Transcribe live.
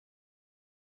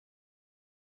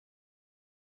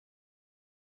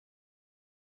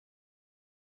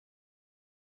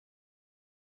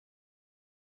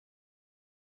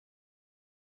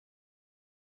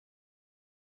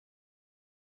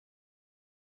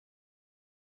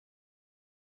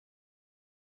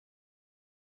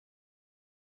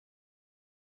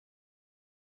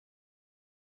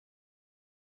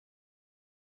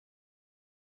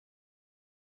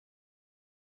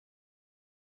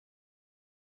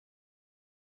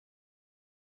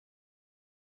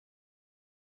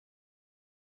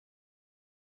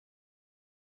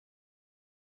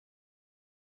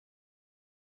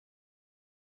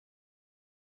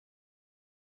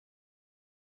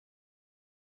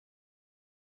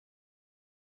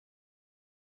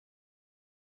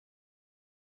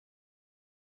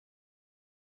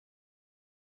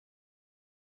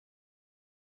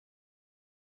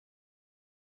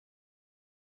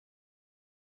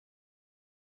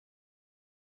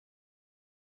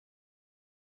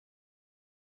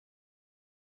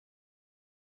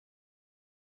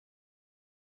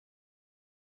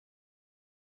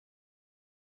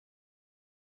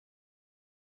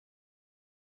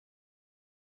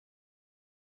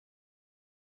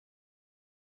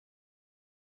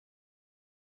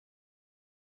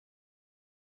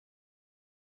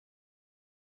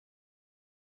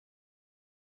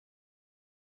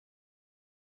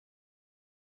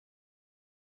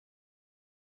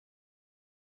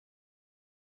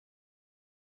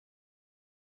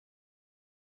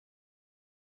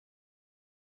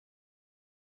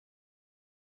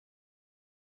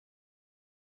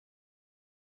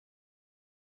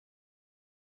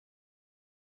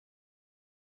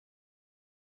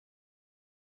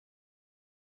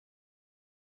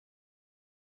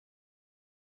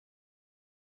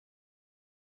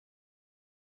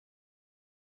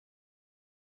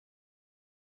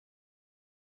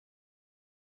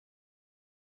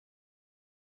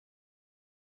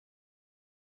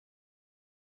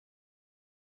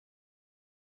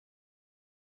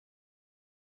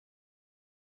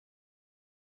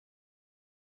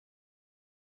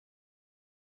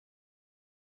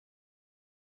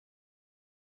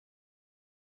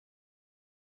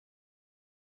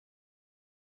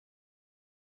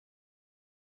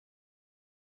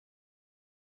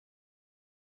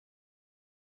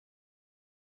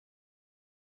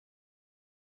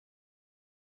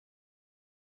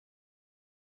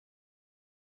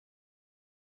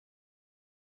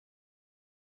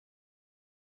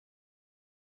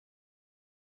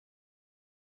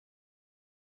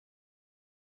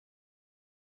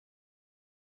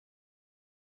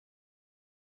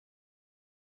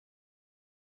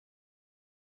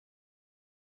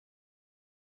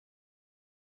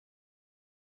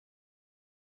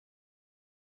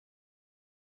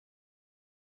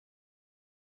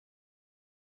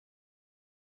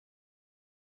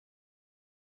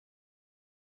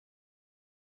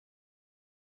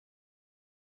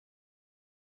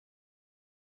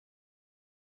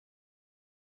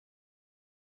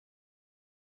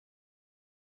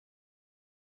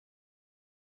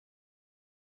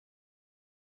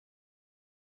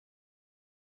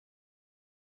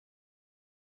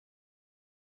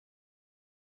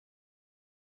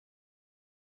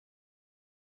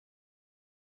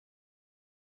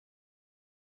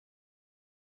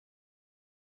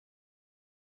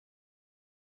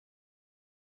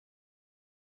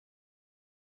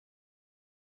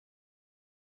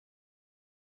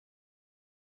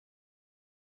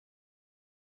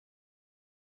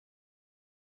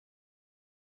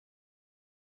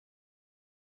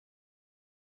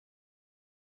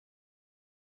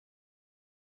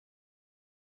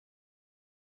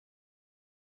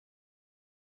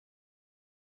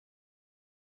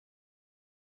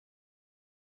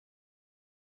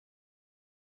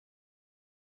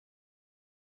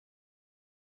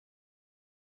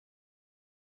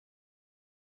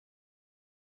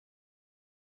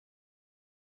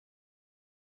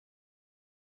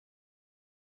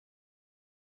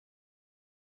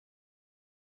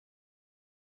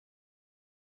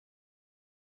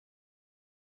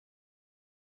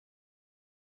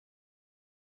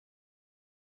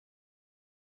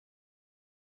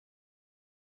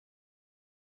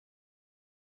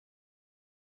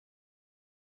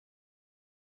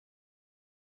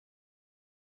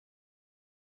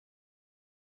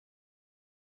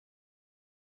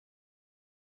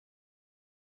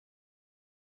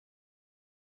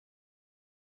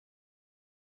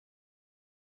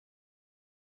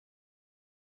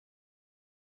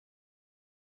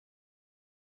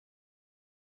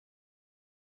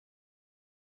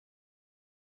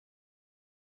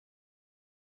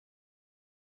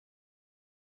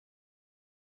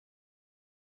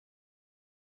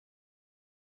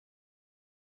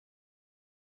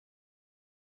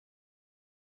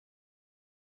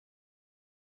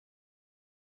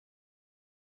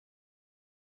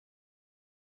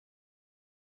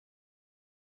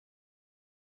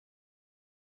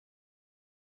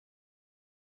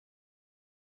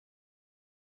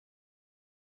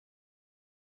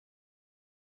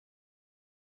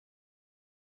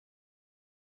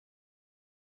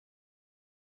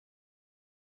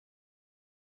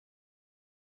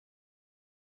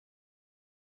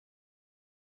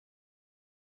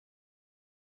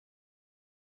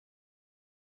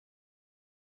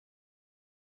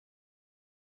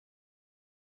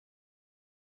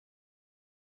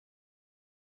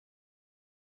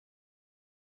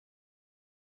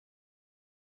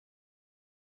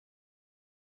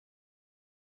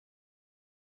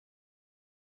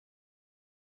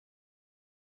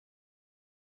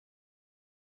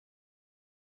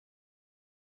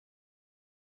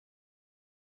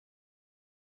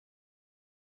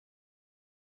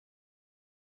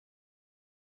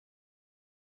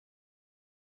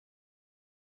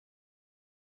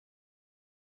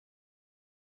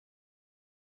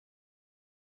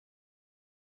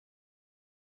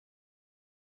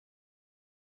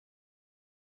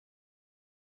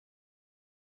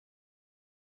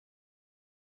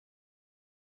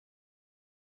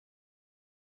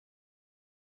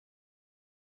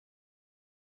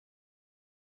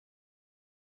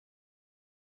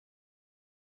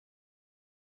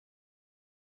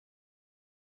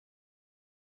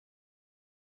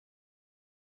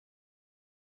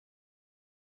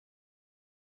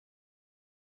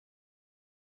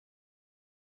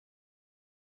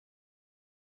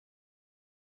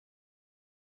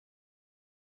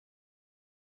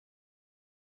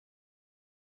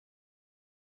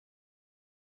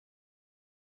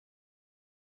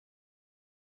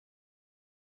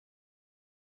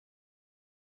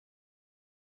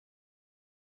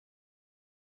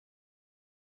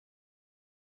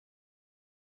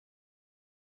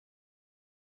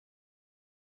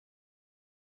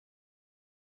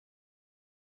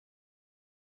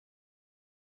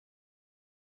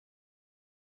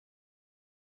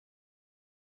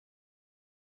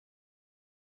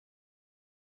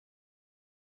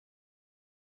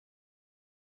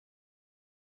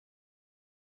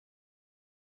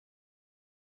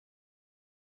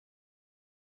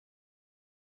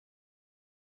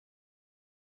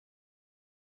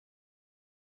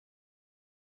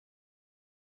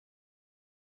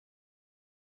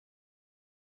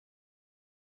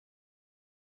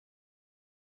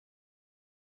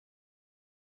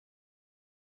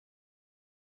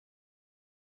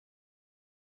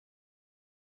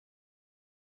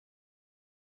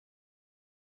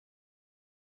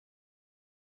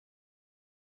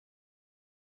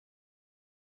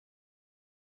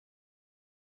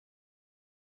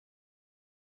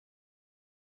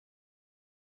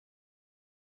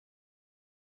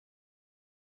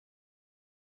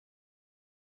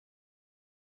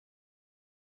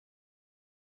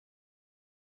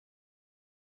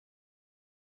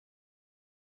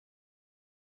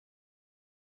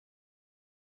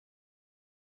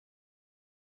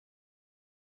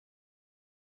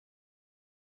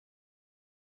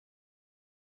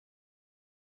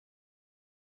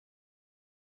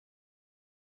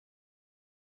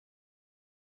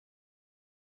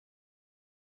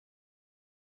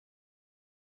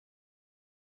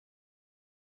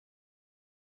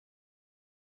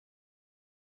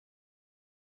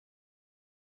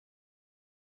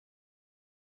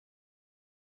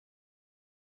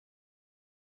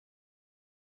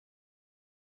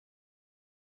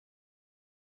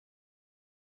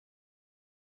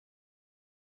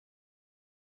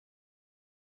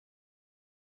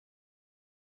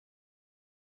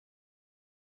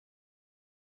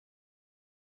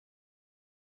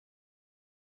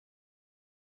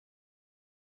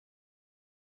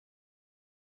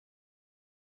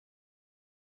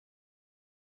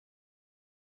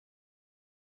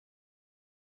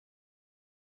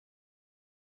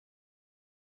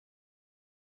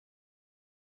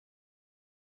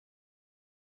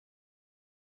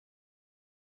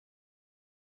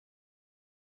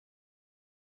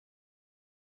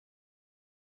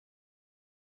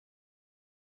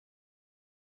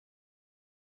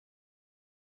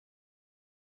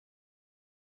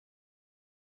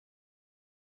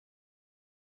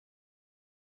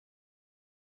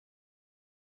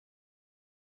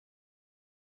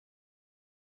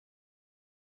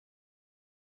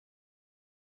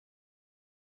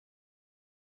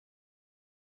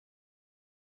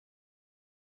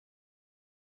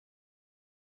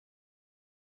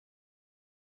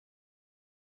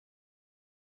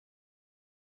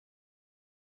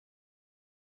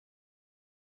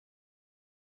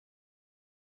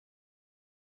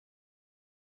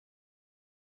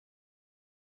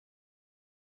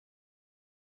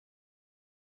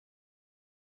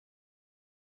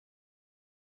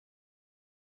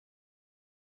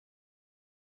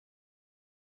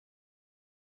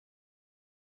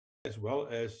as well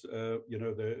as you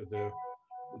know, the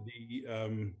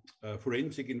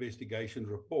forensic investigation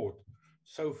report.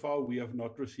 So far, we have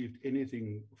not received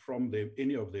anything from them,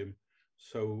 any of them.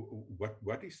 So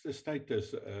what is the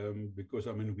status? Because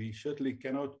I mean, we certainly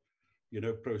cannot, you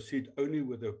know, proceed only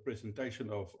with the presentation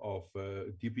of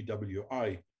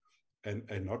DPWI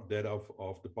and not that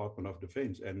of Department of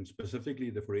Defense, and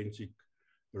specifically the forensic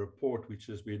report, which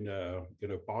has been you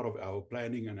know, part of our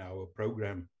planning and our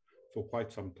program for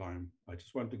quite some time. I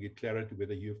just want to get clarity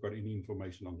whether you've got any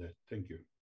information on that. Thank you.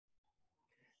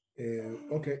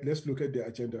 Okay, let's look at the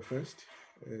agenda first.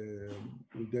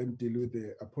 We'll then deal with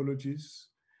the apologies,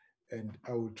 and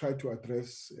I will try to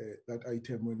address that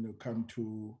item when we come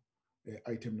to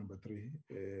item number 3,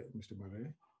 Mr.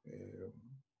 Mare.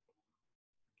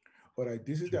 All right,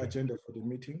 this is the agenda for the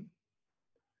meeting.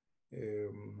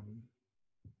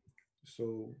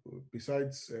 So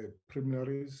besides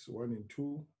preliminaries 1 and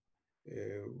 2,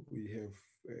 we have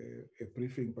a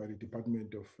briefing by the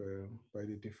Department of, by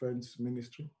the Defense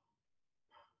Ministry,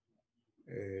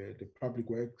 the Public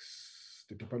Works,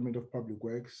 the Department of Public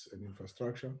Works and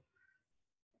Infrastructure,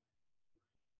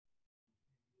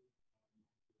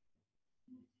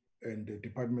 and the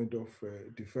Department of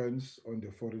Defense on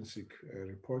the forensic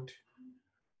report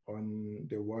on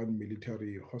the one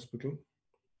military hospital.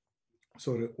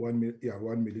 Sorry, one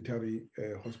military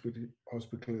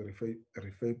hospital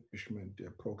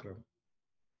refurbishment program.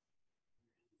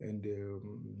 And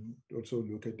also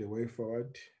look at the way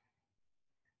forward.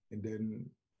 And then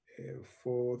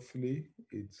fourthly,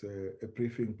 it's a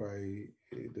briefing by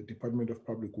the Department of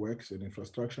Public Works and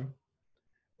Infrastructure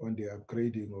on the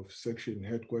upgrading of section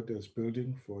headquarters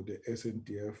building for the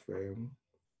SANDF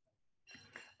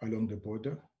along the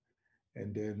border.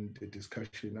 And then the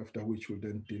discussion, after which we'll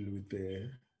then deal with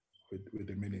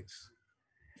the minutes.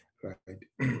 Right.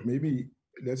 Maybe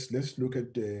let's look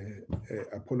at the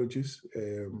apologies.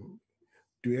 Do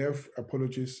you have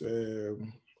apologies,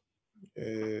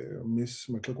 Ms.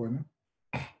 Matlakwana?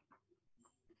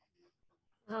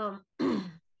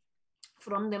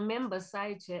 From the member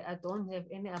side, Chair, I don't have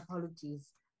any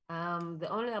apologies. The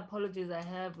only apologies I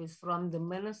have is from the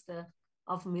Minister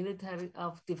of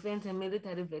Defense and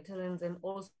Military Veterans, and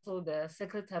also the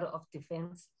Secretary of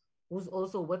Defense, who's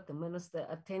also with the Minister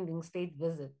attending state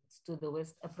visits to the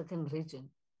West African region.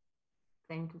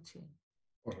 Thank you, Chair.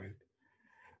 All right.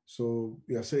 So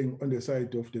we are saying on the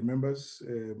side of the members,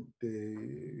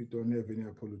 they don't have any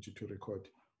apology to record.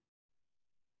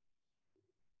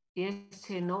 Yes,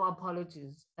 Chair, no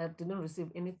apologies. I didn't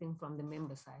receive anything from the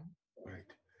member side.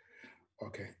 Right.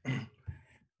 Okay.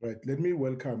 Right. Let me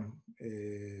welcome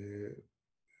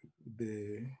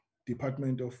the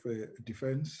Department of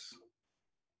Defense.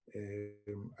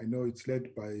 I know it's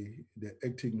led by the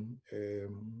acting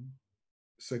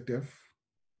SANDF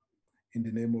in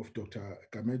the name of Dr.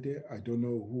 Gamede. I don't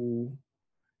know who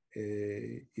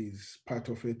is part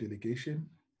of a delegation.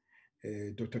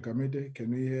 Dr. Gamede, can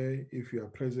we hear if you are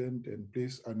present, and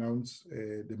please announce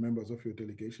the members of your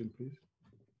delegation, please.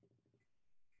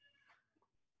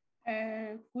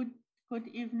 Good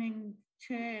evening,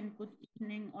 Chair, and good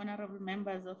evening, honorable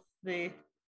members of the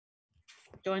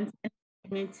Joint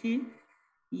Committee.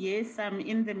 Yes, I'm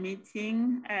in the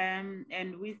meeting,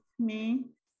 and with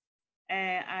me,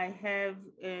 I have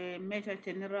Major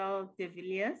General De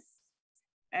Villiers,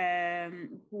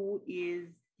 who is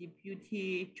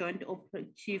Deputy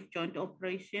Chief Joint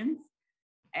Operations,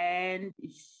 and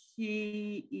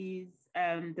she is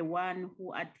the one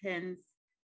who attends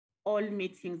all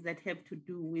meetings that have to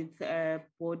do with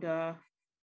border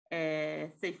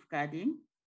safeguarding.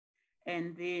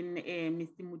 And then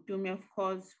Mr. Mutumi, of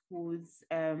course, who's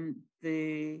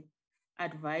the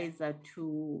advisor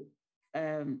to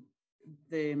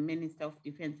the Minister of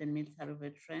Defense and Military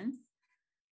Veterans.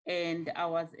 And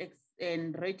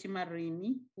and Reggie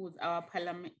Marini, who's our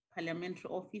parliamentary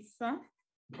officer.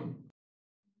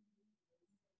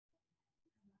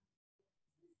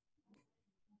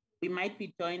 We might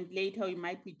be joined later, we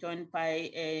might be joined by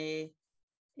a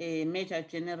Major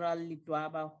General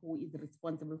Lidwaba, who is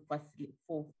responsible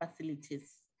for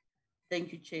facilities.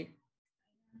 Thank you, Chair.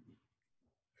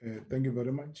 Thank you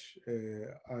very much.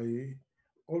 I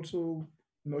also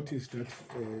noticed that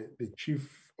the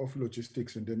Chief of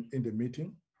Logistics in the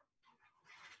meeting,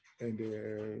 and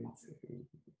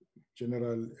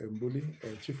General Mbuli,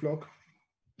 Chief Log.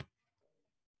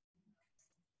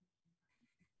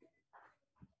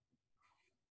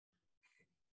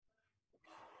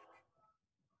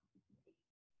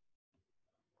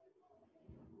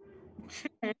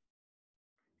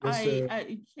 Chair,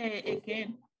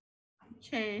 again,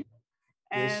 Chair,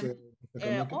 yes,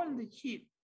 all the chief,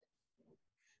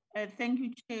 Thank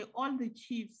you, Chair. All the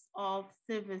chiefs of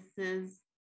services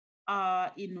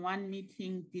are in one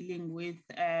meeting dealing with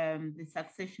the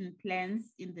succession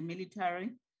plans in the military.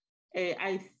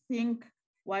 I think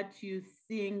what you're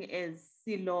seeing as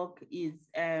CLOC is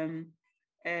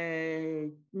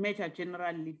Major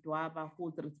General Lidwaba,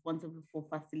 who's responsible for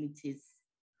facilities,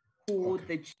 who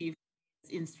the chief is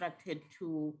instructed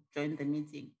to join the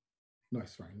meeting.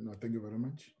 Nice, fine. No, thank you very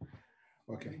much.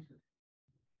 Okay,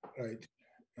 right.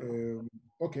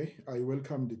 Okay, I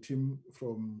welcome the team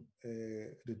from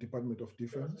the Department of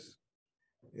Defense.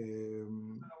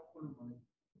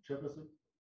 Chairperson?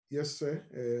 Yes, sir.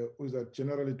 Who's that?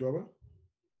 General Lidwaba?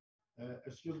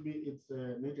 Excuse me, it's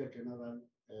Major General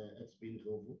X.B.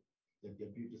 Ndlovu, the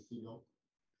Deputy CLOC.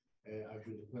 I've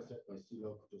been requested by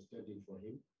CLOC to stand in for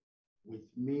him. With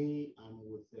me, I'm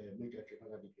with Major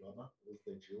General Lidwaba, who's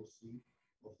the GOC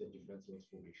of the Defense Works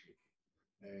Formation.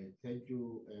 Thank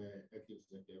you, Acting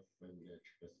SANDF and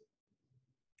Chairperson.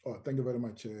 Oh, thank you very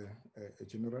much,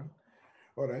 General.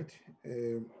 All right.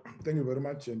 Thank you very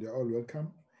much, and you're all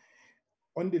welcome.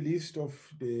 On the list of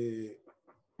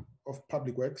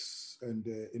public works and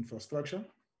infrastructure,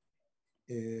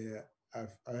 I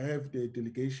have the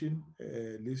delegation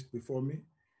list before me.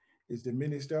 Is the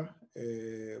Minister,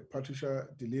 Patricia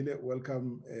Delile.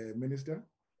 Welcome, Minister.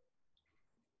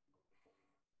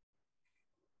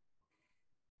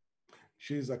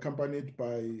 She is accompanied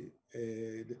by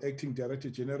the Acting Director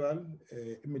General,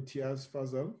 Imtiaz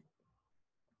Fazal,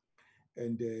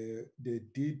 and the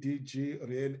DDG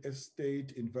Real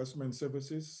Estate Investment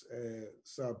Services,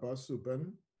 Sabah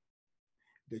Suban,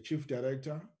 the Chief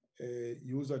Director,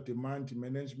 User Demand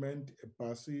Management,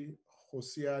 Basi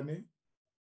Hosiane,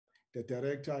 the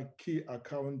Director, Key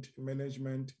Account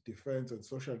Management, Defense and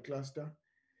Social Cluster,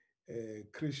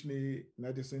 Krishni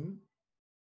Nadison,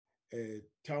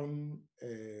 Town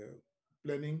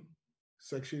Planning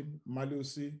Section,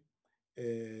 Malusi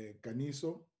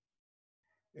Ganiso,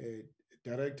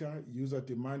 Director, User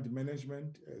Demand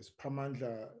Management,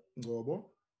 Pamandla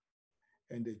Ngobo,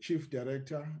 and the Chief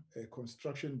Director,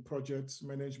 Construction Projects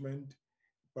Management,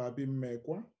 Babi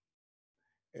Mekwa,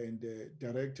 and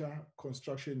Director,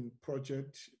 Construction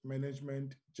Project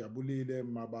Management, Jabulile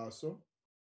Mabaso,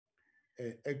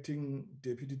 Acting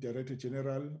Deputy Director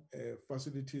General,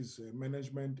 Facilities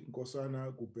Management,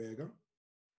 Nkosana Gubega,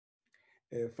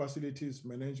 Facilities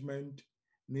Management,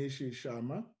 Nishi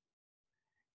Sharma,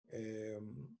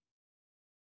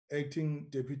 Acting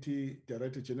Deputy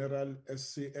Director General,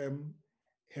 SCM,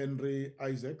 Henry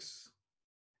Isaacs,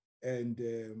 and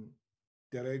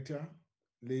Director,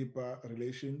 Labor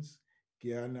Relations,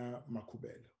 Gianna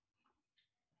Makubel.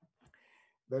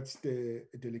 That's the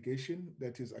delegation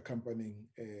that is accompanying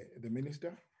the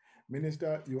Minister.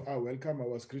 Minister, you are welcome. I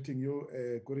was greeting you.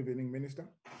 Good evening, Minister.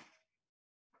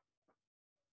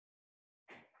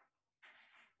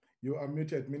 You are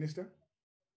muted, Minister.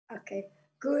 Okay.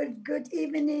 Good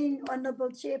evening, Honorable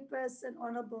Chairperson,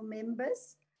 Honorable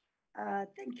members.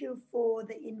 Thank you for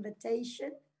the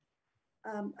invitation.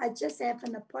 I just have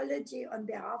an apology on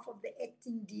behalf of the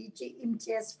Acting DG,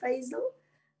 Imtiaz Faisal.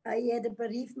 He had a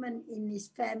bereavement in his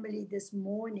family this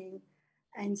morning,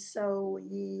 and so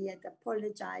he had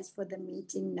apologized for the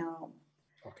meeting now.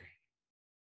 Okay.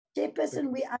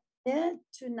 Chairperson, we are here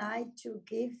tonight to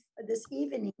give this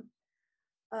evening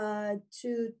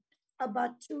to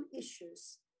about two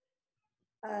issues.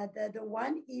 The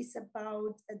one is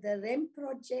about the REM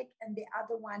project, and the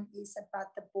other one is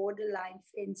about the borderline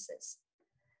fences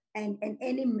and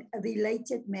any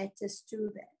related matters to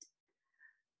that.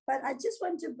 But I just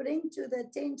want to bring to the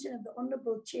attention of the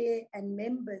Honorable Chair and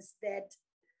members that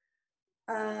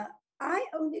I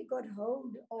only got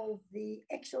hold of the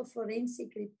actual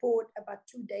forensic report about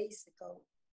 2 days ago.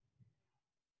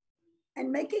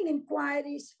 And making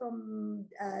inquiries from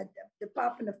the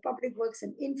Department of Public Works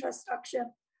and Infrastructure,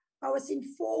 I was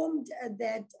informed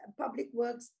that Public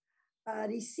Works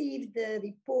received the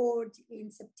report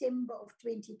in September of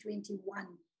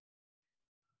 2021.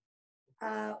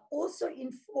 Also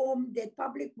informed that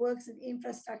Public Works and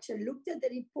Infrastructure looked at the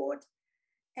report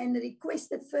and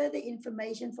requested further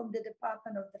information from the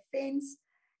Department of Defense,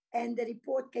 and the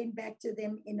report came back to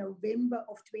them in November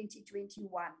of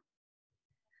 2021.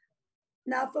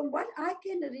 Now, from what I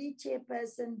can read,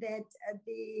 Chairperson, that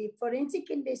the forensic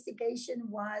investigation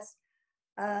was,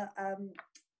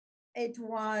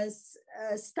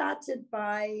 started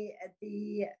by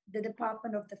the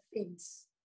Department of Defense.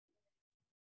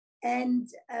 And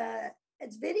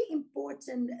it's very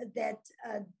important that,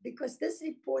 because this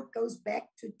report goes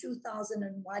back to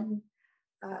 2001,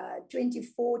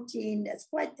 2014, it's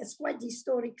quite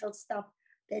historical stuff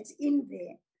that's in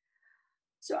there.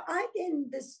 So I then,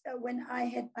 when I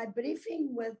had my briefing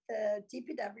with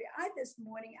DPWI this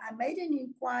morning, I made an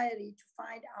inquiry to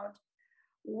find out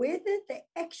whether the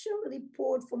actual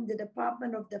report from the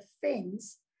Department of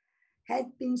Defense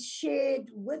had been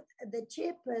shared with the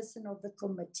chairperson of the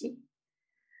committee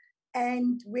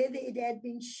and whether it had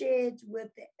been shared with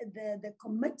the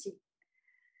committee.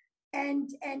 And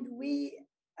we,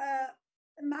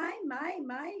 my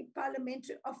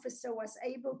parliamentary officer was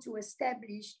able to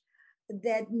establish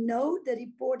that no, the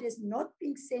report is not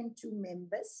being sent to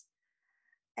members.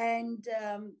 And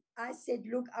I said,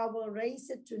 look, I will raise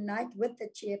it tonight with the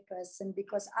chairperson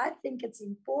because I think it's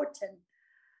important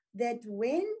that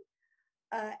when,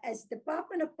 as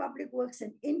Department of Public Works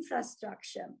and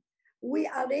Infrastructure, we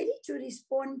are ready to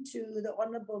respond to the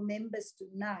honorable members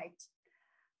tonight,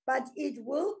 but it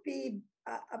will be,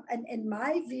 and in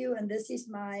my view, and this is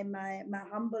my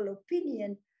humble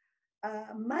opinion,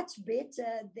 much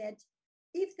better that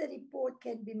if the report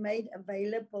can be made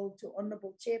available to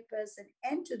Honorable Chairperson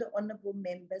and to the honorable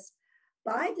members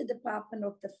by the Department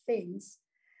of Defense,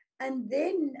 and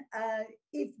then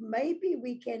if maybe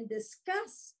we can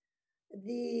discuss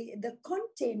the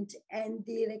content and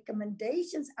the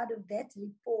recommendations out of that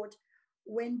report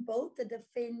when both the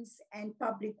Defense and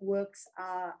Public Works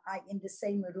are in the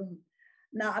same room.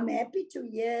 Now, I'm happy to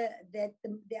hear that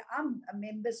there are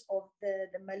members of the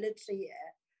military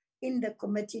in the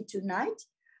committee tonight,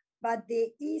 but there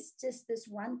is just this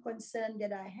one concern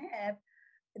that I have,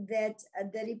 that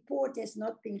the report has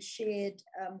not been shared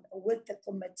with the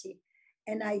committee.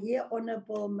 And I hear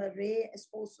Honorable Murray is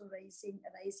also raising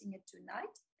it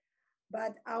tonight,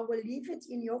 but I will leave it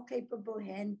in your capable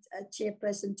hand,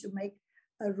 Chairperson, to make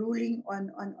a ruling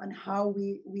on how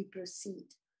we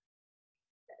proceed.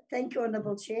 Thank you,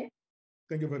 Honorable Chair.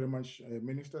 Thank you very much,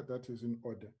 Minister. That is in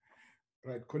order.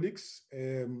 Right, colleagues,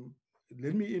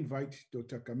 let me invite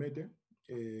Dr. Kamede.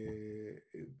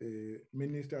 The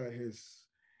Minister has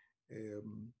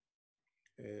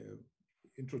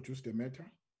introduced the matter.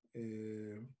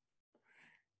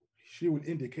 She will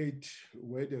indicate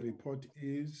where the report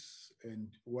is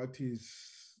and what is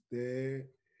there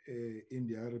in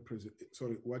their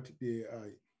what they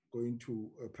are going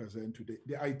to present today.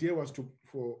 The idea was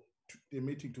for the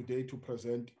meeting today to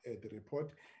present the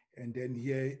report and then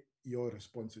hear your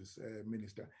responses,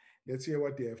 Minister. Let's hear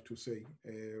what they have to say.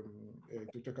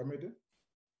 Dr. Kamede,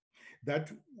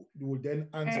 that will then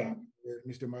answer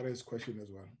Mr. Murray's question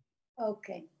as well.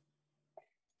 Okay.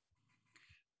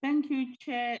 Thank you,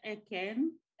 Chair,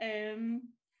 again. I'm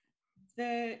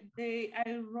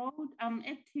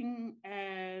acting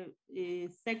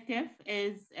SANDF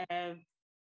as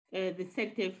the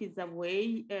SANDF is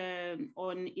away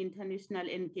on international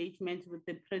engagement with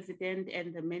the President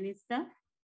and the Minister.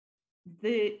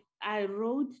 I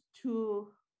wrote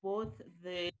to both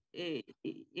the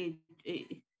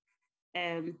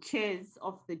chairs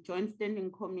of the Joint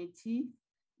Standing Committee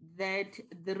that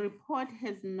the report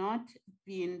has not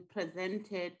been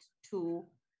presented to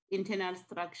internal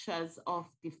structures of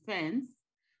defense.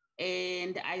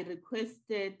 And I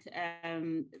requested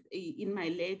in my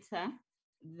letter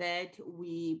that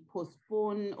we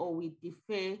postpone or we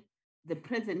defer the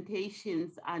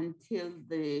presentations until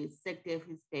the SANDF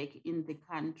is back in the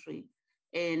country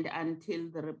and until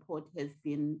the report has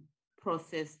been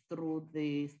processed through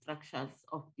the structures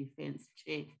of defense,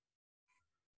 Chair.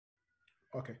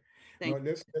 Okay. Now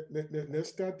let's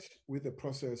start with the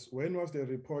process. When was the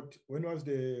report? When was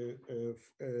the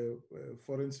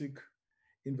forensic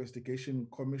investigation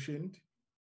commissioned?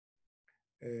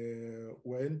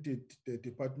 When did the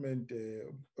department?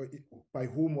 By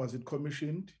whom was it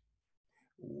commissioned?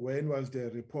 When was the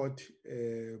report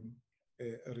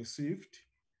received?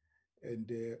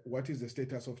 And what is the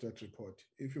status of that report?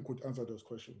 If you could answer those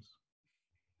questions.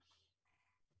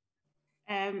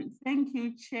 Thank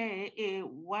you, Chair.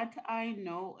 What I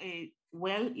know,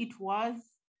 well, it was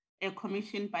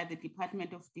commissioned by the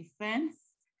Department of Defense,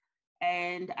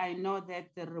 and I know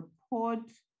that the report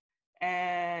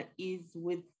is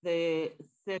with the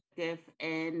SANDF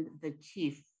and the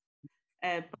chief.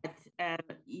 But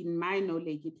in my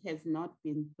knowledge, it has not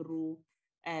been through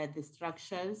the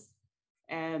structures.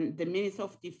 The Minister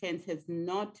of Defense has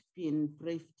not been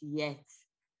briefed yet,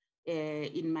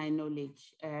 in my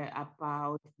knowledge,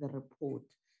 about the report.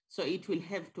 So it will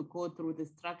have to go through the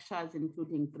structures,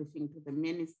 including briefing to the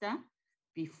Minister,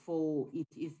 before it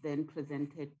is then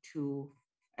presented to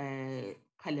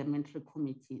parliamentary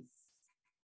committees.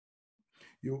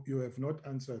 You have not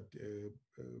answered, you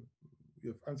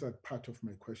have answered part of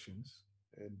my questions.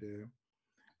 And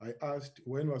I asked,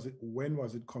 when was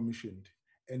it commissioned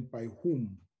and by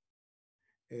whom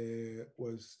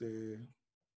was the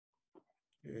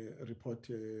report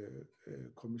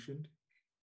commissioned?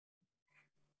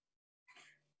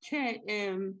 Chair,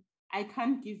 I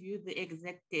can't give you the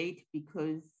exact date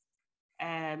because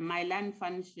my land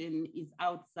function is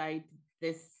outside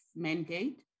this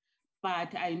mandate,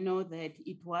 but I know that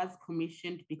it was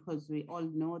commissioned because we all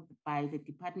know by the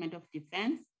Department of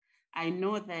Defense. I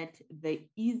know that there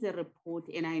is a report,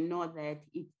 and I know that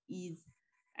it is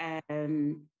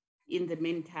in the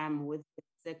meantime with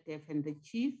the SANDF and the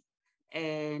chief,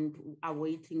 and are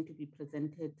waiting to be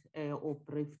presented or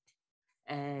briefed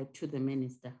to the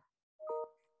minister.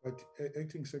 But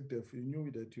acting SANDF, you knew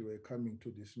that you were coming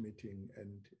to this meeting,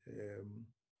 and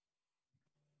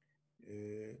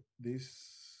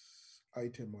this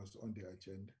item was on the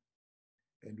agenda,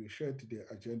 and we shared the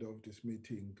agenda of this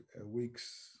meeting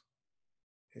weeks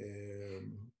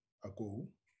ago,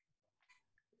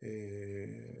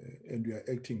 and we are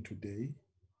acting today.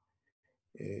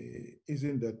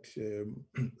 Isn't that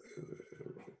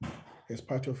as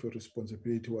part of your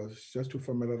responsibility was just to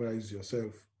familiarize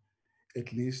yourself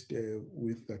at least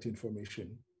with that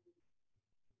information?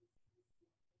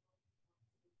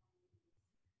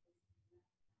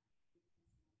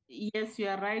 Yes, you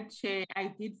are right, Chair.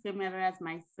 I did familiarize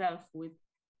myself with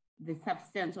the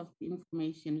substance of the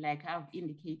information like I've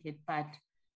indicated, but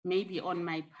maybe on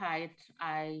my part,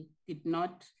 I did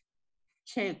not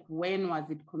check when was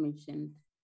it commissioned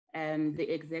and the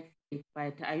exact date,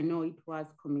 but I know it was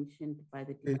commissioned by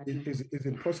the department. Is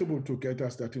it possible to get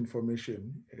us that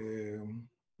information?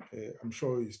 I'm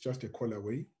sure it's just a call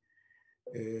away.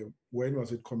 When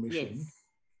was it commissioned?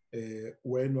 Yes.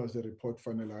 When was the report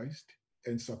finalized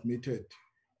and submitted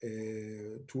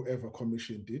to whoever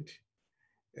commissioned it?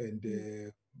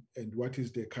 And what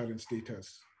is the current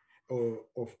status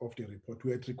of the report?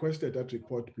 We had requested that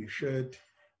report be shared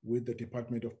with the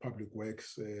Department of Public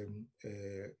Works and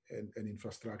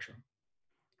Infrastructure.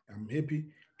 I'm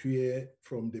happy to hear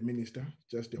from the minister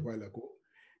just a while ago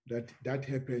that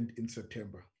happened in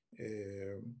September.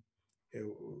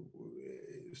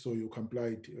 So you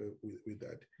complied with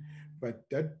that. But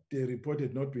that the report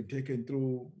had not been taken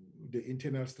through the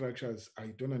internal structures,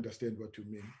 I don't understand what you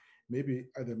mean. Maybe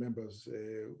other members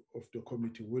of the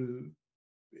committee will,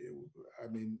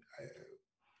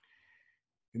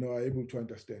 are able to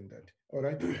understand that. All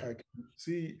right, I can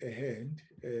see a hand.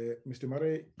 Mr.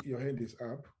 Murray, your hand is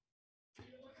up.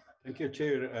 Thank you,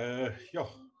 Chair.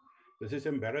 This is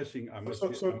embarrassing.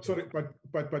 Sorry,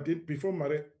 but before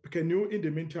Murray, can you, in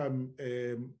the meantime,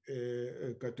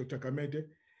 Dr. Kamede,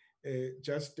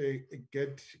 just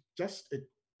get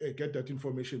that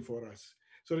information for us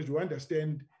so that you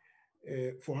understand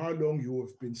for how long you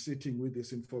have been sitting with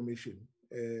this information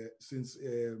since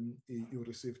you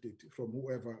received it from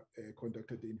whoever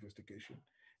conducted the investigation.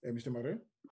 Mr. Murray?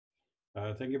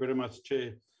 Thank you very much,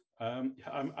 Chair.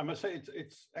 I must say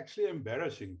it's actually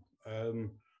embarrassing.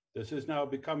 This is now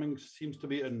seems to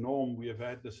be a norm. We have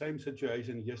had the same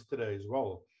situation yesterday as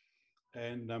well.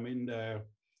 And I mean, the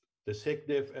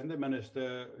SANDF and the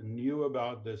minister knew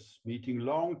about this meeting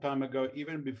long time ago,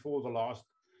 even before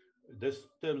this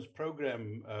term's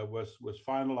program was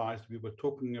finalized. We were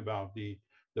talking about the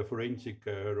forensic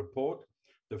report.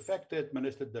 The fact that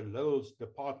Minister De Lille's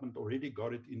department already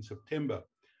got it in September,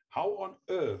 how on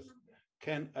earth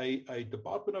can a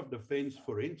Department of Defense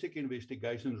forensic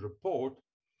investigations report,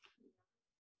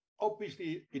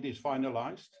 obviously it is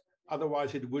finalized,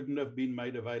 otherwise it wouldn't have been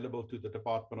made available to the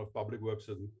Department of Public Works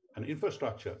and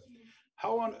Infrastructure.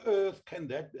 How on earth can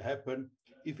that happen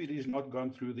if it is not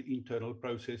gone through the internal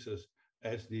processes,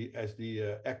 as the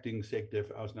acting SANDF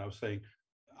is now saying?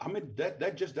 I mean,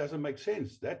 that just doesn't make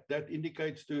sense. That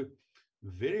indicates to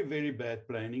very, very bad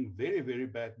planning, very, very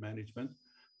bad management.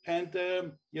 And,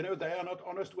 they are not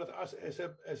honest with us as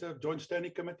a Joint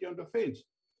Standing Committee on Defense.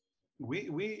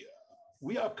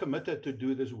 We are committed to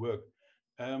do this work.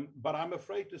 But I'm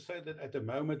afraid to say that at the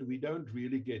moment, we don't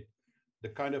really get the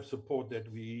kind of support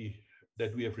that we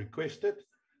have requested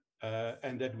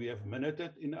and that we have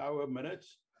minuted in our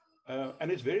minutes.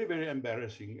 And it's very, very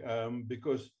embarrassing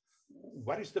because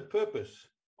what is the purpose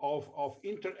of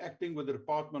interacting with the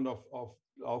Department of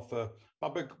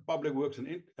Public Works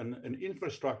and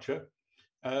Infrastructure?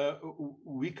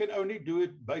 We can only do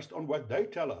it based on what they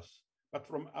tell us. But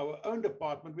from our own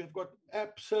department, we've got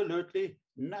absolutely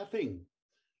nothing.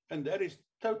 And that is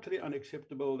totally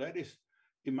unacceptable. That is,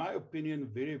 in my opinion,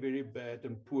 very, very bad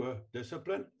and poor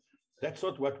discipline. That's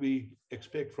not what we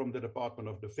expect from the Department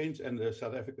of Defense and the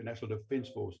South African National Defense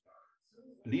Force.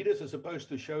 Leaders are supposed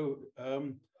to show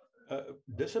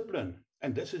discipline,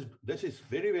 and this is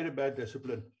very, very bad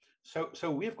discipline.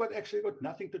 So we've actually got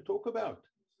nothing to talk about.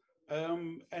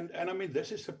 And I mean,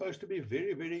 this is supposed to be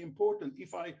very, very important.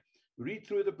 If I read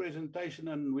through the presentation,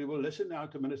 and we will listen now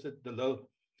to Minister de Lille,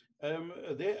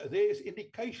 there is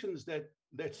indications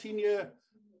that senior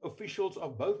officials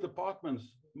of both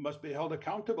departments must be held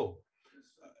accountable.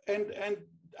 And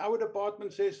our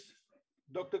department says,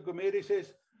 Dr. Gomeri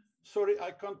says, sorry,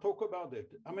 I can't talk about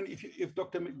it. I mean, if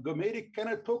Dr. Gomeri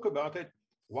cannot talk about it,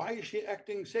 why is she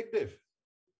acting SecDef?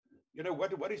 You know,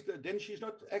 what is then she's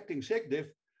not acting SecDef,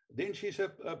 then she's a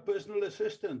personal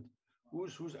assistant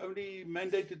who's only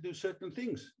mandated to do certain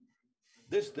things.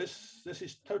 This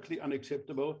is totally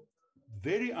unacceptable,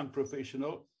 very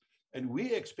unprofessional, and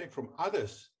we expect from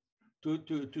others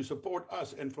to support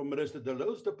us, and from Minister de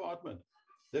Lille's department.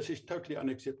 This is totally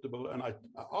unacceptable. And I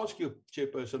ask you,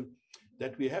 Chairperson,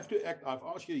 that we have to act. I've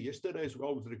asked you yesterday as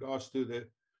well with regards to the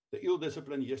ill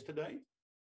discipline yesterday.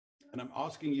 And I'm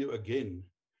asking you again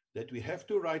that we have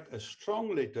to write a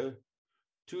strong letter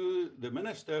to the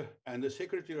Minister and the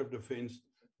Secretary of Defense.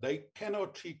 They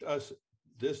cannot treat us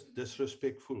this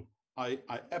disrespectful. I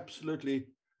absolutely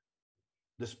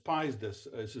despise this.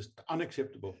 It's just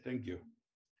unacceptable. Thank you.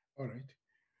 All right.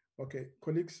 Okay,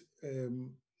 colleagues,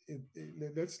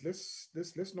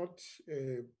 let's not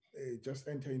just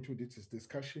enter into this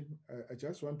discussion. I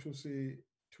just want to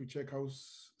check how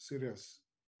serious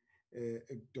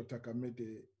Dr.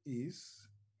 Kamede is.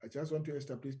 I just want to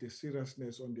establish the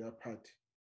seriousness on their part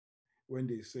when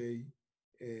they say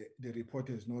the report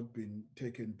has not been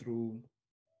taken through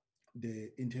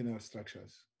the internal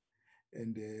structures.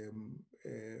 And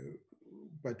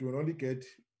but we'll only get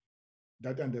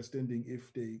that understanding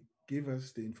if they give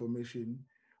us the information.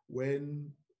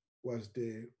 When was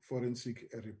the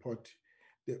forensic report,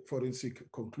 the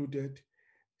forensic concluded,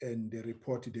 and the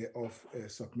report thereof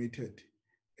submitted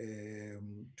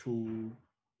to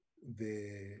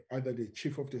either the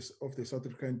chief of the South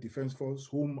African Defence Force,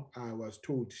 whom I was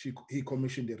told he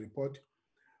commissioned the report,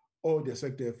 or the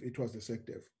SecDef. It was the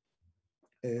SecDef.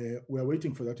 We are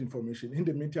waiting for that information. In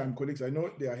the meantime, colleagues, I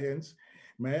know there are hands.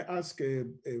 May I ask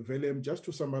Velem just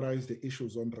to summarize the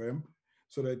issues on RAMP,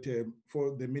 so that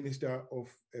for the Minister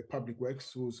of Public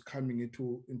Works, who's coming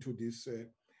into this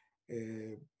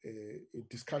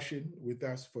discussion with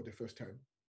us for the first time,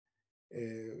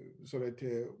 so that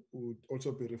would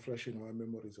also be refreshing our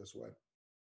memories as well.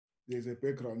 There's a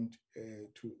background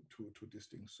to this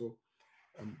thing. So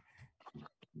I'm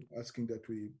asking that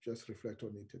we just reflect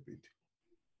on it a bit.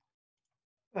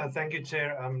 Thank you,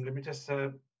 Chair. Let me just,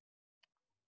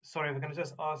 sorry, if I can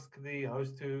just ask the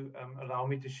host to allow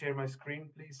me to share my screen,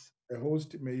 please. The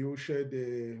host, may you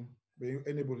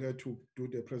enable her to do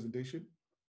the presentation?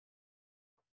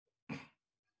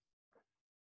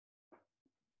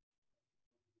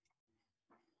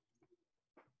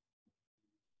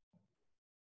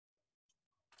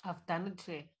 I've done it,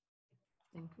 Chair.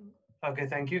 Thank you. Okay,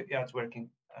 thank you. Yeah, it's working.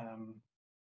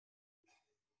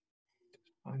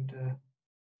 Find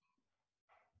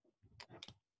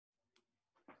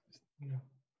yeah.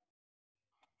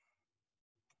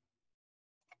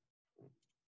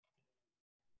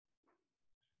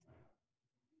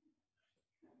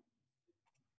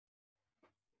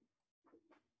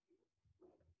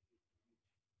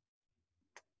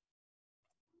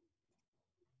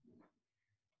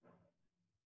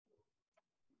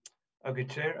 Okay,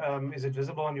 Chair, is it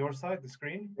visible on your side, the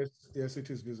screen? Yes, it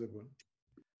is visible.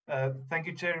 Thank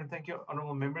you, Chair, and thank you,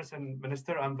 honourable members and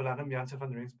Minister. I'm Willem Jansen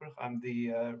van Rensburg. I'm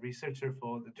the researcher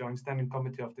for the Joint Standing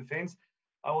Committee of Defence.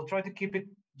 I will try to keep it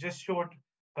just short,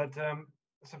 but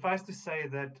suffice to say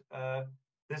that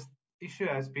this issue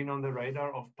has been on the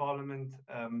radar of Parliament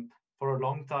for a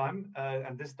long time,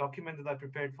 and this document that I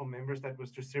prepared for members that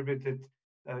was distributed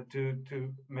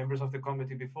to members of the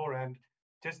committee beforehand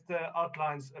just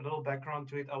outlines a little background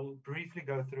to it. I will briefly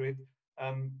go through it.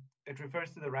 It refers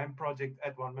to the RAMP project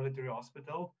at one military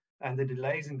hospital and the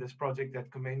delays in this project that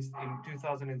commenced in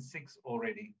 2006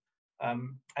 already.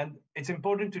 And it's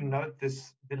important to note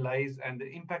this delays and the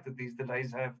impact that these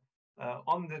delays have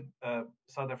on the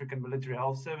South African military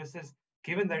health services,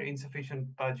 given their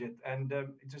insufficient budget. And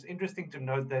it's just interesting to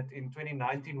note that in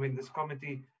 2019, when this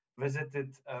committee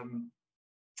visited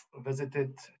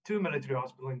two military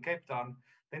hospitals in Cape Town,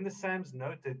 then the SAMs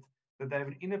noted that they have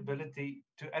an inability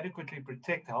to adequately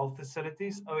protect health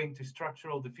facilities owing to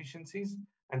structural deficiencies.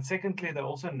 And secondly, they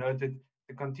also noted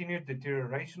the continued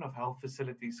deterioration of health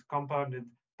facilities compounded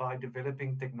by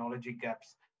developing technology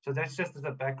gaps. So that's just as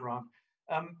a background.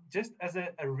 Just as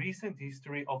a recent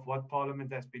history of what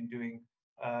Parliament has been doing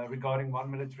regarding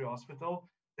one military hospital,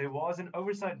 there was an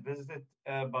oversight visit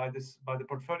by the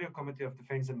Portfolio Committee of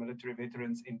Defence and Military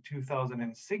Veterans in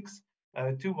 2006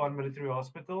 to one military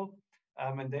hospital.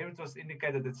 And there it was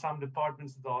indicated that some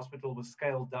departments of the hospital were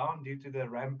scaled down due to the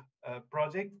ramp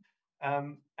project,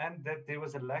 and that there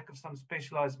was a lack of some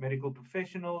specialized medical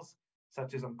professionals,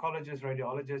 such as oncologists,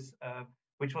 radiologists,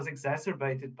 which was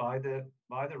exacerbated by the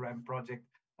ramp project,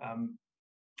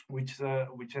 which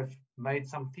have made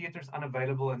some theaters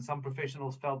unavailable, and some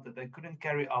professionals felt that they couldn't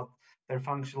carry out their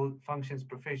functions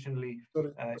professionally.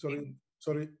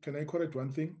 Sorry, can I correct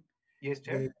one thing? Yes,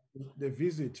 Chair. The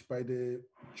visit by the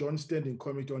Joint Standing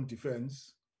Committee on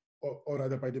Defense, or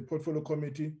rather by the Portfolio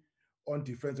Committee on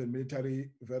Defense and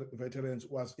Military Veterans,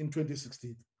 was in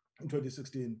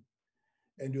 2016.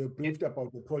 And you were briefed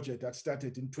about the project that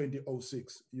started in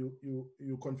 2006.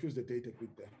 You confused the date a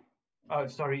bit there. Oh,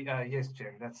 sorry. Yes,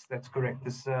 Chair. That's correct.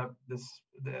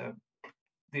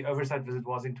 The oversight visit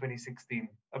was in 2016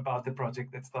 about the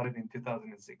project that started in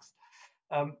 2006.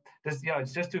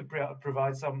 It's just to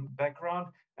provide some background,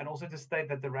 and also to state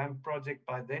that the ramp project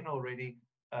by then already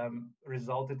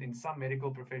resulted in some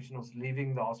medical professionals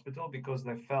leaving the hospital because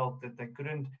they felt that they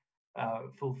couldn't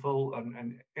fulfill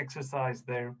and exercise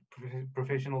their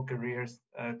professional careers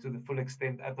to the full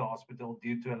extent at the hospital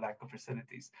due to a lack of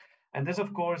facilities. And this,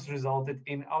 of course, resulted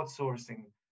in outsourcing,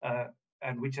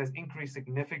 and which has increased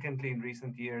significantly in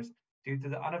recent years due to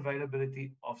the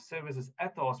unavailability of services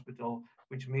at the hospital,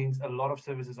 which means a lot of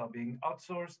services are being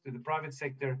outsourced to the private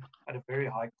sector at a very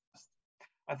high cost.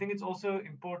 I think it's also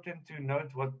important to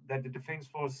note that the Defence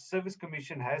Force Service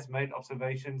Commission has made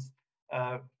observations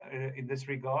in this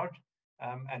regard,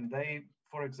 and they,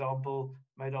 for example,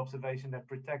 made observation that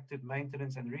protected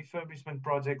maintenance and refurbishment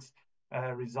projects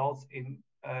results in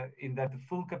that the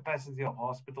full capacity of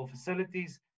hospital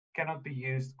facilities cannot be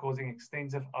used, causing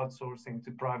extensive outsourcing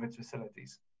to private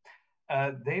facilities.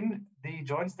 Then the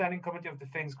Joint Standing Committee of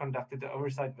Defence conducted the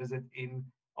oversight visit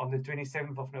on the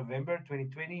 27th of November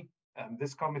 2020.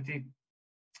 This committee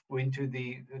went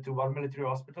to one military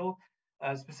hospital,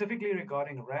 specifically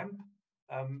regarding ramp.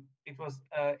 It was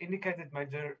indicated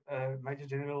Major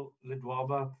General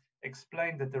Ledwaba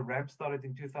explained that the ramp started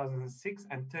in 2006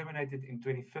 and terminated in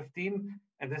 2015,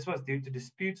 and this was due to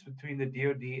disputes between the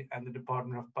DoD and the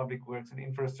Department of Public Works and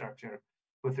Infrastructure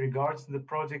with regards to the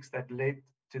projects that led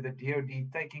to the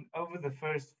DoD taking over the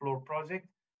first floor project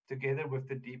together with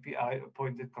the DPI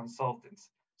appointed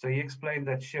consultants. So he explained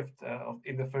that shift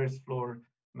in the first floor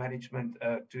management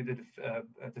to the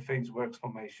Defence Works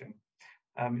formation.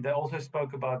 They also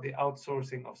spoke about the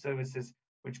outsourcing of services,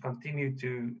 which continued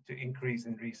to increase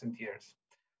in recent years.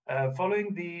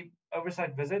 Following the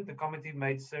oversight visit, the committee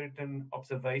made certain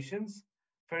observations.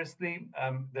 Firstly,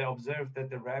 they observed that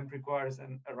the ramp requires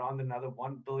around another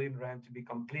 1 billion rand to be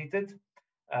completed.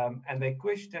 And they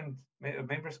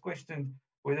members questioned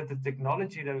whether the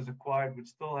technology that was acquired would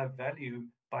still have value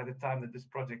by the time that this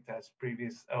project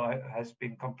has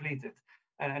been completed.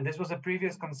 And this was a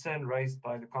previous concern raised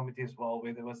by the committee as well,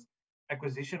 where there was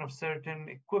acquisition of certain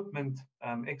equipment,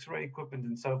 X-ray equipment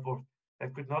and so forth,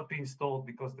 that could not be installed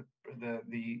because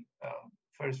the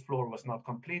first floor was not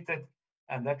completed.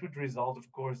 And that would result, of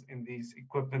course, in these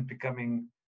equipment becoming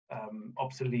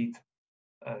obsolete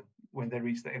when they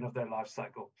reach the end of their life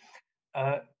cycle.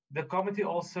 The committee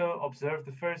also observed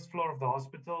the first floor of the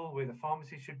hospital where the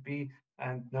pharmacy should be,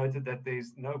 and noted that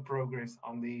there's no progress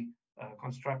on the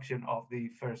construction of the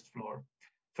first floor.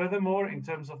 Furthermore, in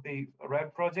terms of the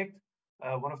ramp project,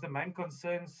 one of the main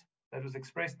concerns that was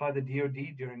expressed by the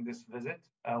DoD during this visit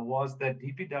was that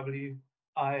DPWI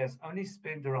has only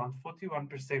spent around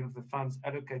 41% of the funds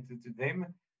allocated to them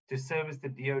to service the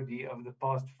DoD over the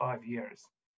past 5 years.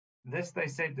 This, they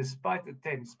said, despite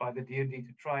attempts by the DoD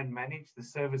to try and manage the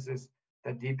services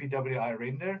that DPWI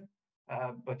render,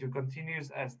 but who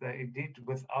continues as they did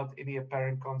without any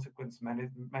apparent consequence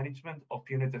management or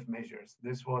punitive measures.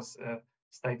 This was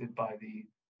stated by the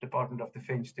Department of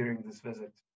Defense during this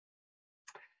visit.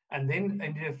 And then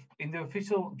in the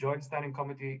official Joint Standing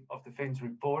Committee of Defense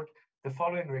report, the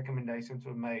following recommendations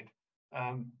were made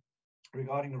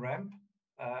regarding ramp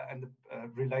and the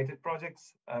related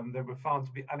projects that were found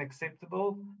to be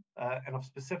unacceptable and of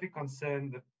specific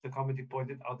concern. That the committee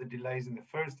pointed out the delays in the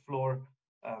first floor,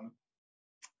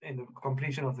 in the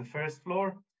completion of the first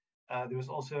floor. There was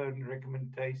also a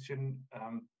recommendation,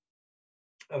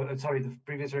 the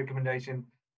previous recommendation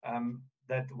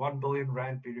that 1 billion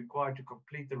rand be required to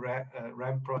complete the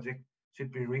ramp project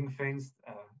should be ring-fenced,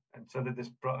 and so that this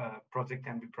project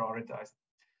can be prioritized.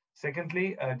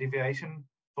 Secondly, deviation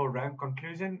for ramp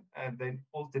conclusion. Then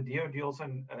the DoD also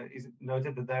is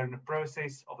noted that they're in the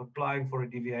process of applying for a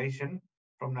deviation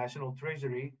from National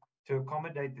Treasury to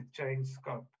accommodate the change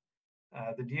scope.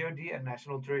 The DoD and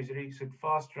National Treasury should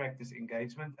fast-track this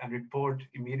engagement and report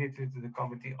immediately to the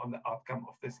committee on the outcome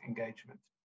of this engagement.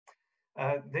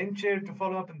 Then, Chair, to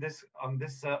follow up on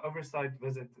this oversight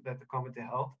visit that the committee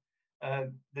held,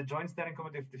 the Joint Standing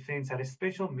Committee of Defence had a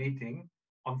special meeting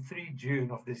on 3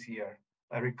 June of this year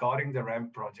regarding the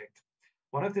RAMP project.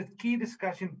 One of the key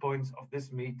discussion points of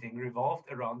this meeting revolved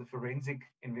around the forensic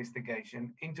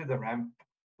investigation into the RAMP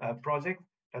project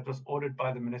that was ordered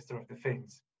by the Minister of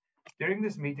Defence. During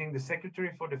this meeting, the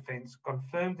Secretary for Defence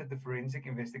confirmed that the forensic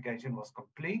investigation was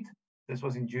complete. This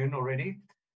was in June already,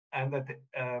 and that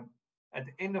at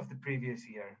the end of the previous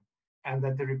year, and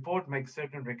that the report makes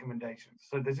certain recommendations.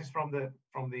 So this is from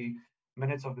the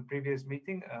minutes of the previous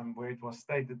meeting, where it was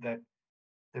stated that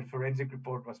the forensic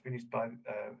report was finished by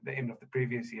the end of the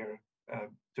previous year,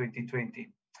 2020.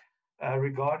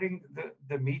 Regarding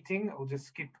the meeting, I'll just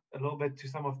skip a little bit to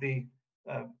some of the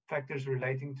factors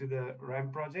relating to the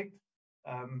RAM project.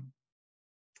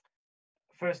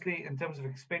 Firstly, in terms of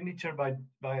expenditure by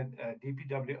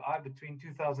DPWI between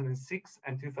 2006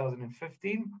 and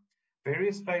 2015,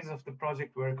 various phases of the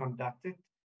project were conducted,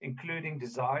 including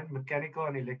design, mechanical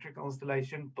and electrical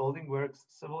installation, building works,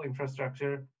 civil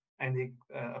infrastructure, and the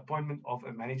appointment of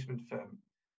a management firm.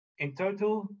 In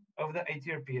total, over the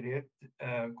 8-year period,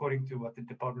 according to what the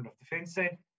Department of Defence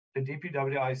said, the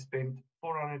DPWI spent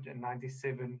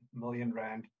 497 million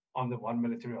rand on the One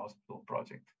Military Hospital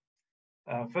project.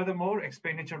 Furthermore,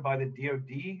 expenditure by the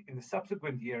DoD in the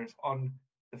subsequent years on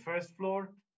the first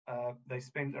floor, they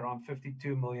spent around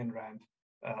 52 million rand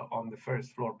on the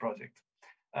first floor project.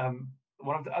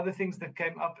 One of the other things that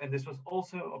came up, and this was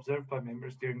also observed by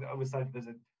members during the oversight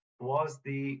visit, was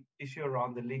the issue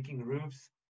around the leaking roofs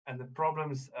and the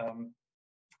problems,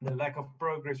 the lack of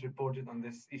progress reported on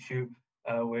this issue,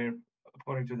 where,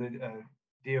 according to the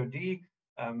DoD,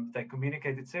 they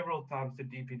communicated several times to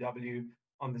DPW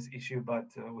on this issue, but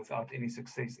without any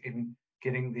success in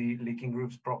getting the leaking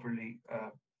roofs properly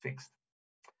fixed.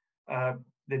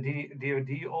 The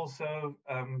DoD also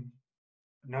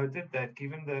noted that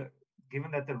given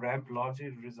that the ramp largely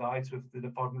resides with the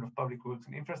Department of Public Works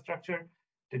and Infrastructure,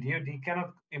 the DoD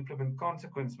cannot implement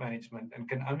consequence management and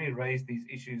can only raise these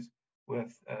issues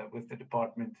with the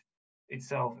department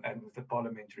itself and with the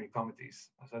parliamentary committees.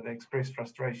 So they expressed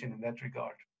frustration in that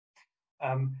regard.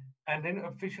 And then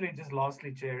officially, just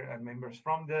lastly, Chair and members,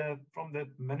 from the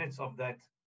minutes of that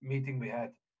meeting we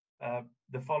had,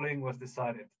 the following was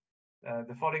decided.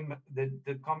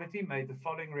 The committee made the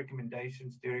following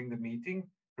recommendations during the meeting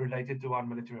related to One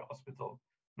Military Hospital.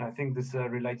 And I think this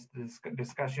relates to this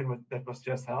discussion that was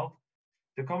just held.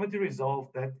 The committee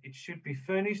resolved that it should be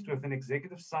furnished with an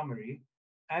executive summary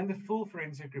and the full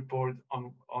forensic report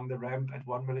on the ramp at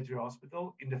One Military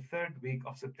Hospital in the 3rd week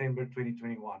of September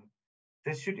 2021.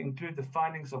 This should include the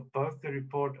findings of both the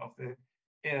report of the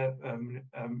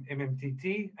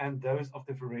MMTT and those of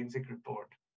the forensic report.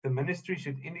 The ministry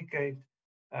should indicate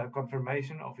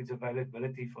confirmation of its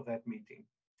availability for that meeting.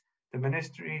 The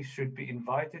ministry should be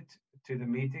invited to the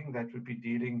meeting that would be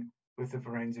dealing with the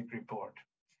forensic report.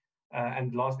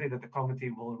 And lastly, that the committee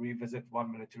will revisit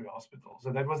One Military Hospital.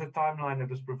 So that was a timeline that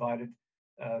was provided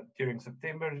during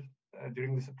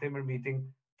the September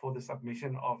meeting for the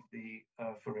submission of the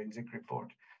forensic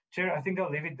report. Chair, I think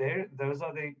I'll leave it there.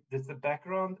 That's the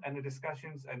background and the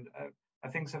discussions, and I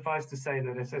think suffice to say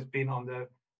that this has been on the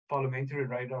parliamentary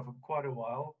radar for quite a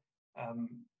while,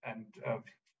 and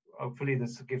hopefully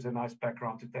this gives a nice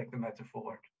background to take the matter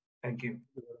forward. Thank you.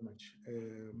 Thank you very much.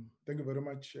 Thank you very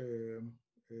much,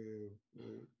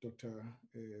 Dr.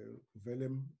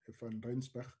 Willem van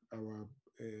Rensburg, our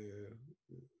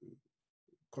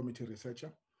committee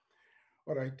researcher.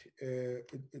 All right,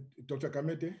 Dr.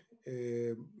 Kamete,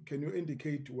 can you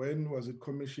indicate when was it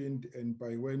commissioned and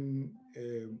by when,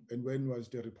 and when was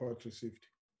the report received?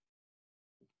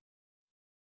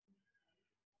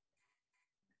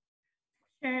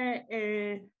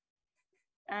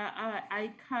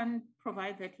 I can't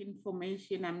provide that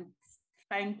information. I'm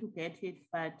trying to get it,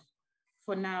 but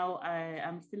for now,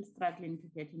 I'm still struggling to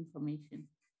get information.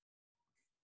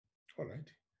 All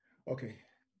right. Okay.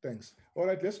 Thanks. All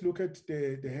right. Let's look at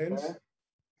the hands.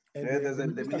 And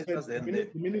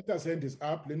the minister's hand is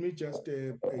up. Let me just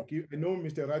give. I know,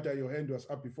 Mr. Rada, your hand was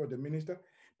up before the minister,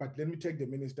 but let me take the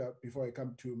minister before I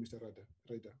come to Mr.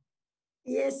 Rada.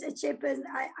 Yes, Chairperson,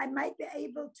 I might be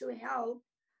able to help.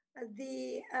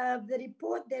 The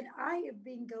report that I have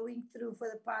been going through for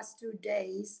the past 2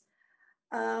 days,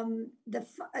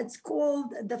 it's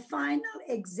called the Final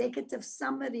Executive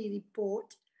Summary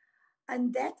Report,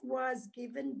 and that was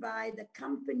given by the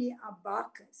company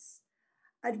Abacus.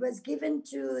 It was given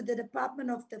to the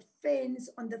Department of Defense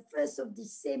on the 1st of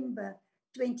December,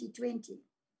 2020.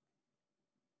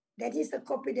 That is the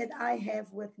copy that I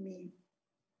have with me.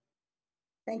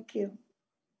 Thank you.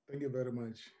 Thank you very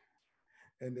much.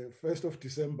 And the 1st of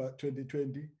December,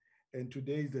 2020, and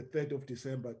today is the 3rd of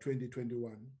December,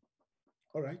 2021.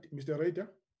 All right, Mr. Reiter.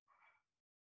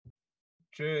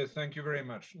 Chair, thank you very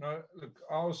much. Now, look,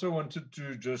 I also wanted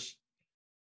to just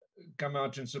come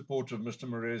out in support of Mr.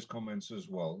 Moret's comments as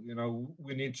well. You know,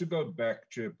 we need to go back,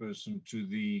 Chairperson, to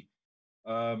the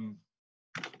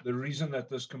reason that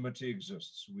this committee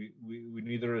exists. We're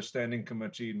neither a standing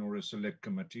committee nor a select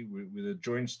committee. We're a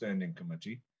joint standing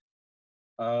committee.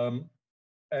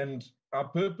 And our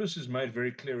purpose is made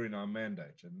very clear in our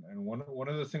mandate. And one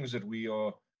of the things that we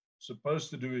are supposed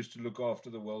to do is to look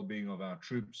after the well-being of our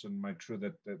troops and make sure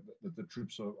that the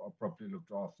troops are properly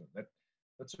looked after.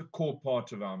 That's a core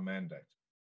part of our mandate.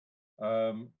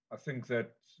 I think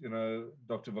that, you know,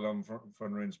 Dr. Willem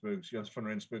van Rensburg's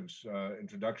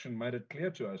introduction made it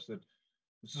clear to us that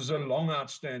this is a long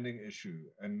outstanding issue,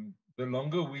 and the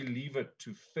longer we leave it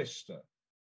to fester,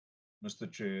 Mr.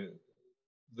 Chair,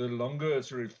 the longer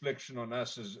it's a reflection on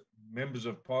us as members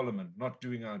of Parliament not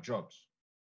doing our jobs.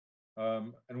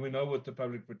 And we know what the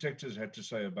public protectors had to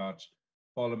say about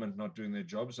Parliament not doing their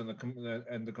jobs, and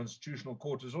the Constitutional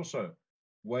Court has also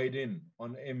weighed in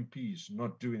on MPs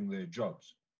not doing their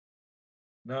jobs.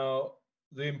 Now,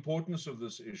 the importance of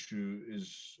this issue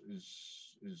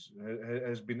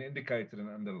has been indicated and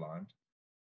underlined.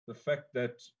 The fact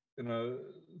that, you know,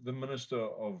 the Minister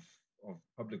of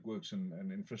Public Works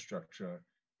and Infrastructure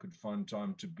could find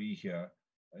time to be here,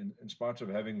 in spite of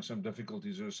having some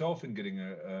difficulties herself in getting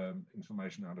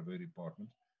information out of her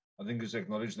department, I think is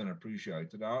acknowledged and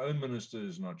appreciated. Our own minister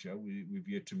is not here. We've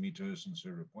yet to meet her since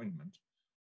her appointment.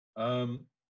 And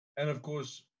of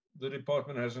course, the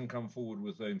department hasn't come forward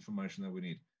with the information that we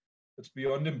need. It's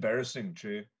beyond embarrassing,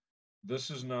 Chair.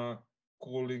 This is now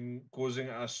causing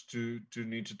us to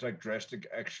need to take drastic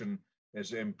action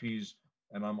as MPs,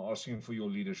 and I'm asking for your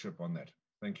leadership on that.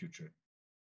 Thank you, Chair.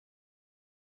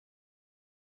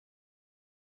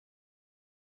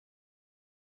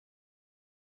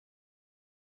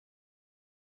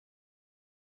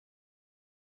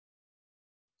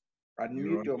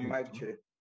 Unmute your mic, Chair.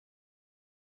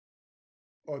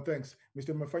 Oh, thanks.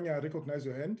 Mr. Mafanya, I recognize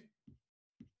your hand.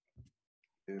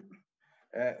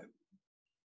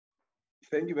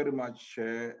 Thank you very much,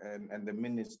 Chair, and the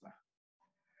Minister.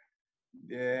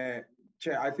 Chair,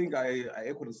 I think I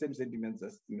echo the same sentiments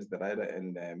as Mr. Ryder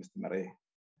and Mr. Murray.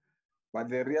 But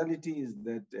the reality is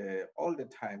that all the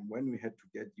time when we had to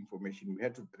get information, we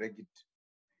had to drag it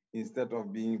instead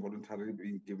of being voluntarily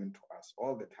being given to us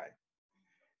all the time.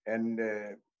 And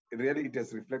really, it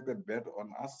has reflected bad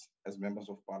on us as members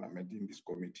of Parliament in this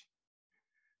committee,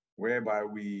 whereby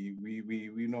we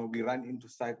run into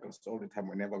cycles all the time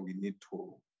whenever we need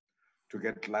to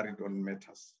get clarity on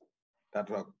matters that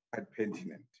are quite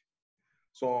pertinent.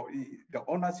 So the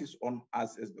onus is on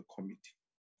us as the committee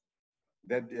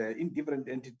that in different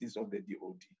entities of the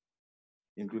DOD,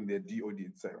 including the DOD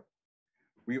itself,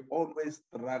 we always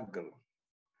struggle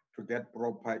to get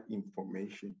proper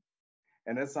information.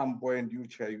 And at some point, you,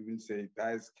 Chair, you will say,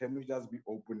 guys, can we just be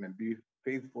open and be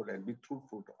faithful and be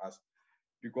truthful to us?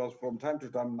 Because from time to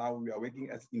time now, we are working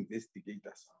as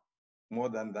investigators. More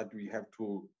than that, we have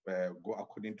to go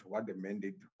according to what the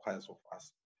mandate requires of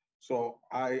us. So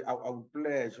I would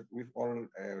pledge with all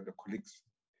the colleagues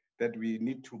that we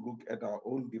need to look at our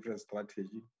own different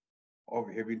strategy of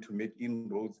having to make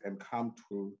inroads and come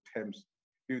to terms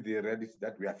with the reality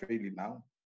that we are failing now,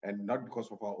 and not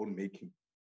because of our own making,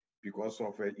 because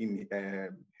of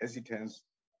hesitance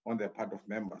on the part of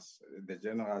members, the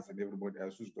generals and everybody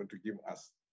else who's going to give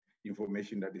us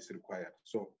information that is required.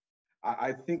 So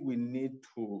I think we need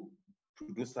to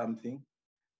do something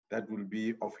that will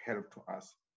be of help to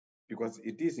us, because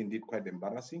it is indeed quite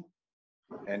embarrassing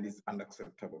and it's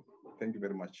unacceptable. Thank you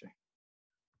very much.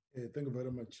 Thank you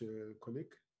very much,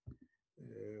 colleague.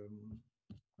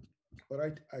 All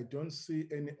right, I don't see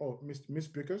any. Oh, Ms.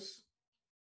 Pickers.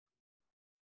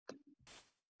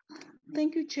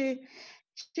 Thank you, Chair.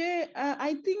 Chair,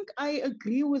 I think I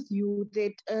agree with you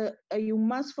that you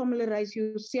must familiarize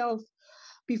yourself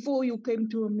before you came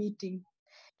to a meeting.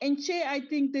 And Chair, I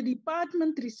think the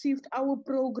department received our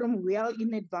program well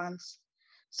in advance.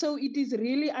 So it is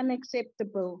really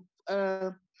unacceptable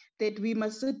that we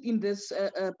must sit in this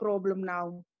problem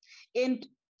now. And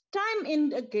time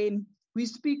and again, we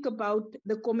speak about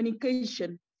the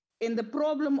communication and the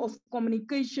problem of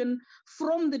communication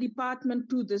from the department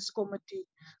to this committee.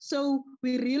 So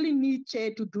we really need,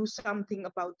 Chair, to do something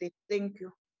about it. Thank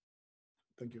you.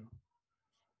 Thank you.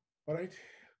 All right,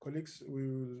 colleagues, we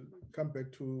will come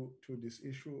back to this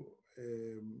issue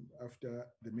after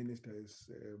the minister has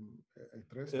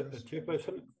addressed us.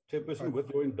 Chairperson, with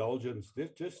your indulgence,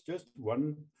 there's just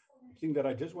one thing that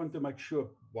I just want to make sure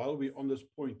while we're on this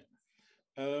point.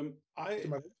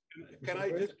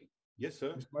 Yes,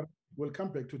 sir. We'll come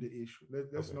back to the issue.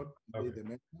 Let's not delay the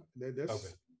matter.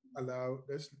 Let's allow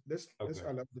the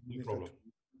minister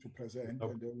to present, and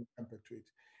then we'll come back to it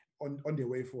on the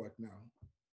way forward now.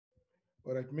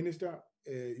 All right, Minister,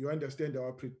 you understand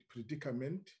our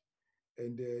predicament,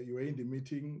 and you are in the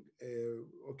meeting.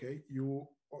 Okay, you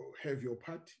have your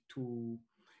part to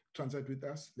transact with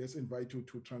us. Let's invite you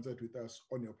to transact with us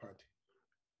on your part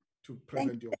to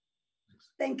present your.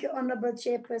 Thank you, Honorable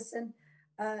Chairperson.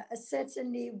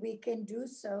 Certainly, we can do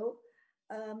so.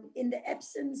 In the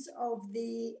absence of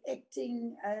the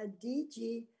acting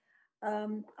DG,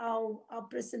 our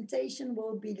presentation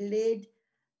will be led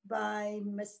by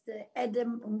Mr.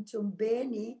 Adam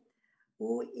Mtumbeni,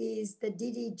 who is the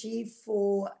DDG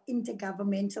for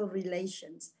Intergovernmental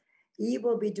Relations. He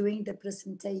will be doing the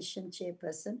presentation,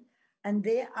 Chairperson, and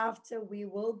thereafter we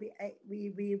will be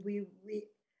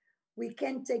we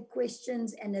can take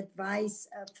questions and advice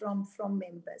from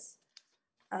members.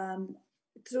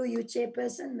 Through you,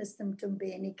 Chairperson, Mr.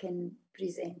 Mtumbeni can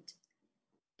present.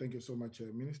 Thank you so much,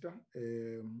 Minister.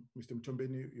 Mr.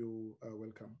 Mtumbeni, you are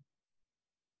welcome.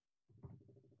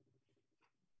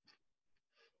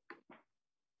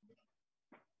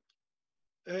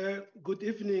 Good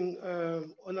evening,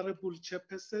 Honorable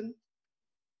Chairperson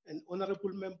and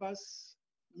Honorable members,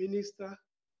 Minister,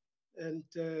 and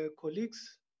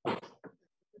colleagues.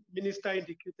 Minister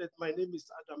indicated my name is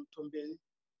Adam Mtumbeni,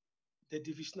 the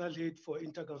Divisional Head for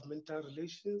Intergovernmental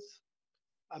Relations.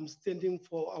 I'm standing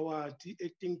for our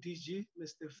acting DG,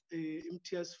 Mr.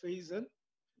 Imtiaz Faisal.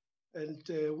 And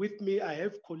with me, I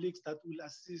have colleagues that will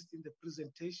assist in the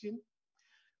presentation.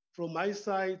 From my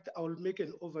side, I will make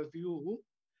an overview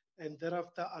and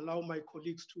thereafter allow my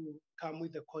colleagues to come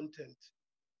with the content.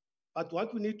 But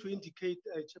what we need to indicate,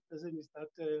 Chairperson, is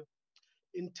that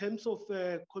in terms of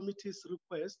committee's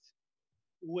request,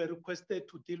 we were requested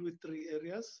to deal with 3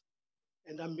 areas.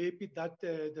 And I'm happy that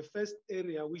the first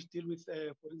area, which deal with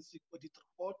Forensic Audit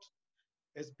Report,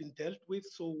 has been dealt with,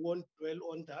 so we won't dwell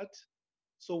on that.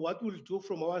 So what we'll do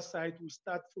from our side, we'll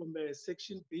start from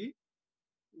Section B,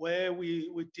 where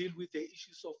we deal with the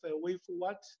issues of a way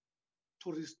forward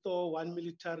to restore 1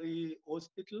 military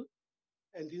hospital,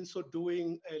 and in so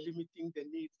doing, limiting the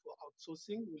need for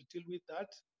outsourcing. We'll deal with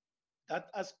that. That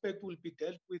aspect will be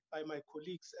dealt with by my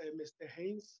colleagues, Mr.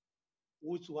 Haynes,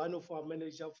 who's one of our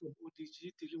managers from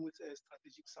ODG dealing with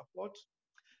strategic support.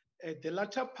 The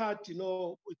latter part, it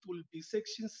will be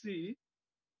Section C,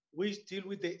 which deal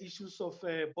with the issues of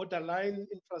borderline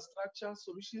infrastructure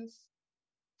solutions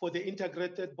for the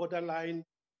integrated borderline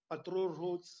patrol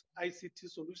roads, ICT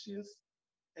solutions,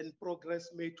 and progress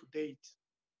made to date.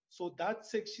 So that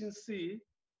Section C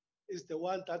is the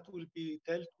one that will be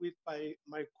dealt with by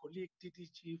my colleague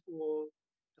DDG for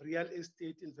Real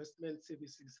Estate Investment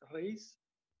Services, RAISE,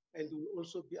 and will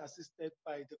also be assisted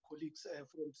by the colleagues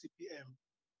from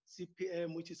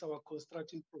CPM, which is our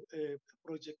construction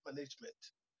project management.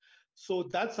 So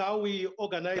that's how we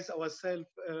organize ourselves,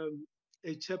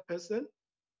 a chairperson.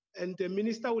 And the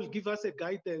minister will give us a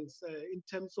guidance in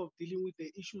terms of dealing with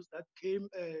the issues that came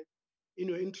in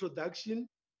your introduction,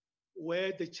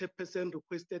 where the chairperson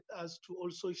requested us to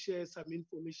also share some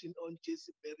information on JC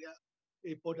barrier,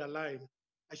 a borderline.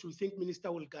 I should think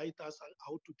minister will guide us on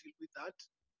how to deal with that.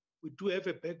 We do have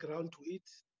a background to it,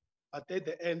 but at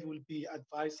the end we'll be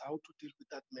advised how to deal with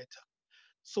that matter.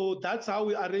 So that's how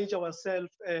we arrange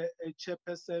ourselves, a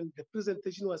chairperson. The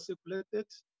presentation was circulated,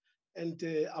 and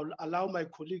I'll allow my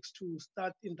colleagues to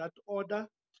start in that order.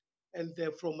 And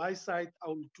from my side,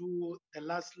 I'll do the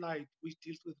last slide, which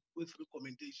deals with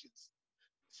recommendations.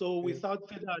 So without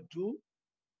further ado,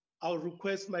 I'll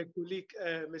request my colleague,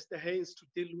 Mr. Haynes, to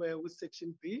deal with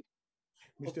Section B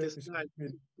of the slide.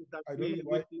 I don't know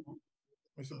why,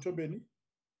 Mr. Tobeni,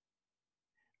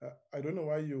 I don't know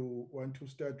why you want to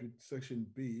start with Section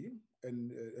B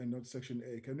and not Section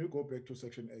A. Can you go back to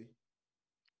Section A?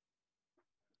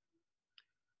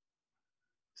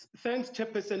 Thanks,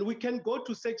 Chairperson. We can go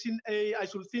to Section A. I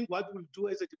should think what we'll do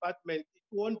as a department, it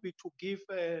won't be to give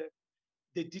the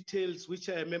details which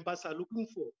members are looking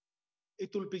for.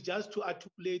 It will be just to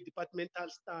articulate departmental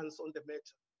stance on the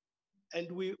matter.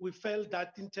 And we felt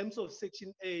that in terms of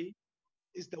Section A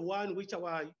is the one which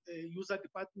our user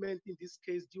department, in this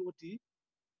case DOD,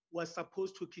 was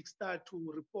supposed to kickstart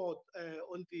to report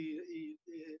on the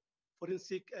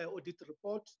Forensic Audit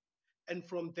Report. and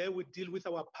from there we deal with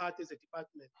our part as a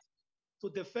department. So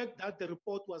the fact that the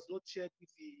report was not shared with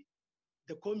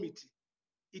the committee,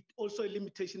 it also a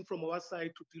limitation from our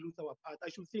side to deal with our part. I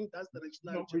should think that's the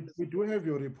regional. No, we do have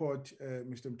your report,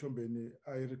 Mr. Mtombeni.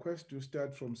 I request to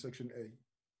start from section A.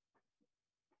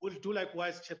 We'll do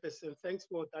likewise, Chairperson. Thanks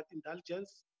for that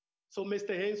indulgence. So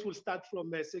Mr. Haynes will start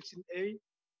from section A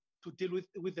to deal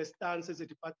with the stance as a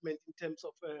department in terms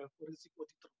of forensic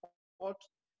audit report,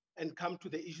 and come to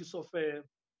the issues of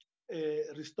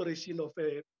restoration of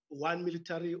one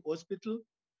military hospital.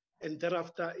 And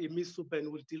thereafter, Ms.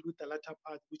 Suben will deal with the latter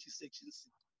part, which is section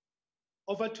C.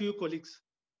 Over to you, colleagues.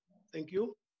 Thank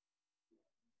you.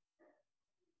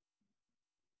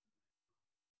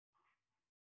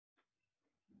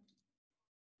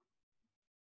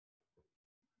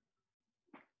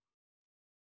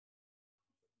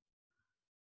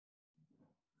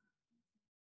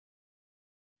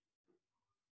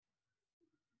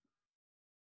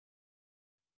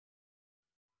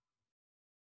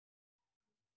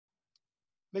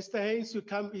 Mr. Haynes, you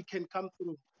can come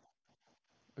through.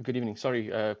 Good evening. Sorry.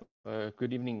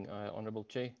 Good evening, Honourable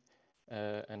Chair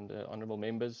and Honourable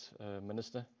members,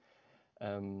 Minister,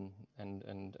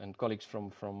 and colleagues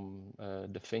from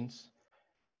Defence.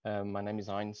 My name is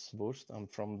Heinz Wurst. I'm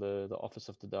from the Office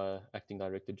of the Acting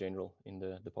Director General in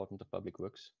the Department of Public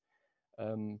Works.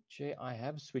 Chair, I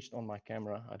have switched on my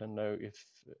camera. I don't know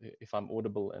if I'm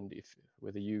audible and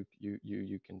whether you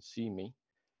can see me.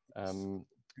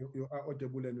 You are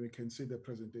audible and we can see the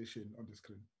presentation on the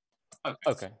screen.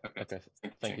 Okay.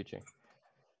 Thank you, Chair.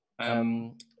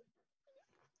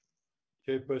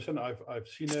 Chairperson, I've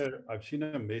seen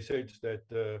a message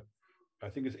that I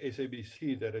think it's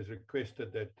SABC that has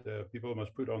requested that people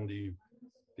must put on the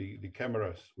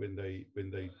cameras when they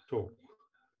talk.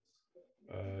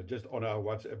 Just on our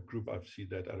WhatsApp group, I've seen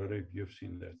that. I don't know if you've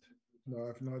seen that. No,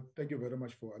 I've not. Thank you very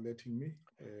much for alerting me.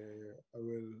 I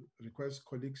will request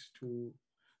colleagues to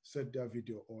set their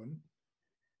video on.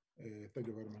 Thank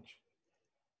you very much.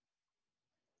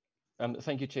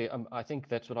 Thank you, Chair. I think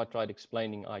that's what I tried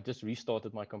explaining. I just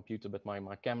restarted my computer, but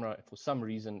my camera, for some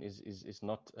reason, is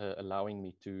not allowing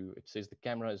me to. It says the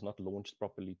camera is not launched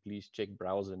properly. Please check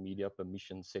browser media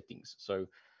permission settings. So,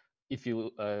 if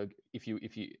you,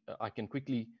 I can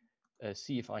quickly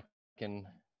see if I can.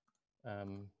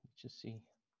 Just see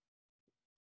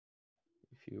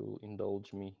if you'll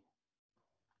indulge me.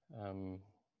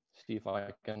 See if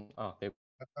I can. There.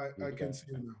 I can see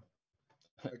you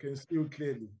now. I can see you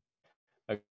clearly.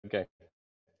 Okay.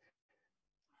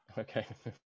 Okay.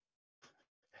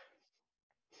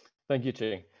 Thank you,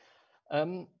 Chair.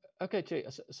 Okay, Chair.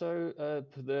 So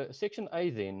the section A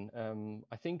then,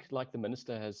 I think, like the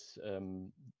Minister has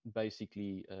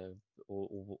basically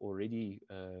already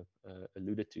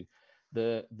alluded to,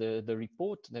 the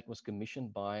report that was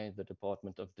commissioned by the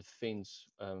Department of Defence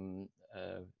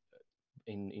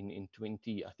in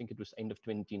 20, I think it was end of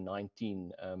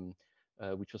 2019,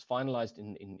 which was finalized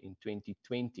in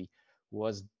 2020,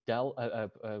 was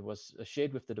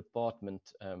shared with the department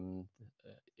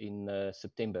in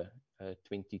September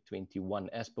 2021,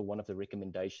 as per one of the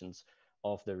recommendations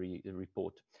of the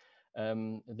report.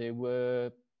 There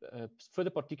were further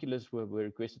particulars were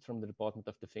requested from the Department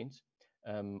of Defence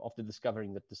after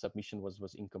discovering that the submission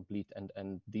was incomplete,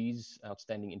 and these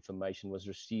outstanding information was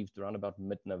received around about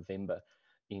mid-November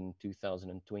in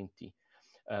 2020.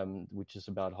 Which is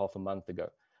about half a month ago.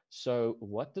 So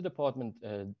what the department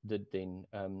did then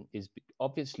is,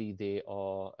 obviously there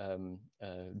are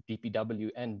DPW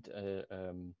and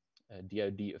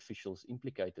DOD officials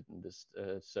implicated in this.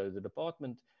 So the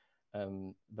department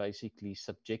basically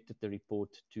subjected the report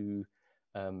to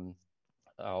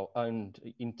our own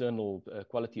internal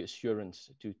quality assurance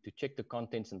to check the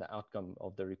contents and the outcome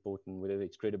of the report and whether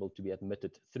it's credible to be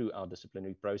admitted through our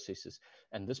disciplinary processes.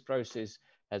 And this process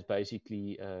has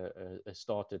basically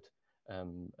started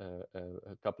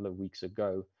a couple of weeks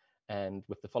ago, and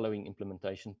with the following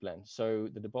implementation plan. So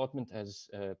the department has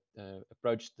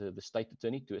approached the State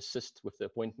Attorney to assist with the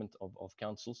appointment of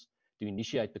counsels to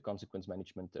initiate the consequence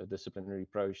management disciplinary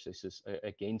processes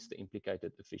against the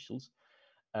implicated officials.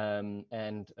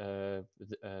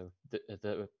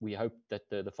 We hope that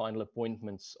the final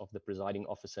appointments of the presiding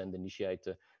officer and the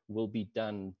initiator will be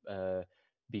done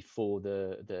before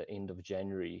the end of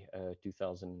January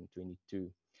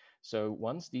 2022. So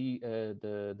once the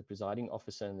presiding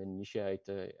officer and the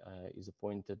initiator is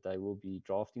appointed, they will be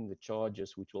drafting the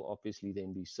charges, which will obviously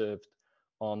then be served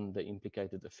on the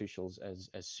implicated officials as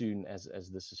soon as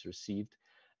this is received.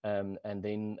 And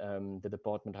then the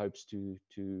department hopes to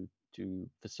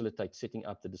facilitate setting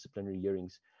up the disciplinary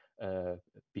hearings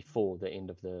before the end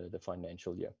of the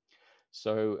financial year.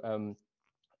 So,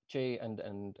 Chair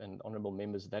and honourable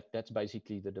members, that's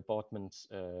basically the department's,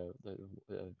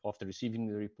 after receiving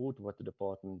the report, what the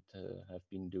department have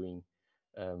been doing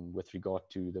with regard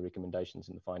to the recommendations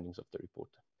and the findings of the report.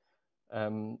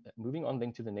 Moving on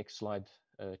then to the next slide,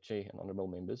 Chair and honourable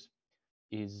members,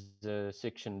 is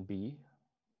section B.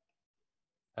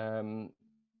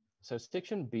 So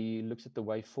section B looks at the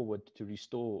way forward to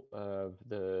restore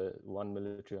the one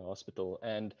military hospital.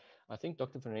 And I think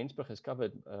Dr. van Rensburg has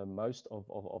covered most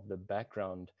of the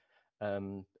background.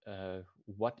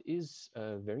 What is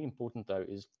very important, though,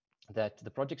 is that the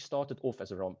project started off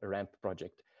as a ramp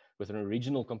project with an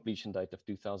original completion date of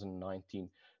 2019.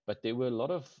 But there were a lot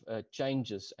of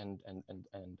changes and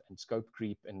scope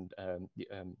creep, and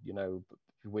you know,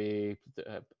 where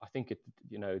I think it,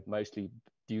 you know, mostly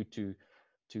due to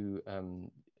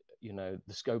you know,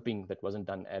 the scoping that wasn't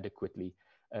done adequately,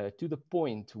 to the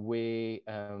point where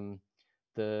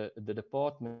the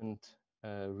department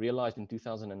realized in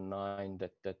 2009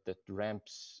 that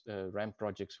ramp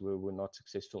projects were not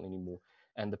successful anymore,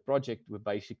 and the project were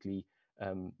basically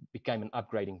became an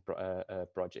upgrading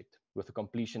project with a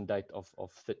completion date of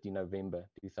 30 November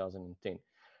 2010.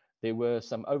 There were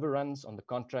some overruns on the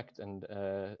contract, and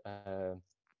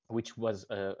which was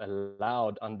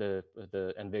allowed under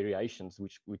and variations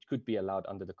which could be allowed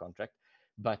under the contract,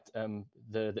 but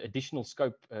the additional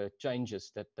scope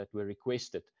changes that were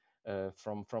requested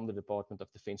from the Department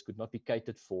of Defence could not be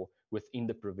catered for within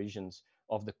the provisions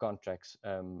of the contracts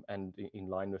and in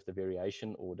line with the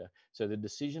variation order. So the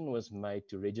decision was made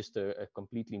to register a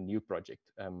completely new project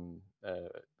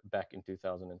back in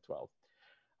 2012.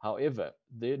 However,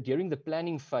 during the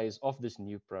planning phase of this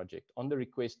new project, on the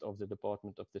request of the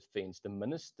Department of Defence,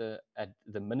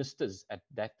 the ministers at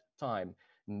that time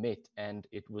met, and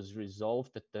it was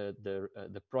resolved that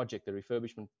the project, the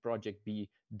refurbishment project, be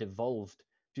devolved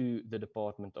to the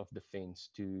Department of Defence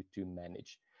to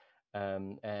manage.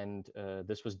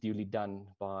 This was duly done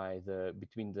by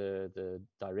between the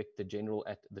Director General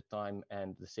at the time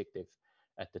and the SECDEF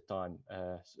at the time,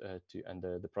 and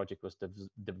the project was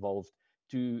devolved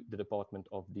to the Department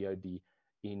of DOD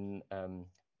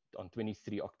on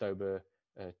 23 October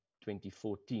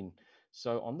 2014.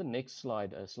 So on the next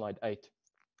slide, slide 8,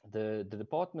 the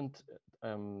department's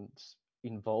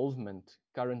involvement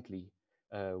currently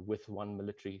with one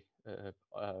military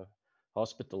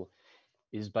hospital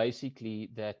is basically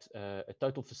that a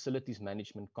total facilities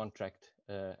management contract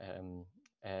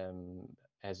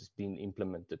has been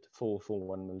implemented for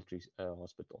one military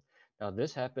hospital. Now,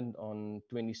 this happened on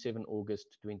 27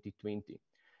 August 2020,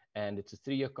 and it's a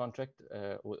 3-year contract,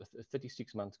 or a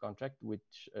 36-month contract,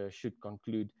 which should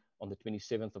conclude on the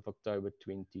 27th of October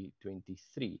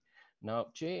 2023. Now,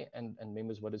 Chair and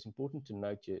members, what is important to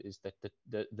note here is that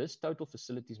this total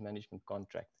facilities management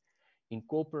contract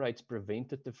incorporates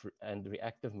preventative and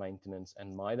reactive maintenance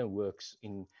and minor works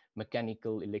in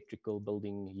mechanical, electrical,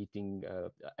 building, heating,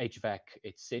 HVAC,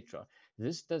 etc.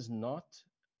 This does not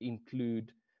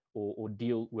include or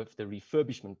deal with the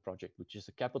refurbishment project, which is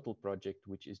a capital project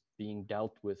which is being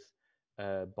dealt with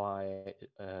by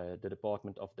the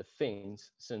Department of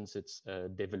Defence since its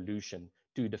devolution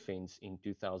to Defence in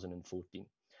 2014.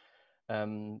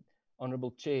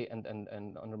 Honourable Chair and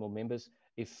honourable members,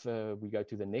 if we go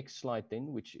to the next slide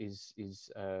then, which is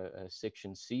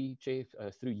section C, Chair,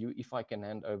 through you, if I can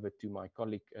hand over to my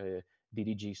colleague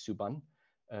DDG Suban,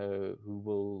 who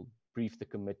will brief the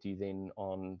committee then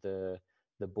on the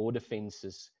border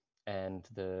fences and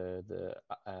the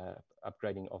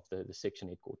upgrading of the section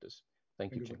headquarters.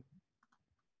 Thank you, Chair.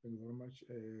 Thank you very much.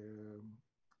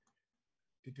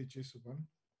 DDG Suban.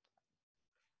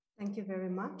 Thank you very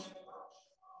much.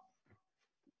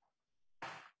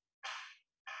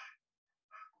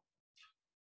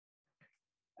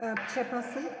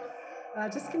 Chairperson,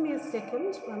 just give me a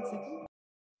second, 1 second.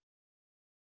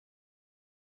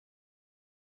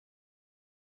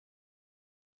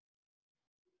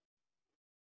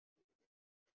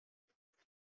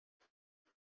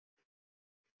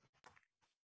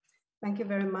 Thank you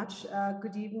very much.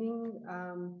 Good evening,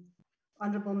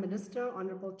 Honourable Minister,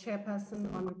 Honourable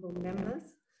Chairperson, Honourable members.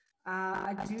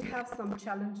 I do have some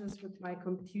challenges with my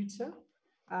computer,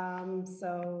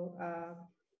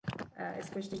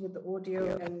 especially with the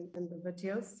audio and the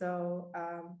video. So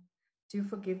do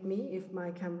forgive me if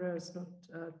my camera is not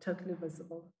totally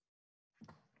visible.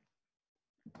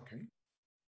 Okay.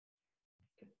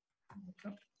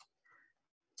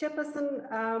 Chairperson,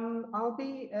 I'll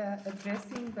be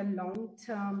addressing the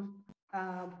long-term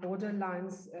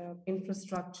borderlines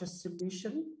infrastructure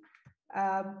solution.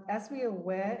 As we are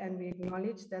aware and we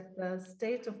acknowledge that the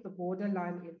state of the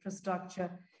borderline infrastructure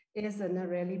is in a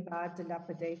really bad,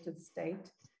 dilapidated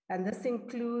state. And this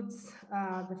includes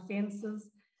the fences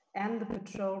and the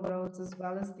patrol roads, as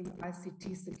well as the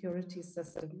ICT security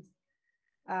systems.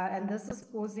 And this is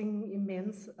causing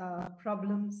immense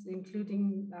problems,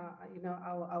 including,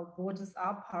 our borders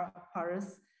are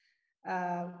porous.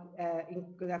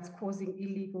 That's causing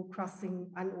illegal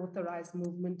crossing, unauthorized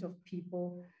movement of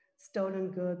people,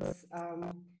 stolen goods,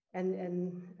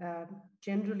 and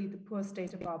generally the poor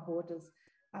state of our borders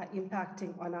are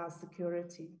impacting on our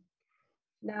security.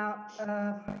 Now,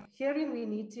 herein we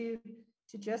need to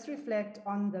just reflect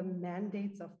on the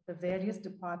mandates of the various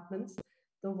departments,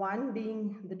 the one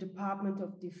being the Department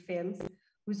of Defense,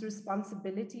 whose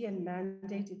responsibility and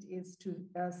mandate it is to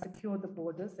secure the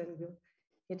borders, and we'll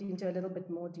get into a little bit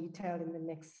more detail in the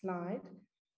next slide.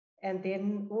 And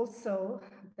then also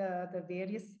the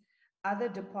various other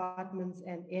departments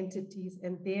and entities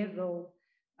and their role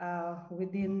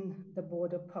within the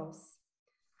border posts.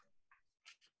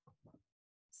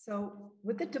 So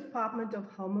with the Department of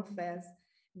Home Affairs,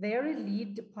 they're a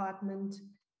lead department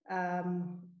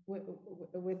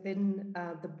within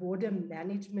the Border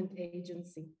Management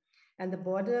Agency. And the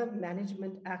Border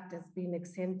Management Act has been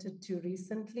extended to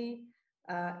recently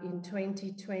in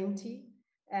 2020.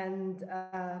 And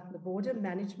the Border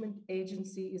Management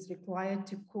Agency is required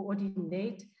to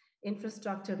coordinate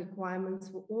infrastructure requirements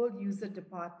for all user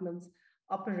departments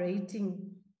operating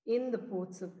in the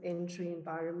ports of entry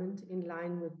environment in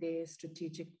line with their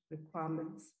strategic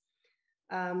requirements.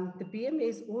 The BMA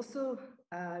is also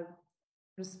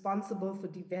responsible for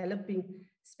developing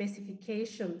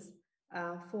specifications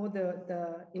for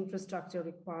the infrastructure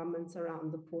requirements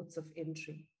around the ports of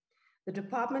entry. The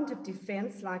Department of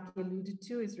Defense, like you alluded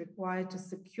to, is required to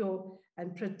secure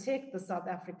and protect the South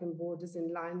African borders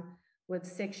in line with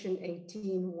Section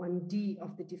 18(1)(d)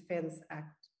 of the Defense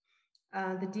Act.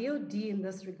 The DoD in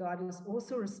this regard is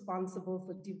also responsible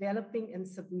for developing and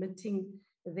submitting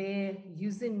their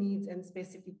user needs and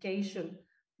specification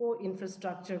for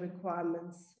infrastructure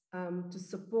requirements to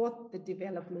support the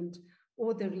development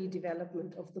or the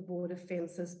redevelopment of the border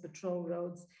fences, patrol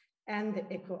roads, and the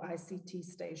Eco-ICT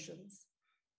stations.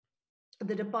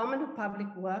 The Department of Public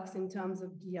Works, in terms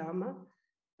of GIAMA,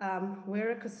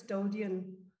 we're a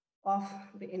custodian of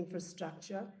the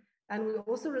infrastructure, and we're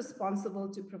also responsible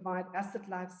to provide asset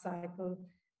life cycle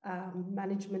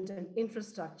management and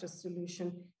infrastructure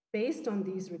solution based on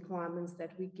these requirements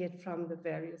that we get from the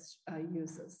various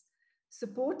users.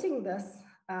 Supporting this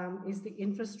is the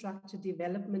Infrastructure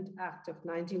Development Act of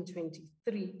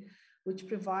 1923, which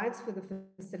provides for the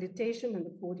facilitation and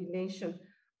the coordination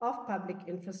of public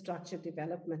infrastructure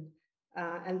development.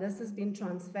 And this has been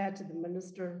transferred to the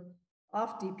Minister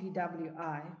of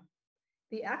DPWI.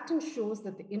 The Act ensures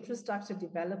that the infrastructure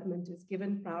development is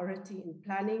given priority in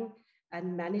planning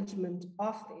and management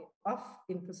of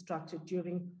infrastructure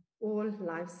during all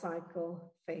life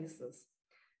cycle phases.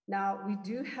 Now, we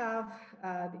do have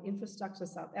the Infrastructure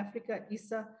South Africa,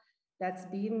 ISA, that's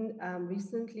been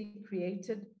recently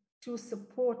created to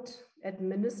support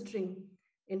administering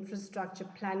infrastructure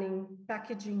planning,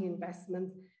 packaging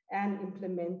investment, and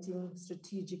implementing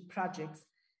strategic projects.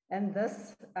 And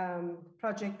this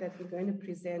project that we're going to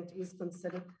present is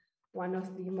considered one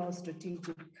of the most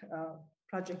strategic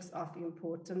projects of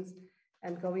importance.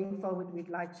 And going forward, we'd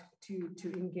like to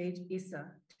engage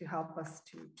ISA to help us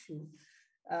to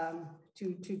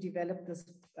develop this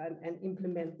and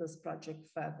implement this project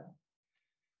further.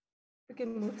 We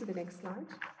can move to the next slide.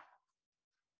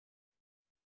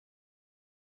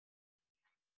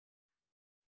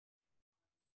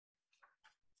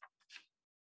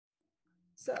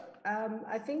 So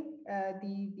I think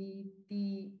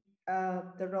the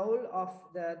role of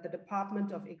the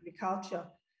Department of Agriculture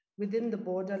within the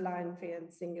borderline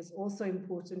fencing is also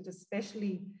important,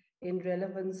 especially in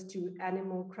relevance to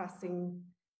animal crossing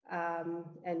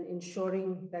and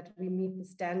ensuring that we meet the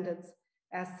standards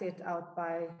as set out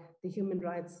by the Human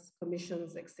Rights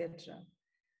Commissions, etc.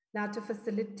 Now, to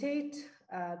facilitate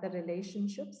the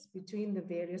relationships between the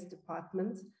various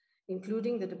departments,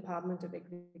 including the Department of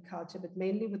Agriculture, but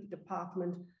mainly with the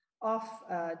Department of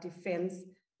Defense,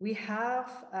 we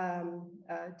have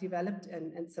developed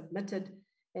and submitted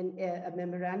a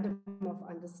memorandum of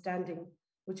understanding,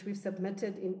 which we've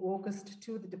submitted in August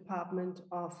to the Department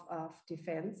of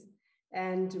Defense.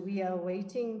 And we are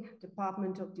awaiting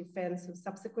Department of Defense, who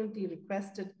subsequently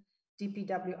requested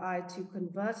DPWI to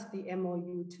convert the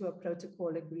MOU to a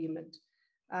protocol agreement.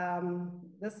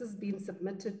 This has been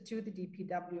submitted to the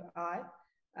DPWI,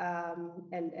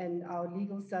 and our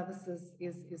legal services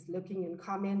is looking and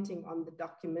commenting on the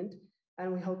document,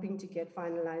 and we're hoping to get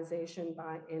finalization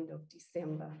by end of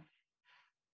December.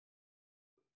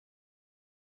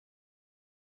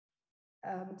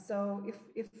 So if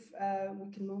we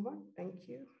can move on, thank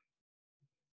you.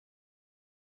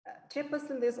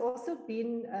 Chairperson, there's also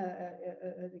been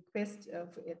a request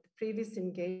at the previous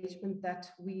engagement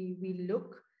that we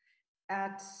look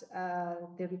at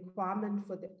the requirement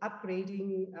for the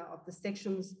upgrading of the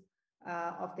sections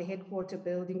of the headquarter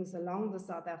buildings along the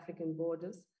South African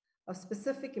borders. Of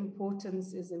specific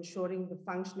importance is ensuring the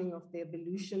functioning of the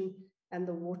ablution and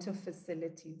the water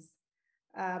facilities.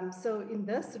 So in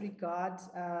this regard,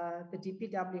 the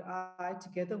DPWI,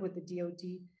 together with the DOD,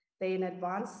 they're in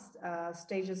advanced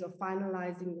stages of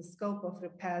finalizing the scope of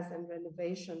repairs and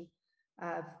renovation,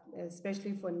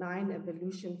 especially for 9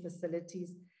 ablution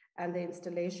facilities and the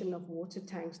installation of water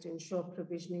tanks to ensure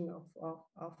provisioning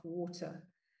of water.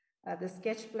 The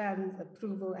sketch plan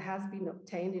approval has been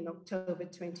obtained in October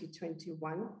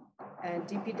 2021, and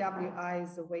DPWI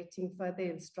is awaiting further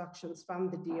instructions from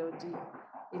the DOD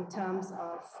in terms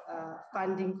of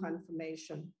funding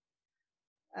confirmation.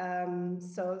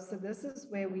 So this is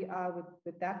where we are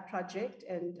with that project,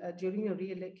 and during a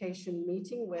reallocation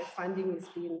meeting where funding is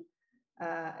being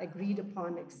agreed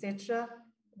upon, etc.,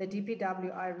 the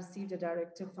DPWI received a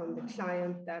directive from the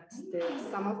client that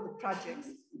some of the projects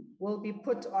will be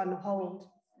put on hold.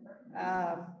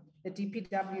 The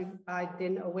DPWI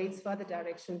then awaits further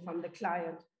direction from the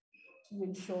client to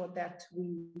ensure that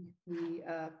we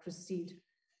proceed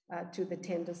to the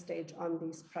tender stage on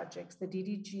these projects. The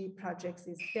DDG projects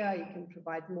is here. You can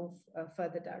provide more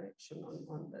further direction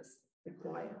on this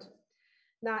required.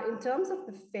 Now, in terms of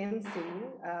the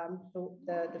fencing,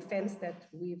 the fence that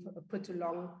we've put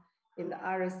along in the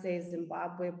RSA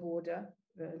Zimbabwe border,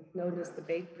 known as the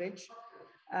Bait Bridge,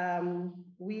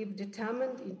 we've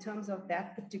determined in terms of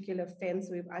that particular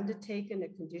fence, we've undertaken a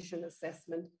condition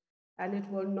assessment, and it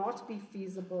will not be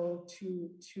feasible to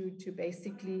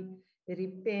basically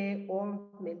repair or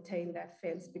maintain that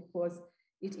fence because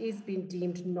it is being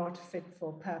deemed not fit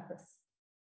for purpose.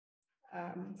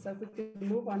 So if we could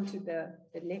move on to the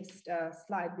next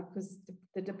slide, because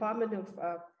the Department of,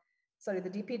 the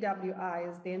DPWI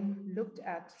has then looked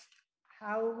at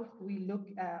how we look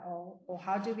at, or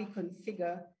how do we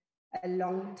configure a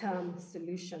long-term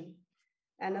solution.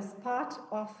 And as part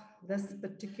of this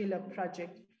particular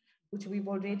project, which we've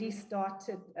already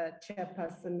started,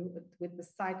 Chairperson, with the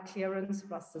site clearance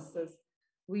processes,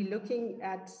 we're looking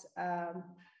at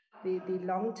the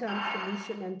long-term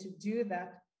solution, and to do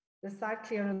that, the site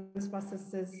clearance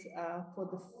processes for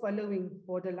the following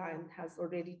borderline has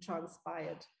already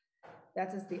transpired.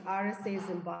 That is the RSA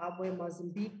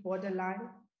Zimbabwe-Mozambique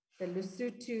borderline, the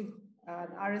Lesotho,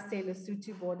 RSA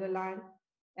Lesotho borderline,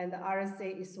 and the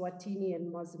RSA Eswatini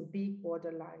and Mozambique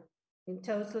borderline. In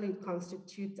total, it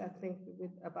constitutes, I think,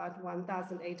 with about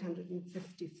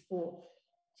 1,854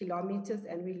 kilometers,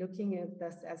 and we're looking at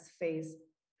this as phase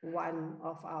 1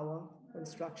 of our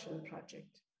construction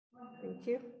project. Thank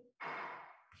you.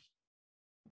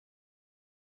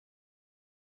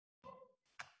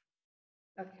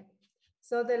 Okay,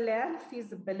 so the land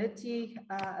feasibility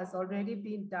has already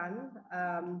been done,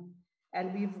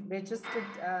 and we've registered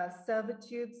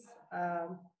servitudes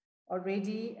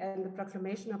already, and the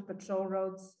proclamation of patrol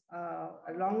roads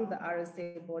along the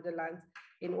RSA borderlines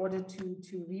in order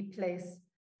to replace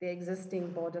the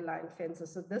existing borderline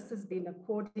fences. So this has been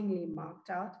accordingly marked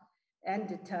out and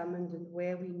determined in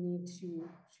where we need to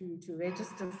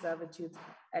register servitudes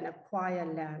and acquire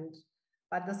land.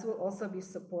 But this will also be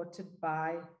supported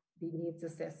by the needs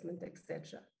assessment,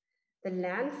 etc. The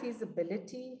land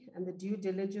feasibility and the due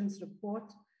diligence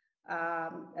report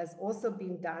has also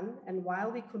been done. And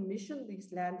while we commission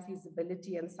these land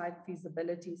feasibility and site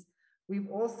feasibilities, we've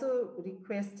also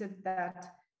requested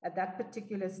that at that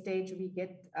particular stage, we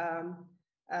get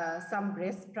some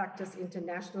best practice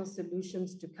international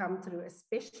solutions to come through,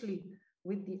 especially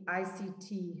with the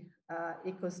ICT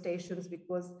ecostations,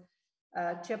 because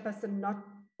Chairperson, not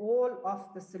all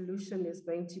of the solution is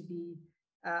going to be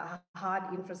hard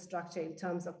infrastructure in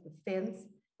terms of the fence.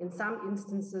 In some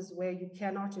instances where you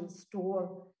cannot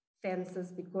install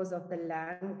fences because of the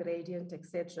land gradient,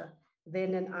 etc.,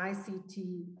 then an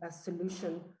ICT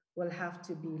solution will have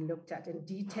to be looked at, and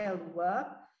detailed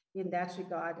work in that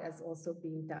regard has also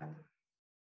been done.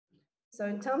 So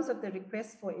in terms of the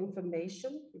request for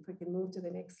information, if we can move to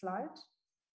the next slide.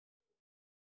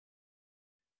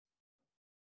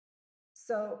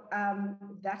 So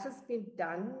that has been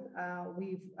done.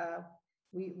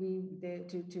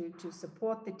 To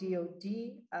support the DOD,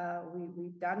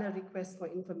 we've done a request for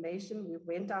information. We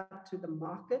went out to the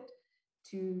market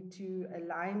to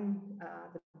align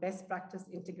the best practice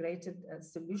integrated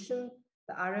solution.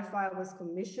 The RFI was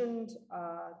commissioned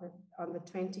on the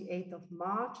 28th of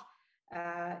March,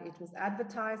 It was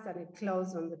advertised and it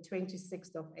closed on the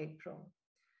 26th of April.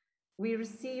 We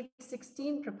received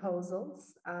 16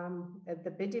 proposals.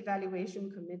 The bid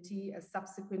evaluation committee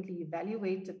subsequently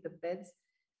evaluated the bids,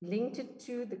 linked it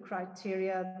to the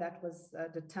criteria that was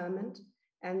determined,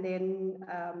 and then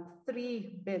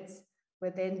 3 bids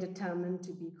were then determined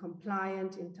to be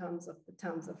compliant in terms of the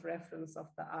terms of reference of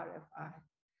the RFI.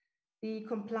 The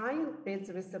compliant bids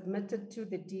were submitted to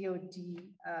the DOD,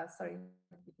 sorry,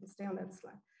 you can stay on that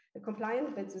slide. The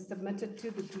compliant bids were submitted to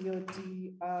the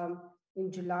DOD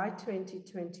in July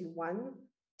 2021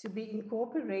 to be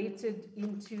incorporated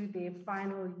into their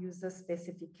final user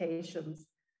specifications.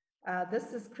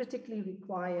 This is critically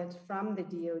required from the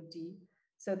DOD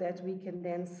so that we can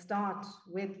then start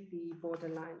with the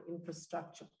borderline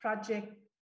infrastructure project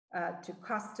to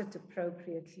cost it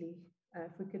appropriately.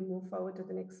 If we can move forward to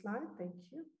the next slide, thank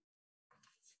you.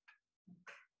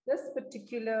 This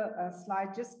particular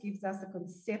slide just gives us a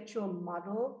conceptual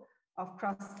model of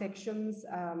cross sections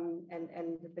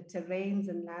and the terrains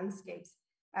and landscapes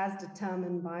as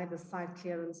determined by the site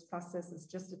clearance process. It's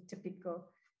just a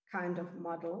typical kind of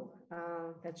model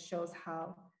that shows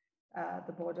how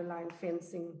the borderline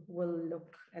fencing will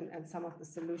look and some of the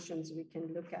solutions we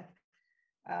can look at.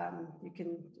 We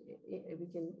can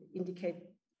indicate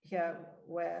here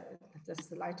where just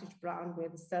the lightish brown, where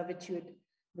the servitude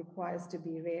requires to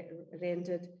be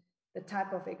rendered, the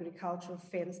type of agricultural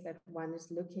fence that one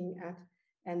is looking at,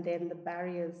 and then the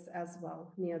barriers as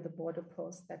well near the border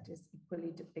post that is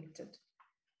equally depicted.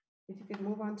 If you could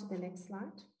move on to the next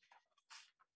slide.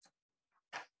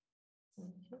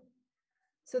 Thank you.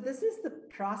 So this is the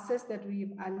process that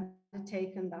we've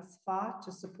undertaken thus far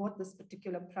to support this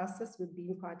particular process. We've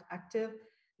been quite active.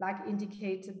 Like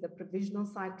indicated, the provisional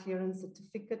site clearance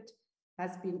certificate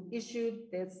has been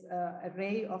issued. There's an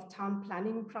array of town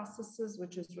planning processes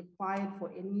which is required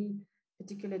for any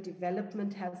particular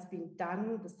development has been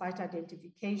done. The site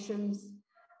identifications,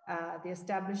 the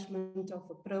establishment of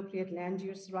appropriate land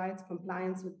use rights,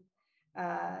 compliance with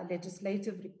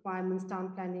legislative requirements,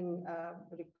 town planning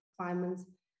requirements,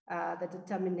 the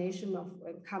determination of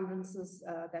encumbrances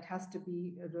that has to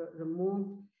be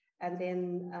removed, and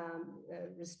then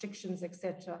restrictions,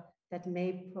 etc., that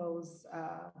may pose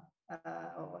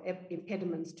or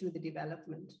impediments to the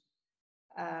development.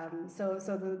 So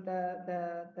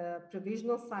the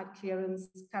provisional site clearance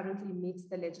currently meets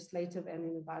the legislative and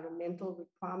environmental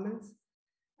requirements.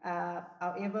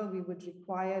 However, we would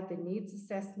require the needs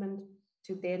assessment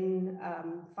to then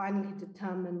finally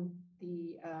determine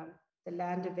the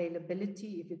land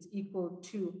availability if it's equal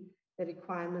to the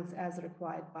requirements as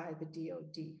required by the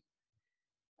DOD.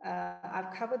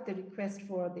 I've covered the request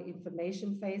for the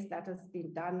information phase that has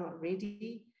been done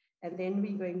already. And then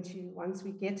we're going to, once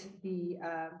we get the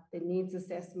needs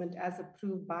assessment as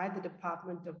approved by the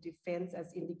Department of Defense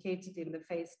as indicated in the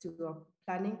phase 2 of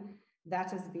planning,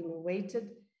 that has been awaited.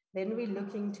 Then we're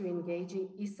looking to engaging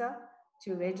ISA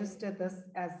to register this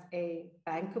as a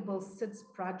bankable SIDS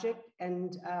project,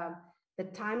 and the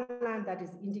timeline that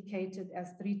is indicated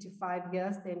as 3 to 5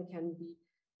 years then can be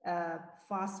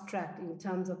fast-tracked in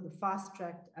terms of the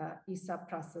fast-tracked ISA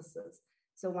processes.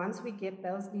 So once we get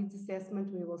those needs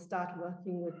assessment, we will start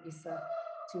working with ISA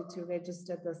to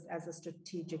register this as a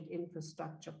strategic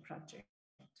infrastructure project.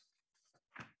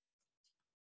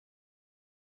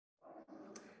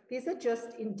 These are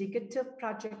just indicative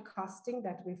project costing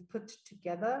that we've put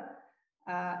together,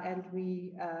 and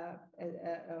we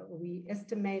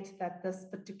estimate that this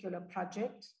particular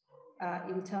project,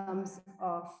 in terms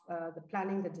of the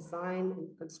planning, the design,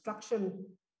 and construction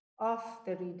of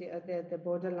the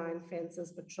borderline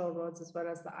fences, patrol roads, as well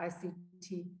as the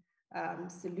ICT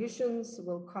solutions,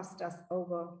 will cost us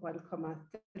over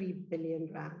 1.3 billion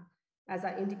rand. As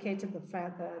I indicated,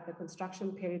 the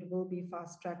construction period will be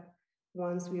fast-tracked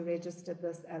once we register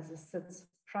this as a SIDS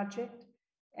project,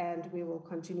 and we will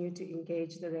continue to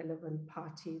engage the relevant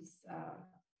parties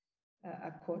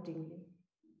accordingly.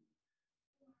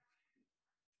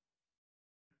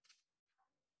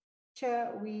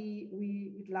 Chair, we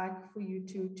would like for you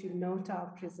to note our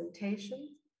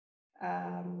presentation,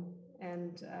 yeah,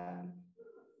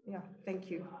 thank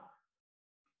you.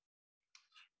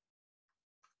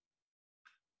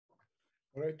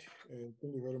 All right,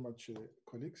 thank you very much,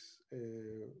 colleagues.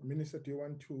 Minister, do you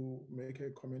want to make a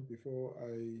comment before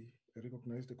I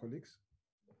recognize the colleagues?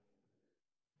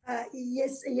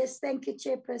 Yes, thank you,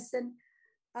 Chairperson.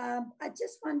 I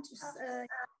just want to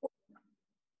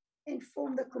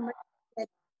inform the committee that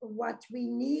what we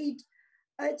need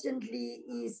urgently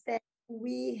is that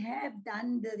we have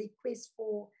done the request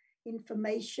for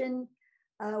information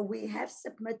We have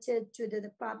submitted to the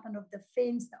Department of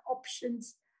Defense the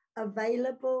options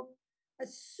available.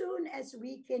 As soon as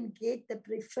we can get the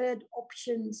preferred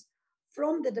options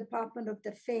from the Department of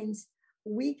Defense,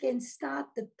 we can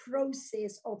start the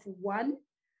process of one,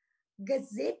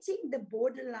 gazetting the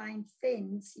borderline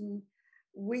fencing,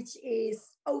 which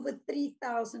is over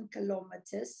 3,000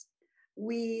 kilometers.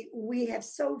 We have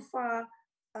so far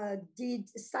did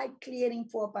site clearing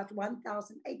for about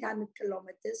 1,800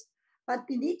 kilometers, but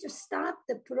we need to start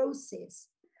the process.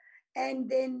 And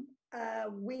then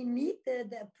we need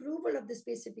the approval of the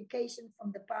specification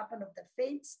from the Department of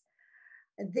Defense.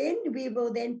 Then we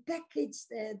will then package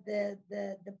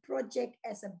the project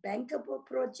as a bankable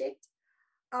project.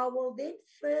 I will then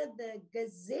further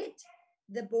gazette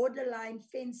the borderline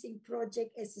fencing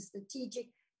project as a strategic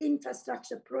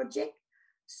infrastructure project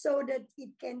so that it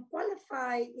can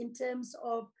qualify in terms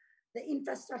of the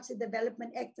Infrastructure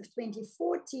Development Act of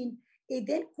 2014. It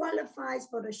then qualifies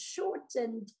for a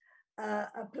shortened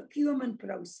procurement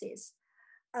process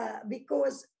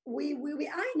because we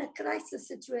are in a crisis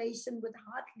situation with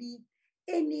hardly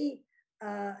any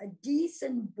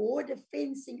decent border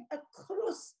fencing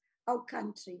across our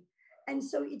country. And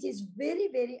so it is very,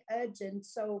 very urgent.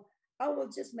 So I will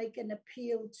just make an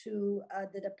appeal to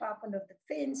the Department of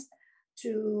Defense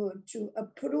to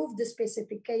approve the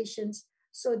specifications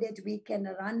so that we can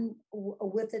run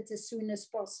with it as soon as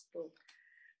possible.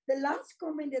 The last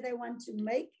comment that I want to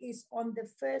make is on the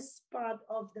first part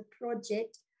of the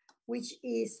project, which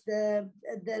is the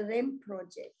REM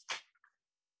project.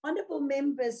 Honorable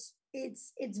members,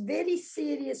 it's very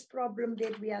serious problem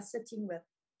that we are sitting with.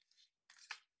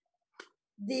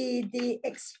 The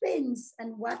expense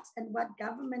and what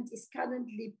government is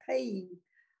currently paying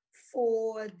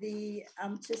for the,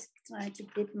 I'm just trying to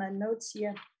get my notes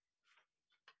here.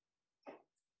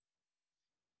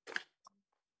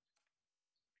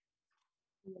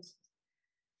 Yes.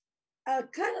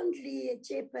 Currently,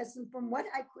 Chairperson, from what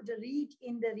I could read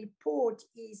in the report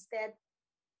is that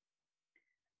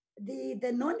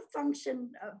the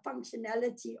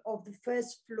non-functionality of the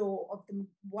first floor of the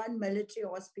one military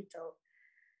hospital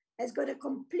has got a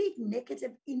complete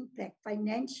negative impact,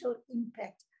 financial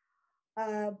impact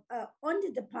on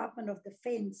the Department of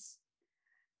Defense,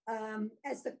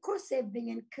 as the costs have been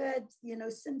incurred,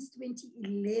 since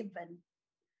 2011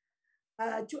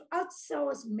 to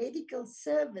outsource medical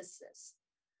services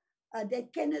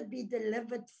that cannot be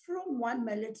delivered from one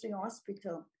military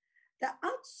hospital. The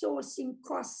outsourcing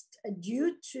cost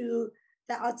due to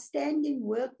the outstanding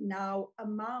work now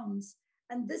amounts,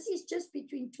 and this is just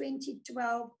between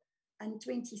 2012 and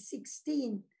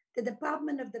 2016, the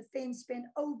Department of Defense spent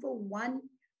over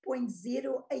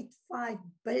 1.085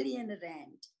 billion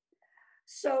rand.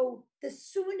 So the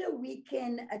sooner we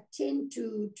can attend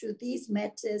to these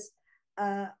matters,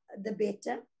 the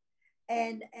better.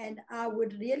 And I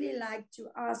would really like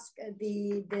to ask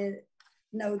the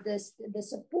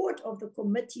support of the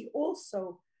committee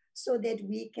also, so that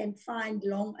we can find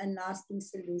long and lasting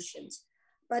solutions.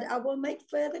 But I will make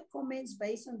further comments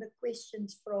based on the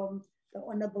questions from the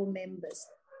honorable members.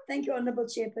 Thank you, Honorable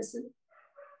Chairperson.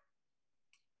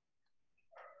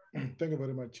 Thank you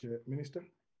very much, Minister.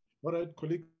 All right,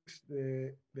 colleagues,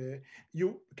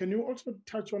 can you also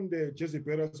touch on the jersey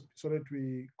bearers so that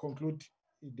we conclude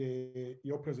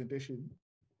your presentation?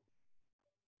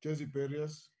 Jersey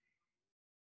bearers.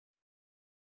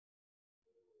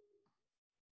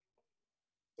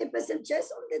 Chairperson,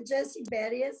 just on the jersey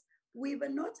barriers, we were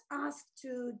not asked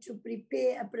to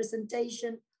prepare a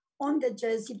presentation on the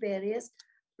jersey barriers,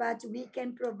 but we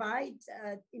can provide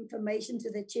information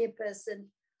to the chairperson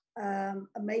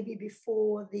maybe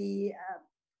before the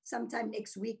sometime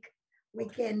next week. We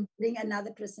can bring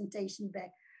another presentation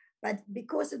back. But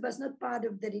because it was not part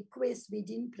of the request, we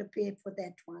didn't prepare for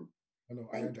that one. No,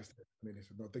 I understand,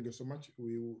 Minister. No, thank you so much.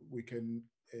 We can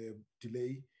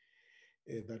delay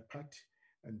that part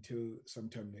until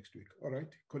sometime next week. All right,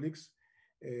 colleagues,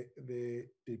 the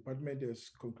department has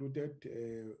concluded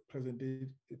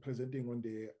presenting on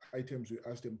the items we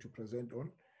asked them to present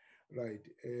on. Right.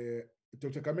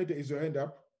 Dr. Kamete, is your hand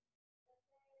up?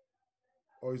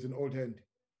 Or is it an old hand?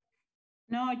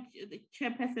 No,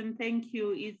 Chairperson, thank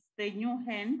you. It's the new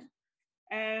hand.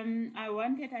 I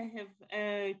have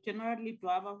General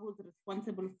Dwaba, who's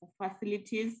responsible for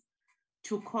facilities,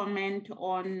 to comment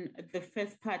on the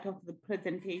first part of the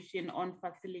presentation on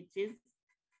facilities,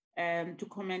 to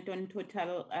comment on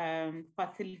total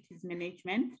facilities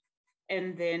management,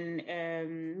 and then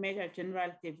Major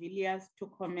General De Villiers to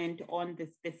comment on the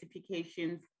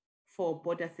specifications for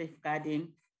border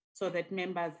safeguarding, so that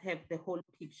members have the whole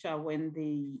picture when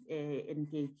they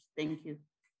engage. Thank you.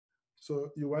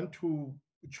 So you want to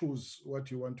choose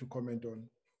what you want to comment on?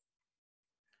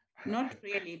 Not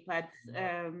really, but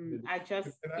I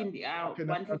just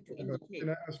wanted to indicate.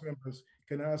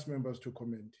 Can I ask members to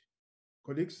comment?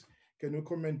 Colleagues, can you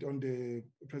comment on the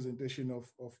presentation of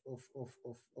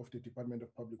the Department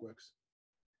of Public Works?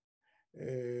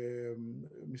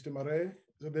 Mr. Mare,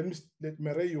 so let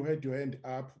Mare, you had your hand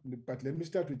up, but let me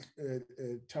start with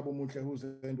Thabo Mutle, whose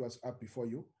hand was up before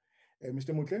you.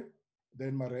 Mr. Mutle,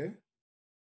 then Mare.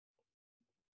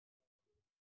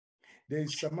 There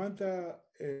is Samantha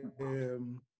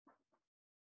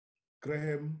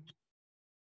Graham.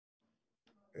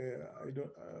 I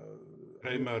don't.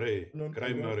 Graham Murray.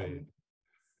 Graham Murray.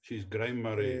 She's Graham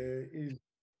Murray.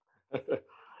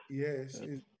 Yes.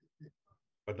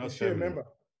 But not is she a member?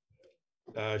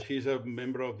 She's a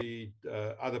member of the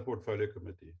other portfolio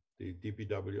committee, the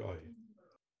DPWI.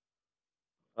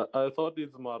 I thought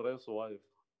it's Mare's wife.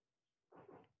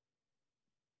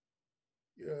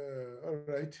 All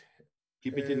right.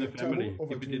 Keep it in the family. Thabo,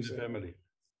 keep it in the family.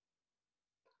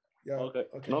 Yeah. Okay.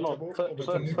 Okay. No.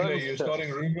 Thanks, you're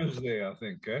starting rumors there, I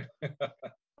think. Eh?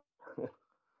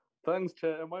 Thanks,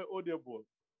 Chair. Am I audible?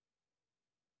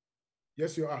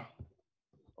 Yes, you are.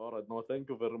 All right. No, thank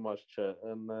you very much, Chair.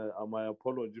 And my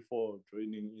apology for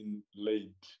joining in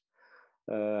late.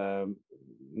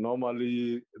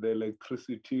 Normally, the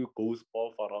electricity goes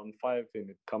off around 5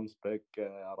 and it comes back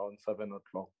around 7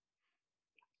 o'clock.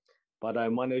 But I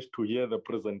managed to hear the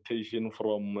presentation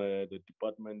from the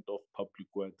Department of Public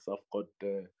Works. I've got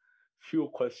a few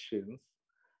questions.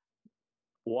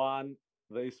 One,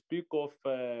 they speak of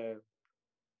the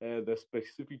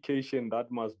specification that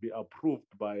must be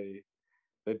approved by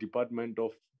the Department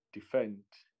of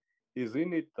Defense.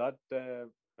 Isn't it that the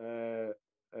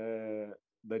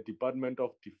Department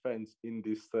of Defense in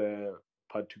this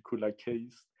particular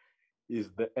case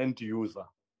is the end user?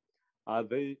 Are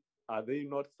they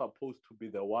not supposed to be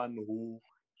the one who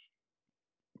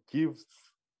gives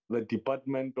the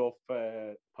Department of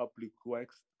Public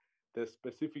Works the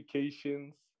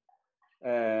specifications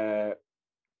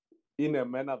in a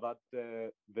manner that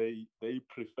they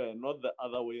prefer, not the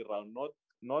other way around,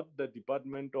 not the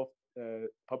Department of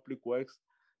Public Works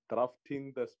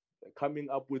drafting coming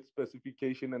up with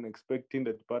specification and expecting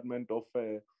the Department of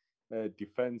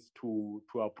Defense to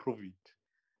approve it?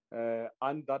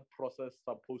 And that process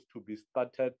supposed to be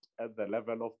started at the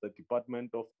level of the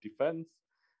Department of Defense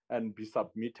and be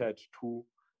submitted to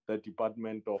the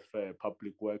Department of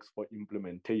Public Works for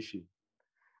implementation.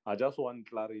 I just want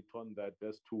clarity on that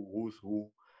as to who's who.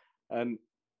 And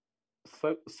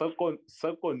secondly,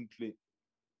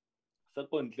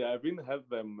 I didn't have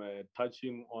them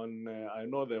touching on, I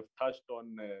know they've touched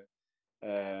on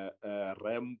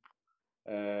ramp,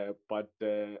 but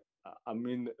I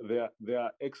mean,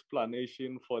 their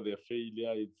explanation for their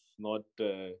failure, it's not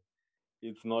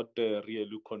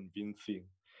really convincing.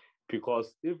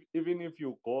 Because even if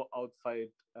you go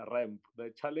outside a ramp,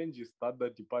 the challenges that the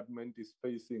department is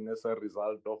facing as a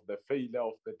result of the failure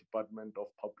of the Department of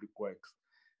Public Works,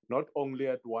 not only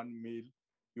at 1 mill,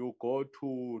 you go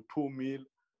to 2 mill,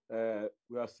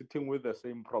 we are sitting with the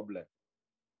same problem,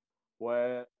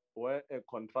 where a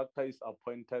contractor is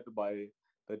appointed by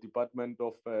the Department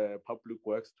of Public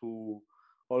Works to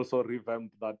also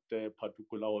revamp that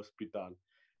particular hospital.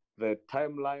 The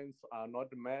timelines are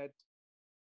not met.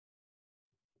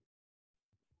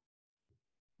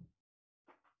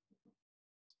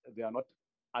 They are not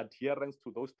adherence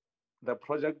to those. The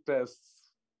project has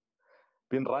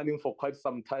been running for quite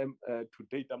some time to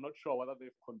date. I'm not sure whether they've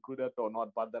concluded or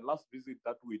not, but the last visit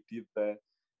that we did there,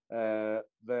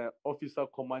 the officer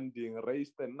commanding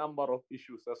raised a number of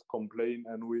issues as complaint,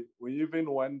 and we even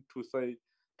went to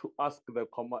ask the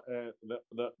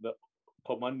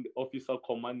command officer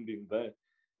commanding there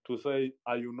to say,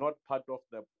 are you not part of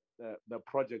the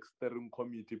project steering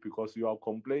committee, because you are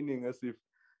complaining as if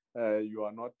you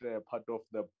are not part of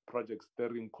the project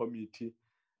steering committee.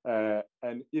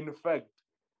 And in fact,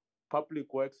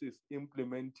 Public Works is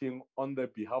implementing on the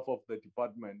behalf of the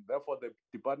department. Therefore, the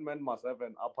department must have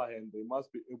an upper hand. They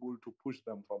must be able to push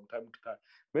them from time to time.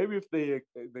 Maybe if they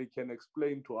can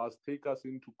explain to us, take us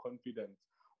into confidence,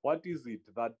 what is it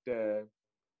that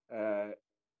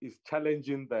is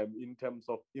challenging them in terms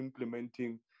of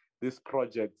implementing these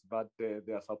projects that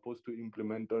they are supposed to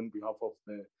implement on behalf of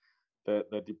the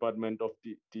Department of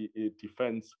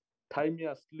Defense,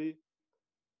 timeously,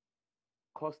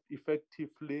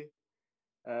 cost-effectively,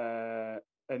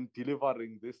 and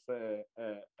delivering this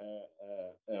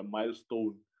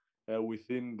milestone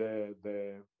within the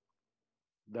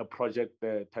project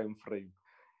time frame.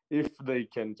 If they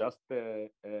can just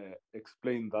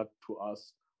explain that to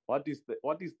us, what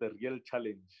is the real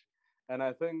challenge? And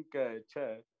I think,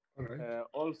 Chair, all right.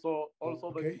 Also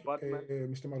okay. the department.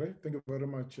 Mr. Mare, thank you very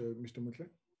much, Mr. Mutle.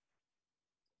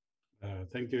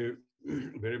 Thank you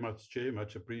very much, Chair.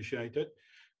 Much appreciated.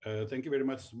 Thank you very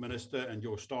much, Minister, and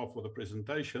your staff for the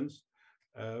presentations.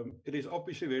 It is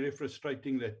obviously very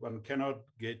frustrating that one cannot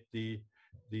get the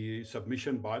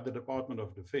submission by the Department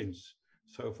of Defense.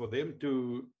 So for them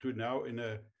to now in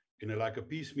a like a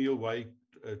piecemeal way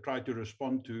try to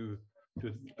respond to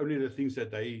only the things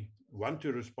that they want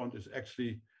to respond is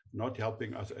actually not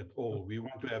helping us at all. We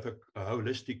want to have a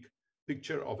holistic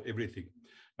picture of everything.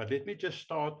 But let me just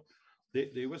start.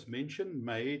 There was mention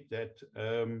made that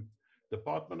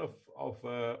Department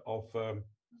of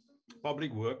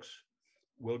Public Works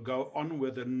will go on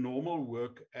with the normal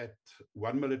work at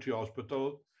one military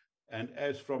hospital, and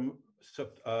as from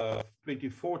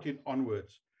 2014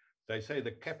 onwards, they say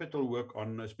the capital work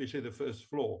on especially the first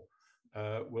floor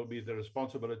will be the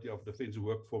responsibility of Defence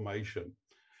Work Formation.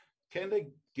 Can they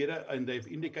get and they've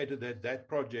indicated that that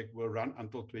project will run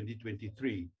until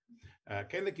 2023.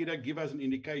 Can they give us an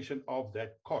indication of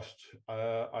that cost?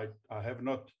 I have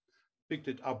not picked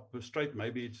it up straight.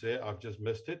 Maybe it's there. I've just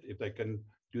missed it. If they can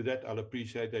do that, I'll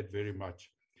appreciate that very much.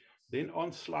 Then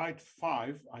on slide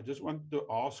 5, I just wanted to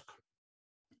ask,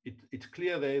 it's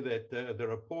clear there that the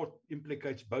report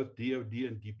implicates both DOD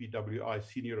and DPWI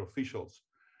senior officials.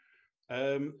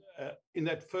 In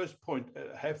that first point,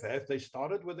 have they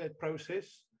started with that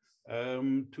process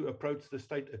to approach the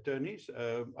state attorneys?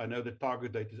 I know the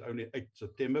target date is only 8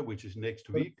 September, which is next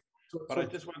week. But I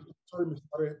just want... Sorry, Mr.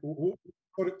 Mare.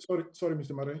 Sorry,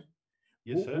 Mr. Mare.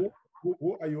 Yes, sir.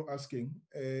 Who are you asking?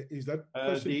 Is that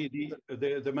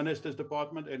the Minister's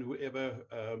Department and whoever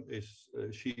is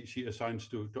she assigns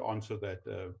to answer that?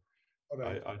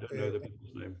 Right. I don't know the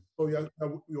people's name. Oh yeah,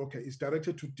 okay. It's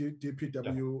directed to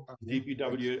DPWI. Yeah.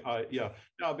 DPWI, yeah.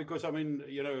 No, because I mean,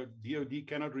 you know, DOD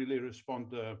cannot really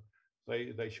respond.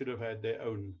 They should have had their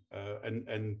own,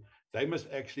 and they must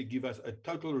actually give us a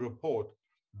total report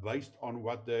based on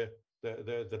what the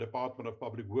Department of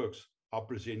Public Works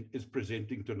is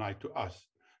presenting tonight to us.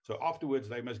 So afterwards,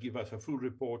 they must give us a full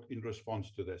report in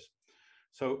response to this.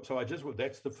 So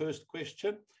that's the first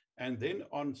question. And then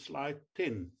on slide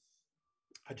 10,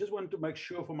 I just wanted to make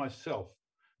sure for myself,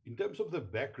 in terms of the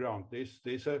background,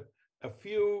 there's a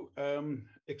few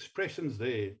expressions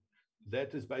there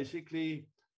that is basically,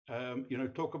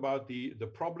 talk about the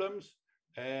problems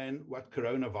and what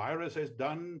coronavirus has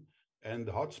done and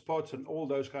the hotspots and all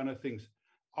those kind of things.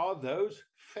 Are those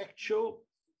factual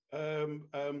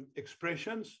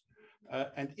expressions?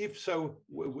 And if so,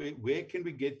 where can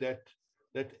we get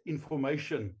that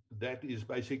information that is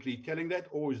basically telling that,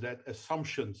 or is that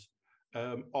assumptions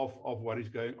of what is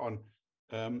going on?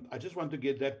 I just want to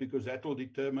get that because that will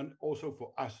determine also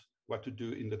for us what to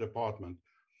do in the department.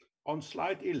 On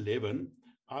slide 11,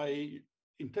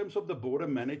 in terms of the Border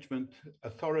Management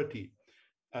Authority,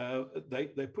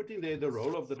 they put in there the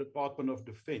role of the Department of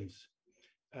Defense.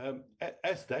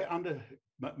 As they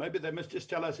maybe they must just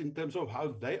tell us in terms of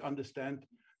how they understand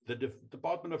the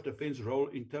Department of Defense role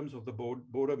in terms of the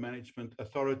Border Management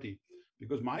Authority,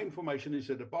 because my information is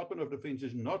the Department of Defense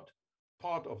is not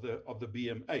part of the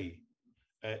BMA,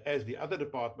 as the other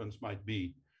departments might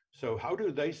be. So how do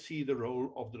they see the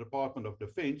role of the Department of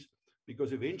Defense?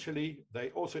 Because eventually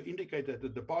they also indicate that the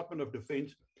Department of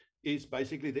Defense is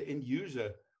basically the end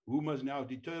user who must now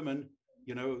determine,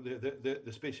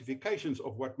 the specifications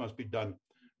of what must be done.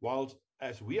 Whilst,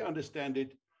 as we understand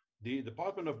it, the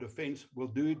Department of Defense will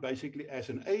do it basically as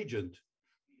an agent,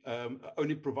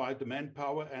 only provide the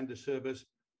manpower and the service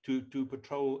to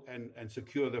patrol and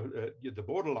secure the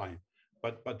borderline.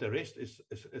 But the rest is,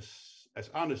 as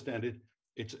I understand it,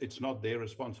 it's not their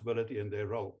responsibility and their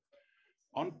role.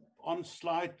 On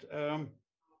slide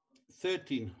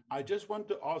 13, I just want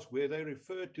to ask where they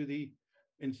refer to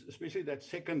especially that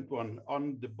second one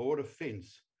on the border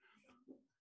fence.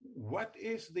 What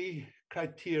is the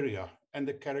criteria and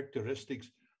the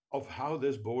characteristics of how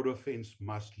this border fence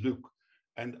must look,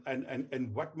 and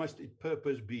what must its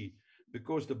purpose be?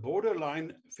 Because the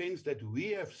borderline fence that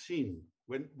we have seen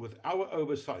with our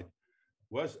oversight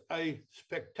was a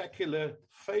spectacular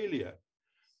failure.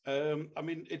 I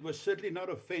mean, it was certainly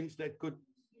not a fence that could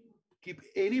keep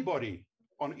anybody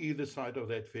on either side of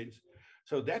that fence.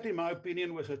 So that, in my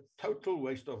opinion, was a total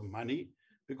waste of money,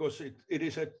 because it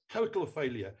is a total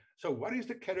failure. So what is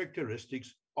the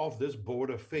characteristics of this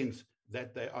border fence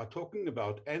that they are talking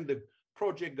about, and the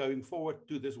project going forward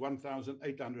to this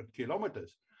 1,800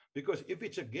 kilometers? Because if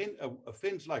it's again a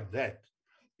fence like that,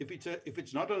 if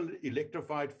it's not an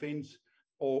electrified fence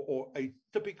or a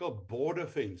typical border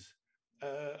fence,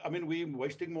 I mean, we're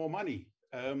wasting more money.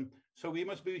 So we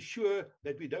must be sure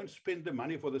that we don't spend the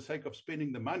money for the sake of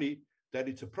spending the money, that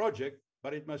it's a project,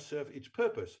 but it must serve its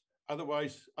purpose.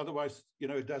 Otherwise,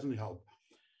 it doesn't help.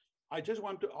 I just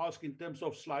want to ask in terms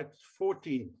of slide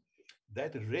 14,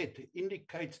 that red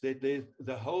indicates that there's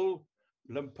the whole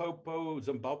Limpopo,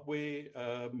 Zimbabwe,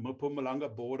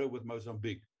 Mpumalanga border with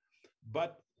Mozambique.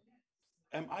 But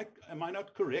am I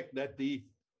not correct that the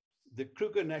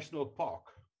Kruger National Park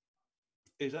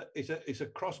is a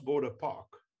cross-border park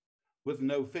with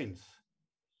no fence?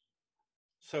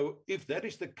 So if that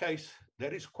is the case,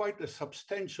 that is quite a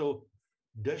substantial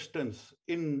distance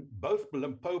in both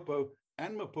Limpopo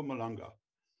and Mpumalanga.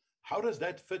 How does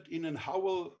that fit in, and how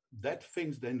will that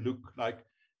fence then look like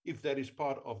if that is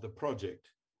part of the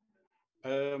project?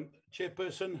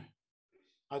 Chairperson,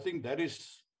 I think that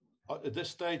is, at this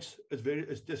stage,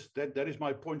 that is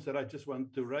my points that I just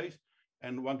want to raise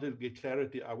and wanted to get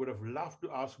clarity. I would have loved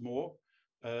to ask more,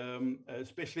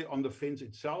 especially on the fence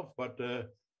itself, but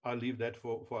I'll leave that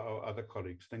for our other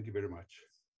colleagues. Thank you very much.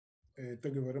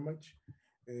 Thank you very much.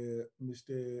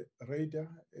 Mr. Raida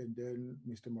and then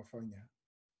Mr. Mafanya.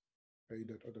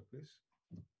 Raida, order, please.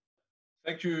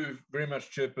 Thank you very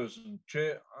much, Chairperson.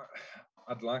 Chair,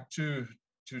 I'd like to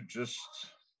just,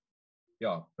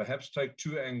 perhaps take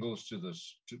two angles to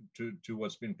this, to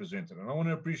what's been presented. And I want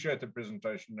to appreciate the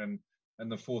presentation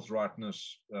and the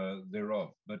forthrightness thereof.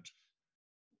 But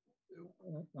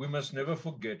we must never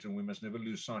forget, and we must never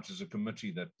lose sight as a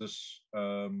committee, that this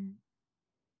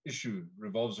issue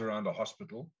revolves around a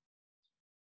hospital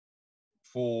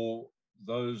for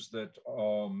those that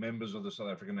are members of the South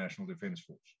African National Defence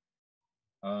Force.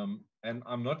 And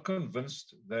I'm not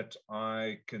convinced that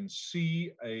I can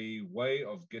see a way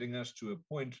of getting us to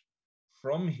a point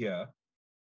from here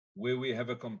where we have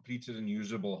a completed and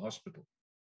usable hospital.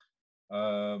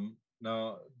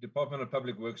 Now, Department of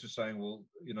Public Works is saying, well,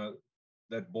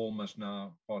 that ball must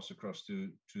now pass across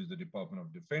to the Department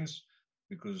of Defense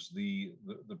because the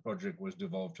project was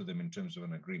devolved to them in terms of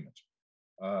an agreement.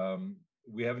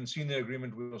 We haven't seen the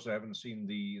agreement. We also haven't seen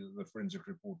the forensic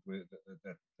report where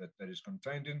that is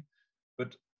contained in.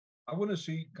 But I want to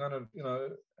see kind of,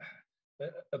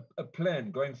 a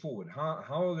plan going forward. How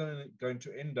are we going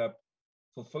to end up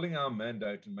fulfilling our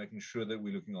mandate and making sure that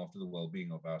we're looking after the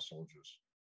well-being of our soldiers?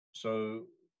 So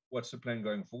what's the plan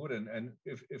going forward? And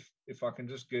if I can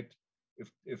just get,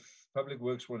 if Public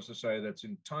Works wants to say that's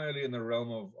entirely in the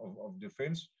realm of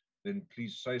defense, then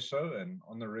please say so, and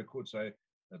on the record say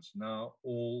that's now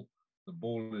all, the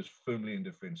ball is firmly in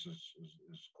defense's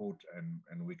court,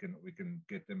 and we can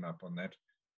get them up on that.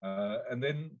 And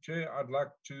then, Chair, I'd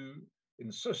like to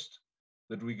insist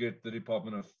that we get the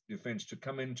Department of Defense to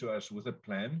come into us with a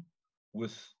plan,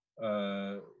 with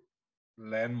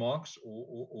landmarks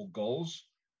or goals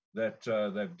that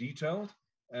they've detailed,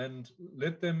 and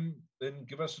let them then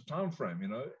give us a time frame.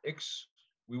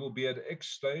 We will be at X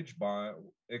stage by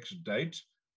X date.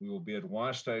 We will be at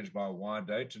Y stage by Y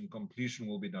date, and completion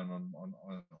will be done on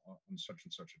such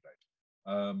and such a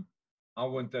date. I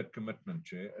want that commitment,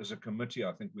 Chair. As a committee,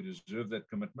 I think we deserve that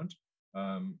commitment.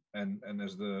 And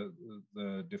as the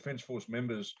Defence Force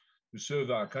members who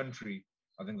serve our country,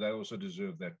 I think they also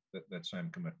deserve that same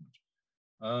commitment.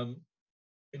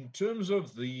 In terms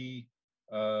of the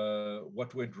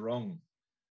what went wrong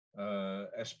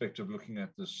aspect of looking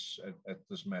at this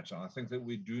matter, I think that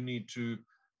we do need to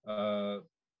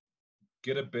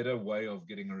get a better way of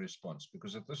getting a response,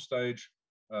 because at this stage,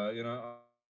 I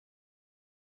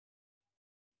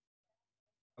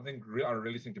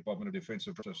really think Department of Defence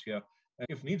have us here. And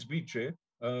if needs be, Chair,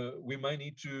 we may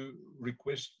need to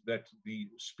request that the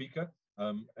Speaker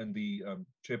and the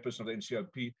Chairperson of the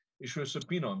NCOP issue a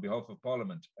subpoena on behalf of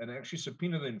Parliament and actually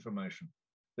subpoena the information,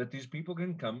 that these people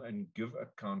can come and give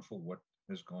account for what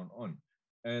has gone on.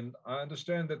 And I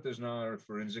understand that there's now a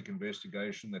forensic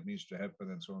investigation that needs to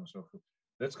happen and so on and so forth.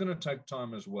 That's going to take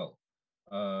time as well.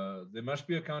 There must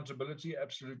be accountability,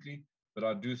 absolutely, but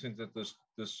I do think that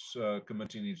this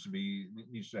committee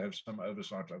needs to have some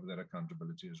oversight over that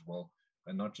accountability as well,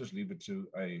 and not just leave it to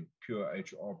a pure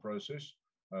HR process.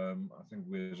 I think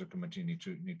we as a committee need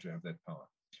to have that power.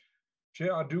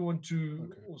 Chair, I do want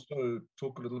to also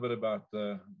talk a little bit about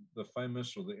the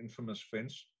famous or the infamous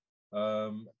fence,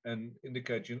 and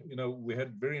indicate, we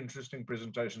had very interesting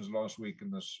presentations last week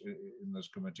in this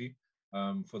committee.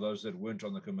 For those that weren't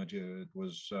on the committee, it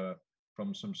was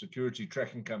from some security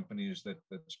tracking companies that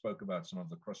spoke about some of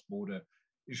the cross-border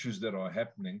issues that are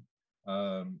happening,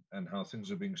 and how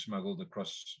things are being smuggled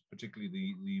across,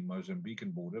 particularly the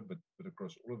Mozambican border, but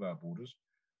across all of our borders.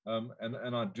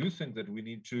 And I do think that we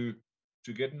need to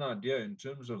to get an idea in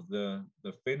terms of the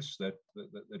fence that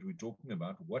we're talking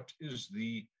about. What is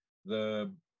the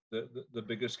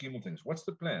bigger scheme of things? What's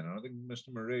the plan? And I think Mr.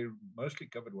 Murray mostly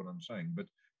covered what I'm saying, but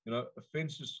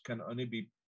fences can only be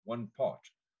one part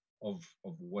of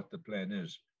what the plan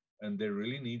is, and there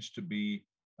really needs to be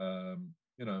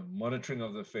monitoring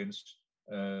of the fence,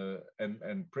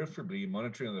 and preferably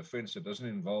monitoring of the fence that doesn't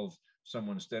involve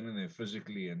someone standing there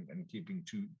physically and keeping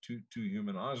two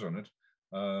human eyes on it.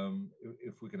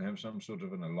 If we can have some sort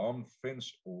of an alarm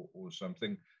fence or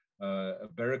something, a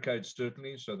barricade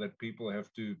certainly, so that people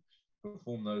have to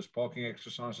perform those parking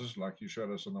exercises like you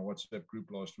showed us on the WhatsApp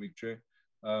group last week, Chair.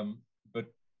 But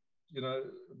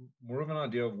more of an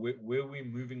idea of where we're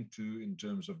moving to in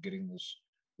terms of getting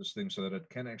this thing so that it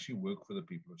can actually work for the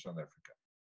people of South Africa.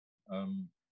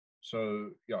 So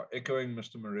yeah, echoing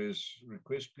Mr. Murray's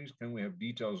request, please, can we have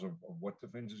details of what the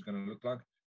fence is going to look like?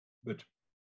 But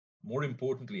more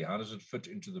importantly, how does it fit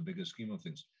into the bigger scheme of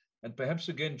things? And perhaps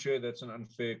again, Chair, that's an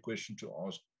unfair question to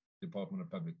ask Department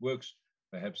of Public Works.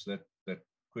 Perhaps that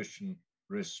question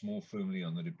rests more firmly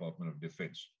on the Department of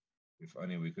Defense. If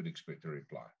only we could expect a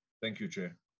reply. Thank you,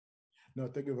 Chair. No,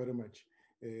 thank you very much.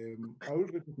 I will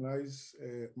recognize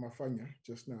Mafanya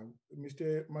just now.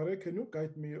 Mr. Murray, can you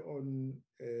guide me on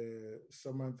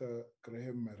Samantha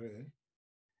Graham Murray?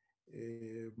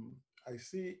 I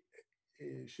see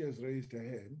she has raised her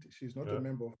hand. She's not a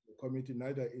member of the committee,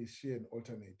 neither is she an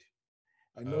alternate.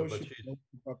 I know she's not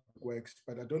Public Works,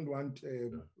 but I don't want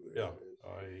the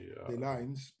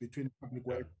lines between Public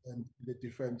Works and the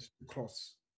Defense to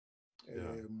cross.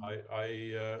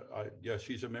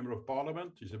 She's a member of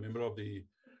Parliament. She's a member of the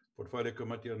Portfolio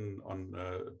Committee on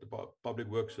Public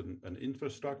Works and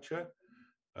Infrastructure.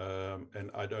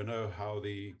 And I don't know how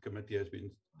the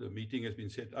meeting has been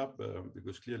set up,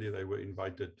 because clearly they were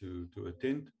invited to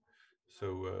attend.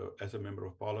 So as a member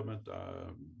of Parliament,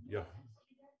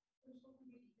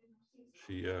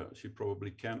 she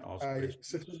probably can ask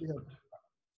questions.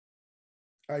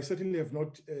 I certainly have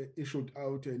not issued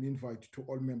out an invite to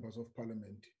all members of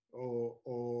Parliament,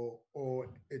 or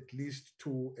at least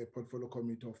to a portfolio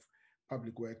committee of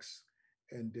Public Works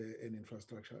and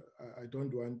Infrastructure. I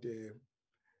don't want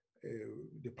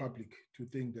the public to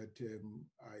think that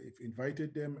I've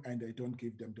invited them and I don't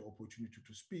give them the opportunity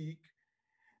to speak.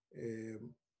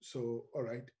 So, all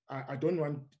right, I don't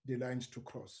want the lines to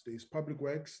cross. There's Public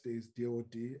Works, there's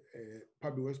DOD,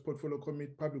 Public Works Portfolio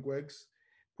Committee, Public Works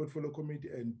Portfolio Committee,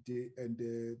 and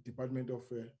the Department of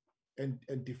and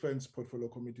Defense Portfolio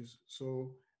Committees.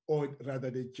 So, or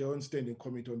rather the Joint Standing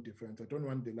Committee on Defense. I don't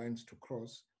want the lines to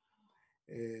cross.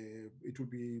 It would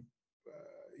be,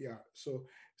 So,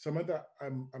 Samantha,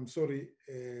 I'm sorry.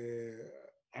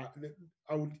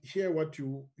 I would hear what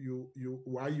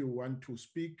why you want to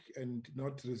speak and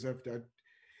not reserve that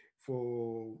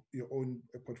for your own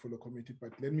portfolio committee.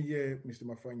 But let me hear Mr.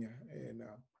 Mafanya. And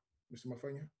Mr.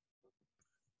 Mafanya.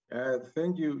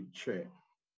 Thank you, Chair.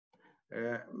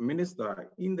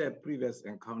 Minister, in the previous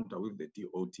encounter with the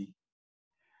DOT,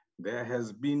 there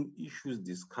has been issues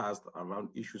discussed around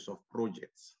issues of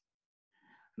projects.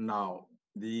 Now,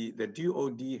 the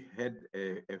DOD had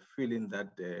a feeling that,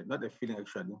 not a feeling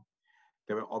actually,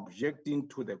 they were objecting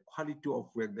to the quality of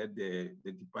work that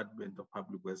the Department of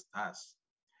Public Works does.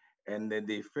 And then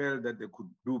they felt that they could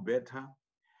do better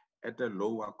at a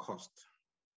lower cost.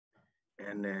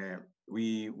 And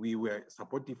we were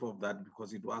supportive of that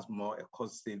because it was more a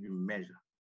cost-saving measure.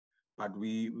 But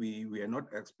we are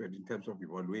not expert in terms of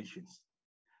evaluations.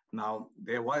 Now,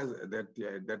 there was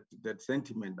that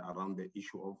sentiment around the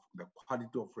issue of the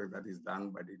quality of work that is done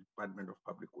by the Department of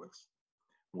Public Works,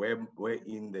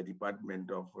 wherein the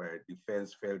Department of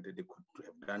Defense felt that they could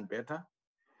have done better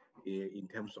in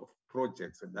terms of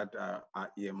projects that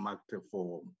are earmarked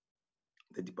for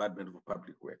the Department of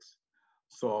Public Works.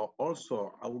 So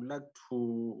also, I would like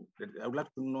to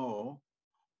know,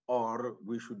 or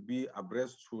we should be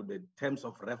abreast to the terms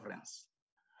of reference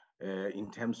in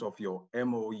terms of your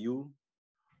MOU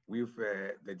with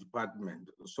the department,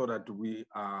 so that we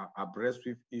are abreast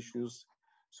with issues,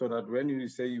 so that when you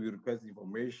say you request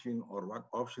information or what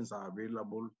options are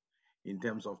available in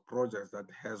terms of projects that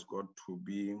has got to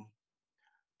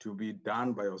be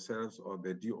done by yourselves or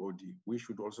the DOD, we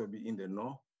should also be in the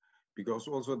know, because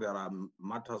also there are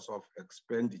matters of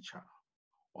expenditure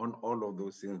on all of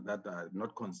those things that are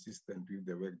not consistent with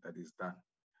the work that is done,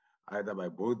 either by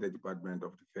both the Department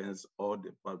of Defense or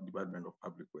the Department of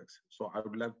Public Works. So I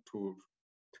would like to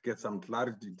get some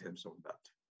clarity in terms of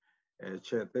that.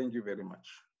 Chair, thank you very much.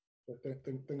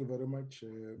 Thank you very much,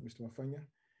 Mr. Mafanya.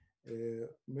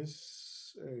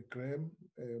 Ms. Graham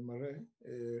Murray,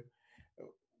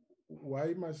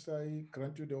 why must I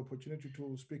grant you the opportunity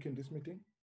to speak in this meeting?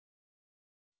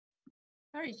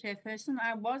 Sorry, Chairperson.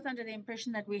 I was under the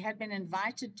impression that we had been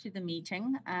invited to the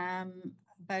meeting,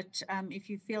 but if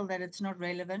you feel that it's not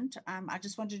relevant, I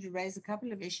just wanted to raise a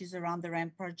couple of issues around the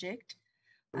ramp project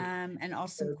and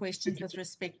ask some questions with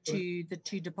respect to the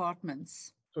two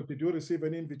departments. So did you receive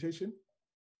any invitation?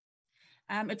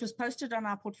 It was posted on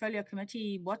our portfolio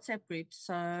committee WhatsApp group,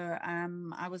 so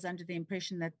I was under the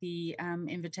impression that the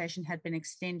invitation had been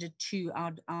extended to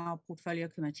our portfolio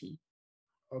committee.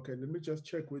 Okay, let me just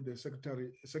check with the secretary.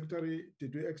 Secretary,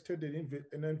 did we extend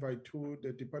an invite to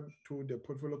the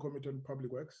portfolio committee on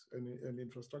public works and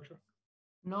infrastructure?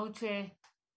 No, Chair,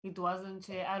 it wasn't,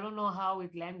 Chair. I don't know how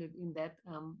it landed in that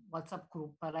WhatsApp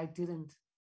group, but I didn't.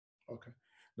 Okay,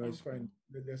 no, it's fine.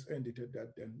 Let's end it at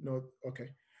that then. No, okay.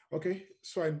 Okay,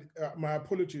 so my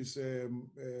apologies,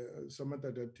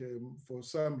 Samantha, that for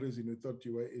some reason you thought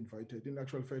you were invited. In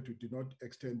actual fact, we did not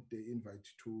extend the invite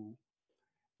to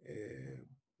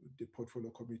the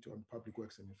Portfolio Committee on Public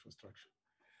Works and Infrastructure.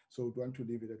 So we want to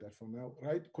leave it at that for now.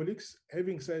 Right, colleagues,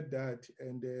 having said that,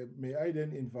 and may I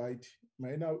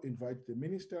now invite the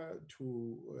Minister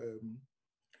to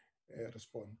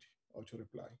respond or to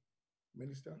reply.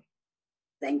 Minister?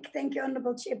 Thank you,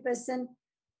 Honorable Chairperson.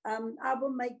 I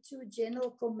will make two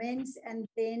general comments and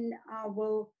then I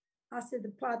will ask the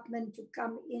department to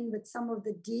come in with some of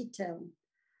the detail.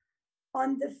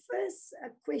 On the first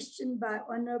question by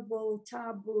Honorable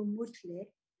Thabo Mutle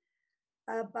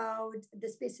about the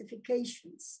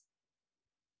specifications.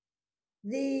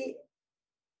 In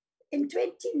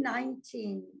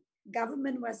 2019,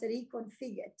 government was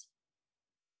reconfigured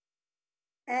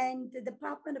and the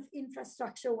Department of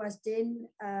Infrastructure was then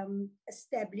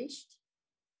established.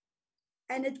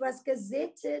 And it was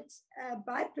gazetted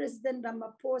by President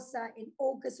Ramaphosa in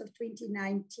August of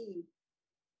 2019.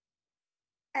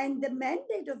 And the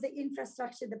mandate of the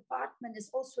Infrastructure Department is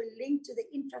also linked to the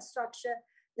Infrastructure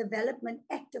Development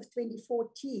Act of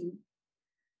 2014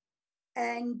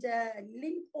 and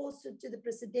linked also to the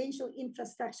Presidential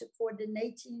Infrastructure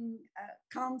Coordinating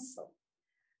Council.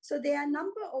 So there are a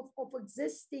number of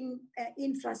existing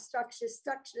infrastructure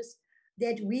structures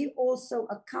that we also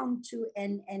account to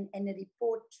and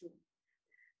report to.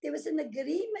 There was an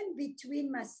agreement between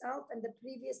myself and the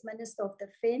previous Minister of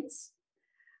Defense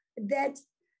that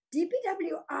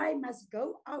DPWI must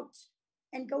go out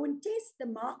and go and test the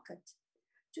market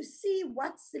to see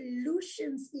what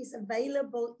solutions is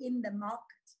available in the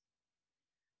market.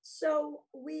 So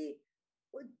we,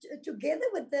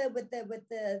 together with the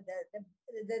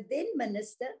then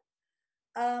minister,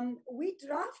 we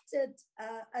drafted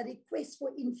a request for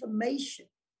information,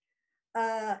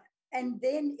 and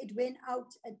then it went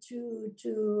out to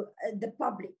the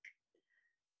public.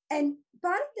 And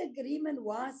part of the agreement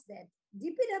was that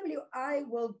DPWI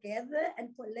will gather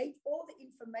and collate all the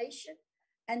information.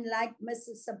 And like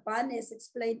Mrs. Saban has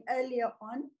explained earlier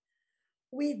on,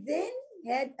 we then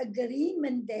had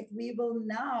agreement that we will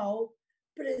now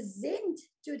present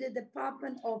to the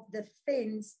Department of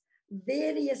Defense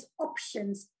various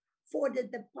options for the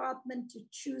department to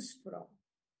choose from.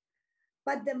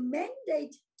 But the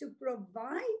mandate to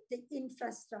provide the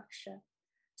infrastructure,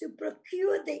 to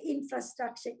procure the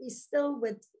infrastructure is still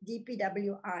with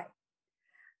DPWI.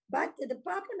 But the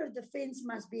Department of Defense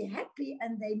must be happy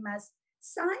and they must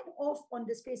sign off on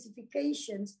the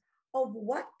specifications of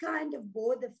what kind of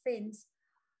border fence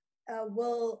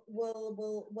will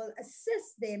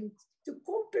assist them to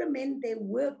complement their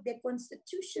work, their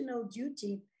constitutional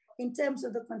duty in terms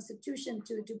of the Constitution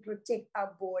to protect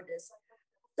our borders.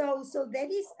 So that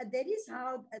is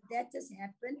how that has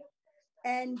happened.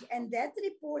 And that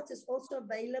report is also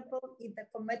available if the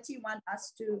committee want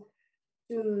us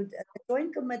the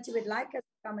joint committee would like us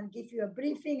to come and give you a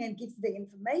briefing and give the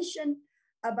information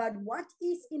about what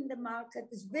is in the market.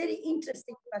 It's very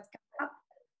interesting what's come up.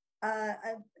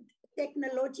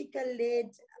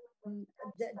 Technological-led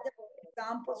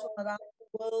examples from around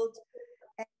the world.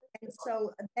 And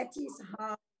so that is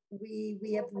how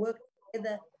we have worked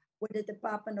together with the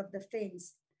Department of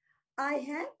Defense. I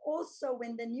have also,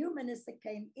 when the new minister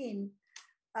came in,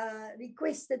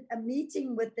 requested a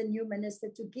meeting with the new minister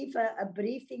to give her a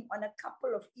briefing on a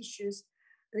couple of issues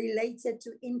related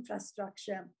to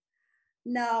infrastructure.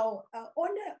 Now,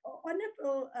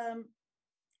 Honorable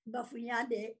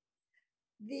Bafunyade,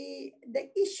 the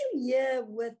issue here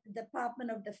with the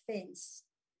Department of Defense,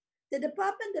 the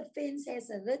Department of Defense has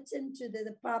written to the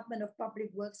Department of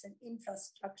Public Works and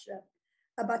Infrastructure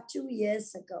about 2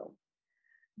 years ago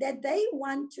that they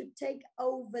want to take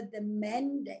over the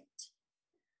mandate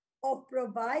of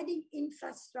providing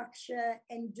infrastructure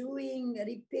and doing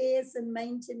repairs and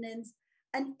maintenance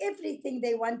and everything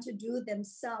they want to do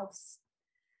themselves.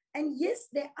 And yes,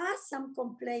 there are some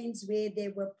complaints where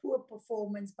there were poor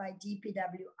performance by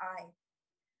DPWI.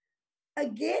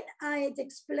 Again, I had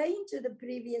explained to the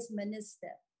previous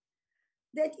minister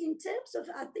that in terms of,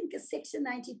 I think, section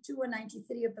 92 or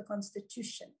 93 of the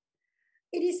Constitution,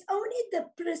 it is only the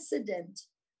president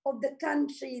of the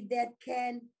country that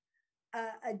can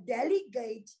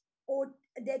delegate or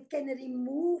that can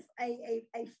remove a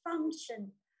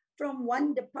function from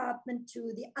one department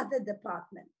to the other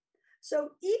department.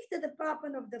 So if the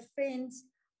Department of Defense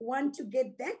want to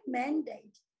get that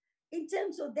mandate, in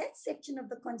terms of that section of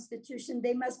the Constitution,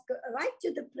 they must go right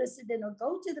to the president or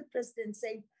go to the president and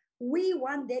say, we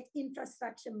want that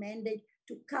infrastructure mandate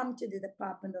to come to the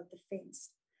Department of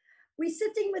Defense. We're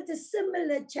sitting with a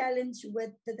similar challenge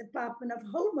with the Department of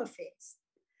Home Affairs.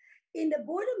 In the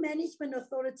Border Management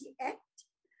Authority Act,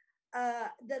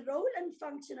 the role and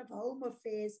function of Home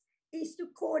Affairs is to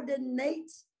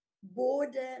coordinate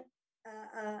border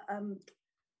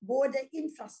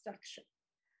infrastructure.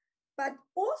 But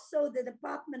also the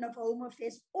Department of Home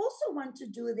Affairs also want to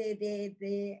do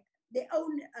their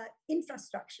own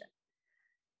infrastructure.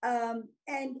 And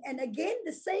again,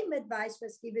 the same advice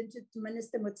was given to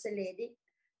Minister Motsoaledi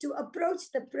to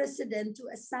approach the president to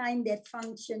assign that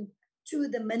function to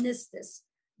the ministers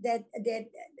that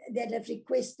have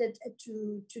requested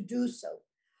to do so.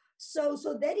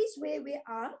 So that is where we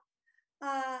are.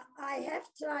 I have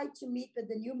tried to meet with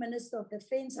the new Minister of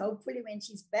Defense. Hopefully when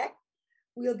she's back,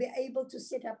 we'll be able to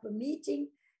set up a meeting.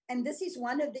 And this is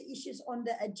one of the issues on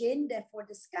the agenda for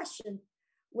discussion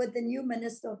with the new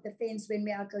Minister of Defense when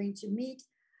we are going to meet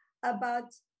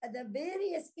about the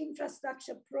various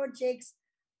infrastructure projects,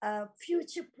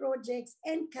 future projects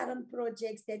and current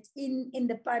projects that's in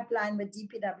the pipeline with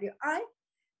DPWI.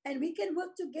 And we can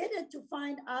work together to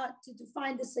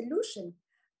find a solution.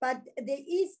 But there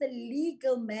is the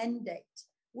legal mandate,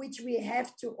 which we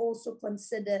have to also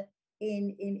consider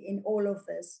in all of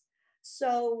this.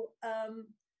 So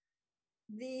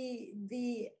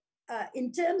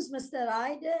in terms, Mr.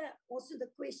 Ryder, also the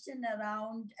question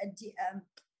around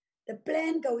the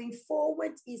plan going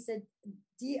forward, is it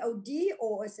DOD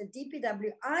or is it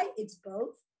DPWI? It's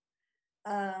both.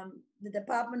 The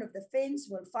Department of Defense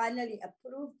will finally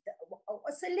approve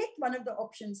or select one of the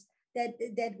options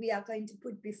that we are going to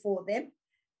put before them.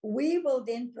 We will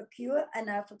then procure, and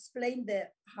I've explained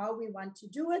how we want to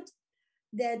do it,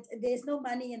 that there's no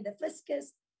money in the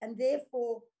fiscus, and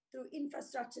therefore through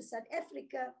Infrastructure South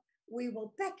Africa, we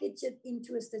will package it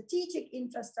into a strategic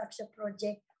infrastructure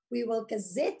project. We will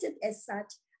gazette it as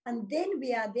such, and then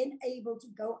we are then able to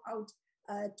go out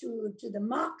to the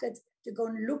market to go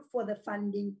and look for the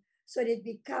funding so that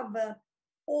we cover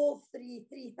all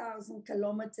 3,000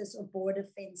 kilometers of border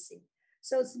fencing.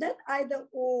 So it's not either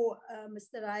or,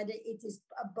 Mr. Ryder, it is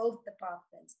both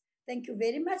departments. Thank you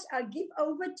very much. I'll give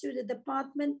over to the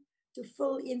department to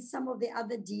fill in some of the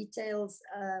other details,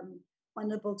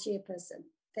 Honorable Chairperson.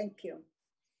 Thank you.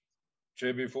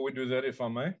 Chair, before we do that, if I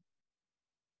may.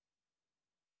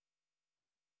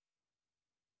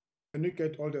 Can you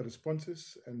get all the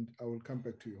responses and I will come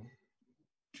back to you.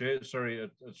 Chair, sorry,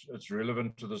 it's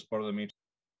relevant to this part of the meeting.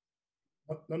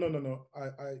 No.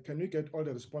 I can you get all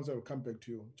the responses? I will come back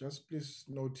to you. Just please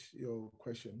note your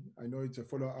question. I know it's a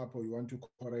follow-up or you want to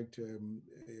correct.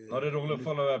 Not at all a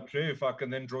follow-up, Chair. If I can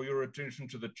then draw your attention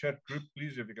to the chat group,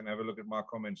 please, if you can have a look at my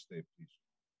comments there, please.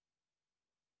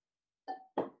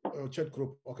 Chat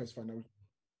group, okay, it's fine.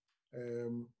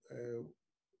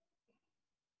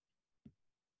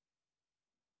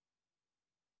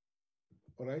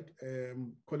 All right,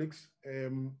 colleagues,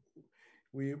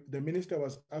 the minister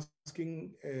was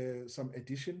asking some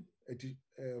addition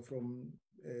from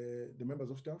the members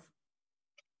of staff.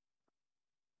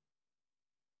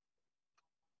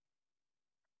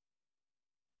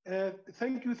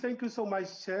 Thank you so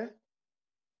much, Chair,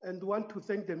 and want to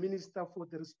thank the minister for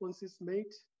the responses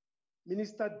made.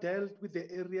 Minister dealt with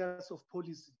the areas of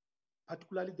policy,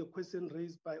 particularly the question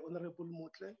raised by Honorable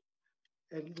Motle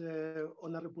and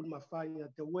Honorable Mafanya.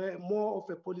 There were more of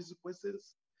a policy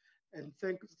questions, and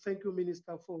thank you,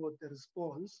 Minister, for the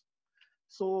response.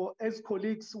 So as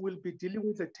colleagues will be dealing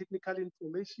with the technical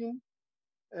information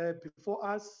before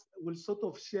us, we'll sort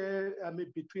of share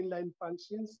between line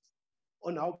functions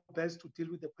on how best to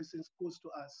deal with the questions posed to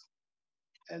us.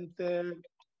 And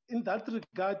in that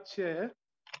regard, Chair,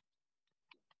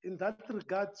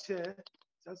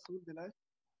 just hold the line.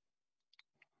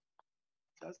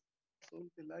 Just hold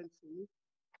the line for me.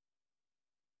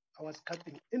 I was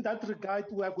cutting. In that regard,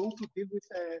 we are going to deal with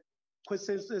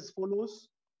questions as follows.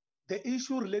 The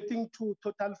issue relating to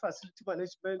total facility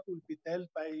management will be dealt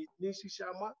by Nishi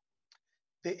Sharma.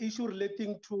 The issue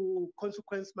relating to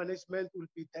consequence management will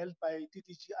be dealt by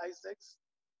DDG Isaacs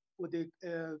for the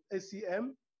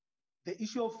SEM. The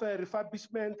issue of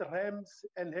refurbishment, ramps,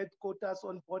 and headquarters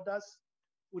on borders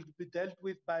will be dealt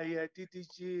with by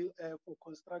DDG for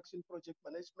construction project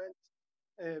management,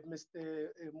 Mr.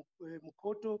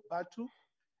 Mukoto Batu,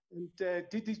 and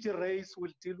DDG Race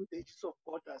will deal with the issues of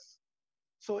borders.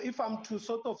 So if I'm to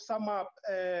sort of sum up,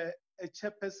 a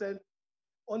chairperson,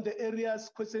 on the areas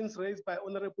questions raised by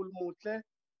Honorable Mutle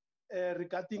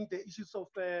regarding the issues of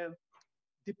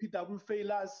DPW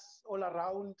failures all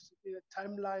around,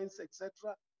 timelines,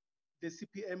 etc., the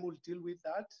CPM will deal with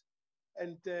that.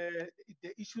 And the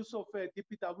issues of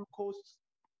DPW costs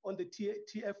on the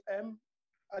TFM,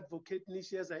 Advocate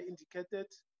Nishi, as I indicated,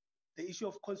 the issue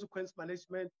of consequence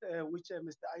management, which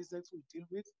Mr. Isaacs will deal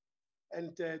with,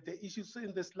 and the issues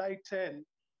in the slide 10,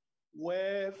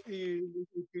 where we're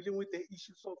dealing with the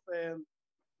issues of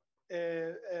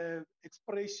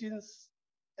expressions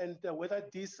and whether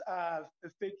these are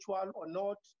factual or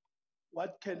not,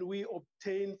 what can we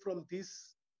obtain from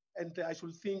this? And I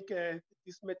should think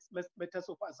these matters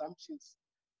of assumptions,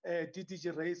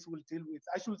 DDG Race will deal with.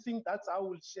 I should think that's how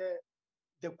we'll share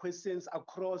the questions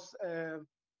across the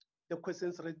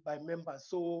questions read by members.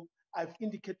 So I've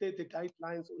indicated the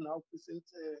guidelines on how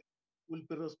questions will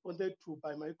be responded to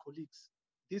by my colleagues.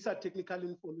 These are technical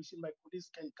information. My colleagues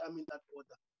can come in that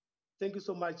order. Thank you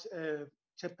so much,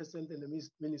 Chairperson and the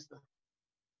Minister.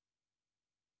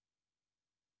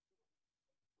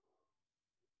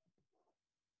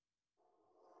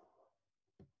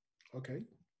 Okay,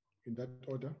 in that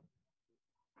order.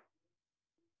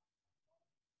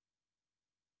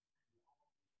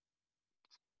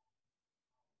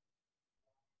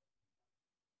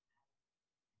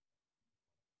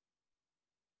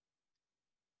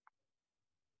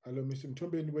 Hello, Mr.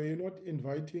 Mtombe, were you not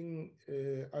inviting,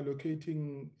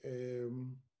 allocating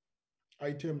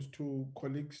items to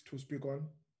colleagues to speak on?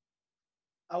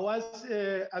 I was,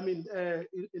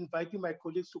 inviting my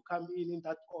colleagues to come in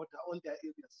that order on their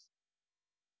areas.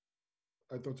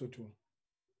 I thought so too.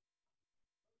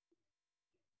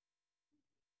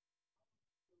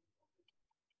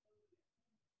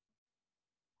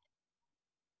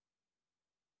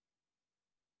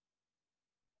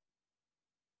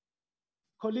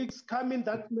 Colleagues, come in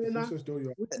that manner.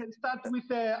 We can start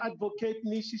with Advocate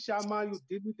Nishi Sharma. You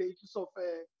deal with the issues of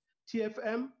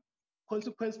TFM,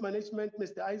 consequence management,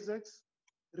 Mr. Isaacs,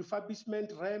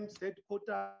 refurbishment, ramps,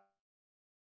 headquarters.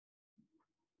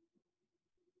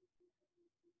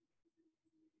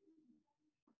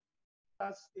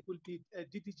 It will be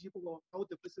DDG for how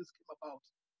the process came about.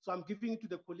 So I'm giving it to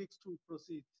the colleagues to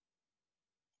proceed.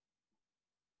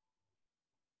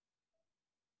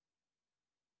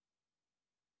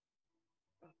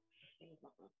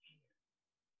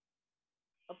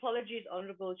 Apologies,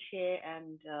 Honorable Chair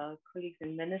and colleagues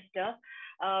and Minister.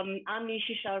 I'm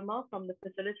Nishi Sharma from the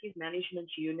Facilities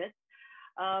Management Unit.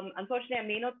 Unfortunately, I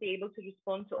may not be able to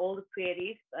respond to all the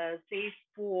queries, save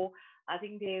for, I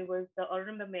think there was the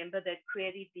honorable member that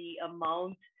queried the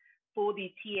amount for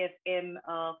the TFM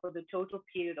for the total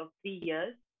period of 3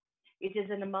 years. It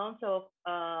is an amount of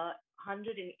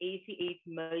 188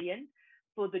 million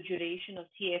for the duration of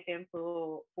TFM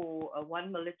for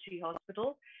one military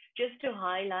hospital. Just to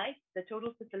highlight, the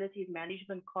total facilities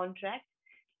management contract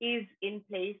is in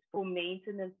place for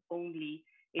maintenance only.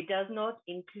 It does not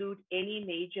include any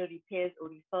major repairs or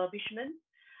refurbishment.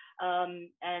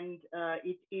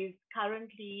 It is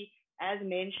currently, as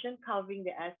mentioned, covering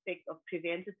the aspects of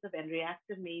preventative and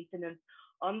reactive maintenance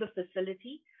on the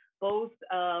facility, both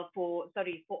for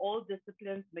all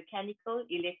disciplines, mechanical,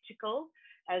 electrical,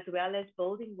 as well as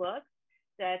building works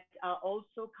that are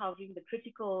also covering the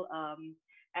critical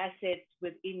assets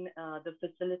within the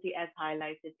facility as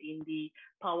highlighted in the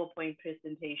PowerPoint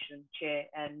presentation, Chair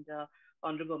and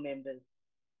honorable members.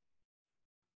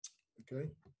 Okay.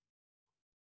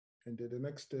 And the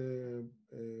next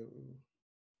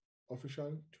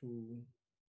official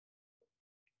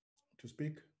to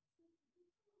speak.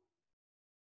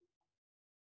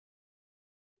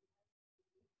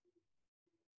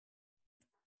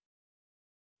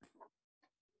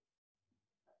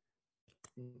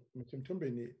 Mr.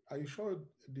 Mtombeni, are you sure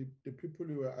the people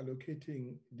you are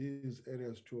allocating these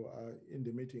areas to are in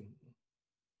the meeting?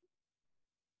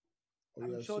 Or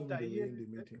you assume they were in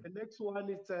the meeting? The next one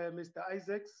is Mr.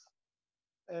 Isaacs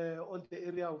on the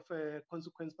area of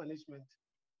consequence management.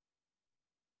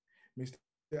 Mr.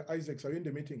 Isaacs, are you in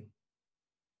the meeting?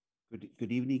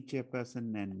 Good evening,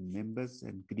 Chairperson and members,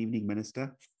 and good evening,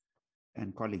 Minister.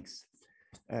 and colleagues.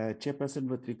 Chairperson,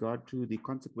 with regard to the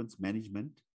consequence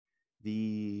management,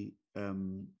 the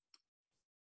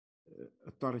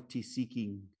authority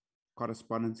seeking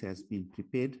correspondence has been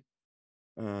prepared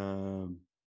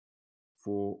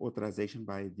for authorization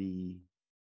by the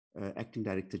Acting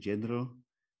Director General.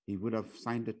 He would have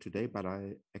signed it today, but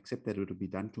I accept that it will be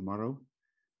done tomorrow,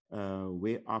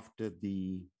 whereafter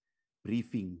the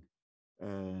briefing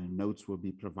notes will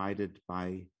be provided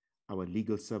by our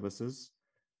legal services.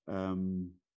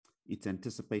 It's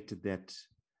anticipated that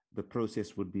the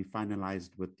process would be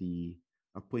finalized with the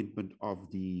appointment of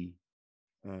the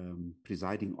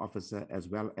presiding officer as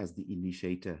well as the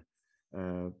initiator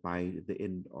by the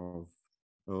end of,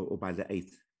 or by the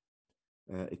 8th,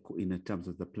 in terms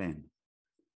of the plan.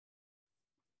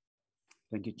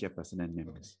 Thank you, Chairperson and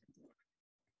members.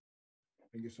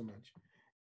 Thank you so much.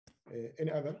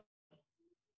 Any other?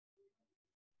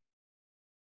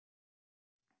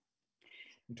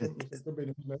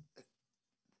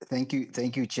 Thank you,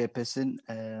 Chairperson,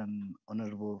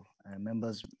 honorable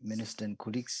members, minister and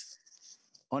colleagues.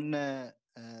 On the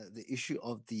issue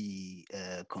of the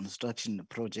construction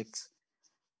projects,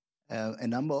 a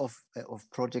number of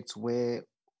projects were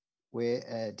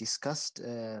discussed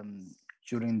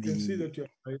during the. I can see that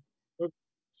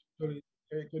sorry,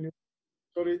 can you?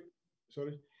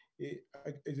 Sorry.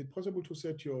 Is it possible to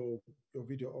set your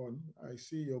video on? I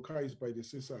see your car is by the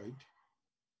seaside.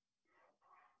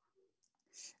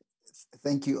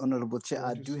 Thank you, Honorable Chair.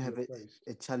 I do have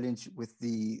a challenge with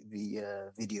the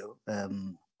video.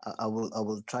 I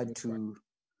will try to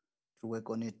work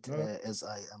on it as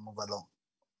I move along.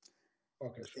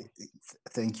 Okay, sure.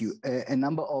 Thank you. A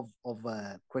number of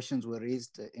questions were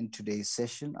raised in today's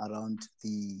session around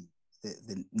the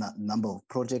number of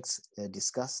projects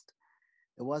discussed.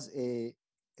 There was a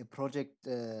project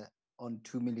on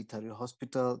 2 military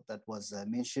hospital that was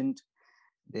mentioned.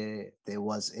 There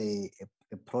was a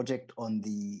project on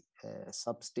the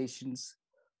substations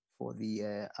for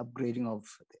the upgrading of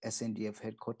the SANDF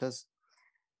headquarters.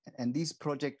 And these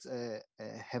projects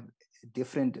have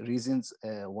different reasons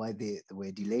why they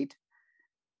were delayed.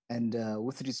 And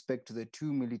with respect to the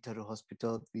 2 military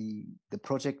hospitals, the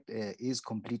project is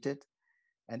completed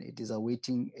and it is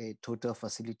awaiting a total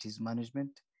facilities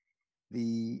management.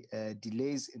 The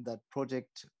delays in that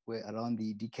project were around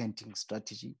the decanting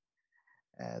strategy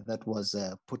that was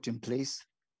put in place,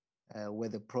 where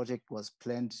the project was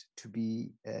planned to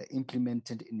be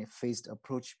implemented in a phased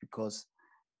approach because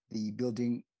the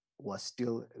building was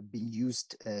still being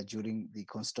used during the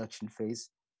construction phase.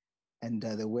 And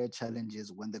there were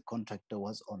challenges when the contractor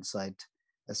was on site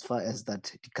as far as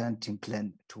that decanting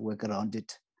plan to work around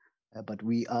it. But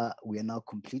we are now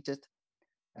completed.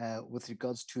 With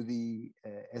regards to the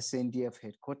SANDF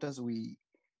headquarters, we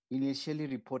initially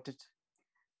reported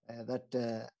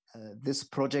that this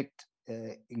project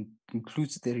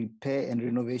includes the repair and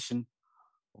renovation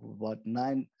of about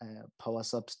 9 power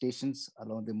substations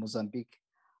along the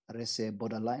Mozambique-RSA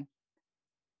borderline.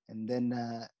 And then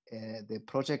the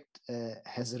project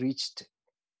has reached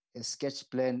a sketch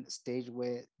plan stage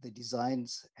where the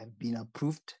designs have been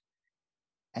approved.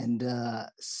 And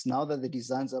now that the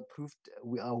designs are approved,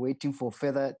 we are waiting for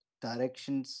further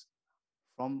directions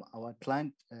from our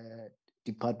client,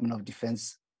 Department of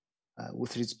Defense,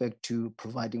 with respect to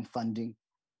providing funding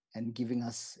and giving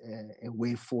us a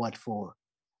way forward for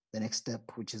the next step,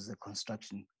 which is the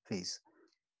construction phase.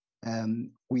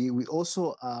 We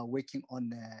also are working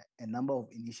on a number of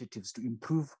initiatives to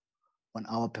improve on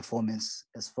our performance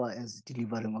as far as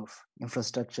delivering of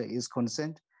infrastructure is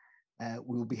concerned.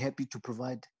 We will be happy to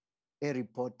provide a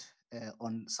report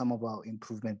on some of our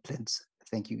improvement plans.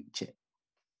 Thank you, Chair.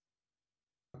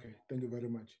 Okay, thank you very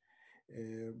much.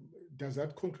 Does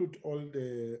that conclude all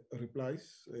the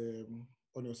replies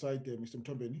on your side, Mr.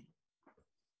 Mtombeni?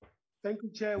 Thank you,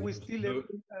 Chair. We're still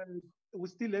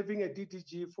having a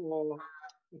DDG for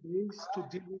Grace to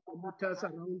deal with the matters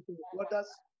around the borders.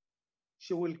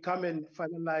 She will come and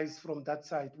finalize from that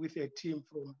side with a team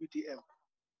from UDM.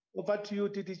 Over to you,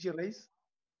 DDG Race.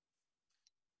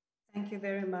 Thank you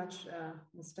very much,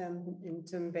 Mr.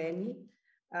 Mtombeni.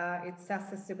 It's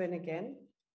Sasa Siben again.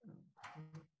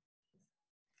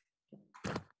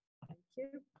 Thank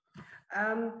you.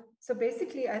 So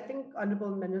basically, I think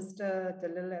Honorable Minister De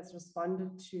Lille has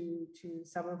responded to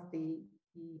some of the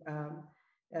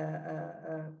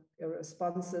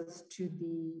responses to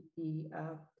the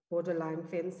borderline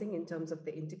fencing in terms of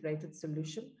the integrated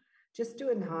solution. Just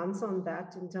to enhance on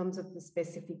that in terms of the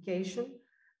specification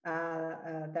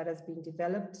that has been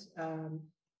developed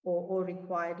or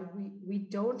required, we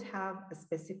don't have a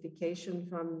specification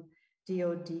from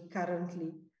DOD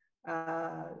currently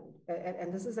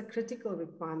And this is a critical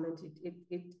requirement.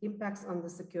 It impacts on the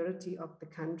security of the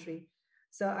country.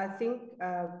 So I think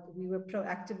we were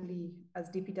proactively, as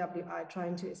DPWI,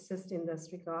 trying to assist in this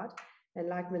regard. And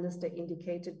like Minister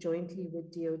indicated, jointly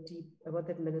with DOD, with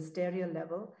the ministerial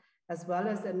level, as well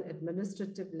as an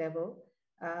administrative level,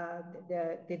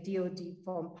 the DOD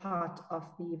form part of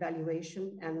the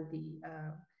evaluation and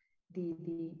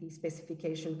the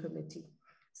specification committee.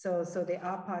 So they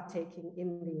are partaking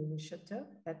in the initiative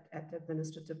at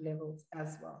administrative levels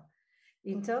as well.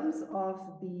 In terms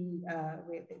of the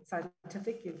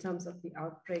scientific, in terms of the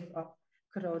outbreak of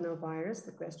coronavirus,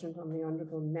 the question from the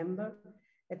Honourable Member,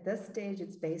 at this stage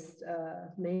it's based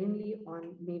mainly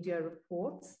on media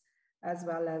reports as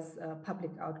well as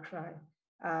public outcry.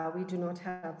 We do not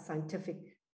have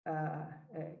scientific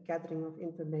gathering of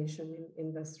information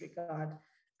in this regard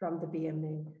from the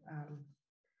BMA.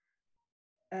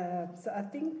 So I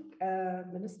think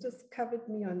Ministers covered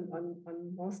me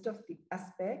on most of the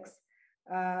aspects.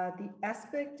 The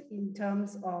aspect in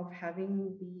terms of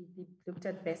having the looked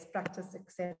at best practice,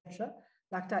 etc.,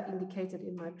 like I indicated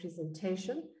in my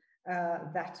presentation,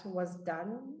 that was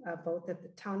done both at the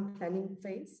town planning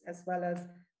phase as well as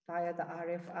via the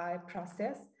RFI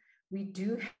process. We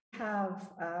do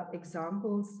have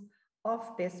examples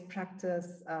of best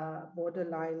practice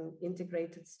borderline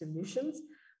integrated solutions,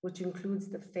 which includes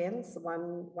the fence.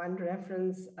 One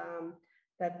reference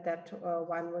that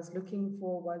one was looking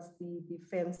for was the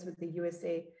fence with the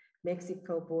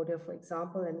USA-Mexico border, for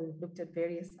example, and we've looked at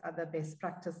various other best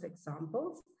practice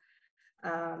examples.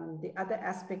 The other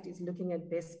aspect is looking at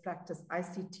best practice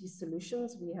ICT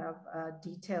solutions. We have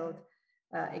detailed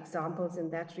examples in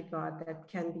that regard that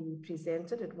can be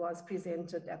presented. It was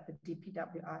presented at the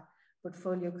DPWI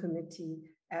Portfolio Committee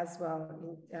as well,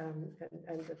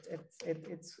 and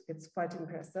it's quite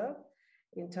impressive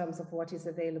in terms of what is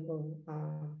available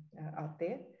out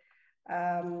there.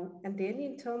 And then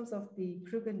in terms of the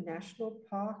Kruger National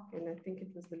Park, and I think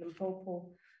it was the Limpopo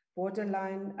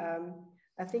borderline,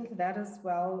 I think that as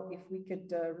well, if we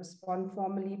could respond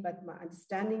formally, but my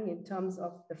understanding in terms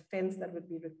of the fence that would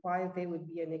be required, there would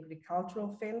be an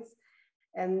agricultural fence.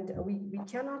 And we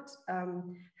cannot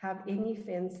have any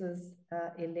fences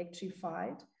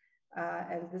electrified.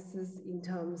 And this is in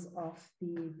terms of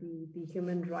the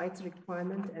human rights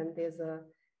requirement, and there's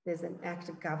an act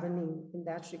governing in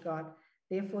that regard.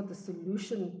 Therefore, the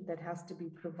solution that has to be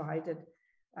provided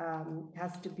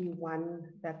has to be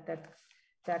one that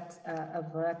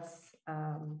averts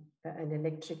an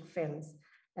electric fence,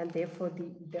 and therefore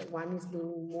the one is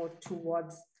leaning more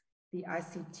towards the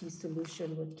ICT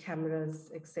solution with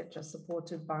cameras, etc.,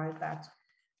 supported by that.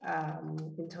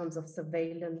 In terms of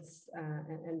surveillance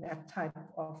and that type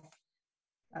of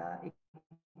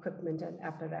equipment and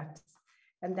apparatus.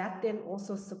 And that then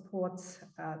also supports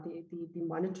the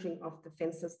monitoring of the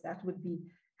fences. That would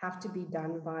have to be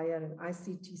done via an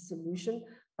ICT solution,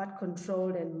 but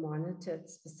controlled and monitored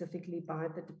specifically by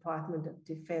the Department of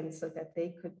Defense so that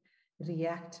they could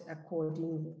react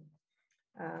accordingly.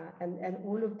 And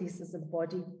all of this is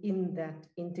embodied in that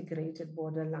integrated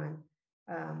borderline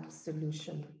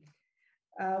solution.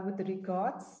 With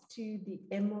regards to the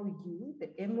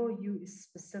MOU is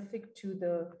specific to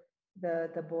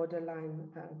the borderline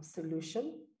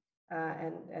solution.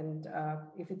 And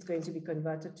if it's going to be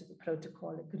converted to the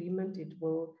protocol agreement, it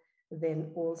will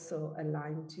then also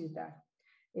align to that.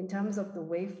 In terms of the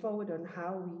way forward on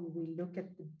how we look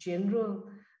at the general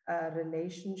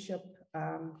relationship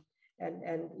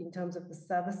and in terms of the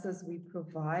services we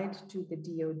provide to the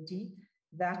DOD,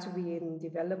 that we in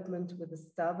development with a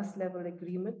service level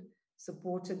agreement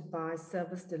supported by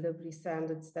service delivery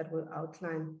standards that will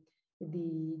outline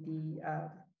the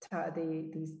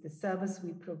service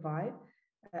we provide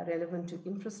relevant to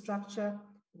infrastructure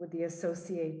with the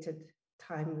associated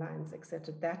timelines,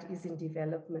 etc. That is in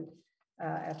development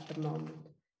at the moment.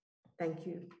 Thank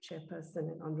you,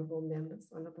 Chairperson and honorable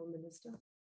members, Honorable Minister.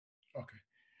 Okay,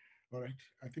 all right.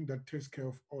 I think that takes care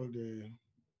of all the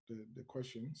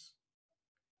questions.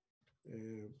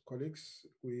 Colleagues,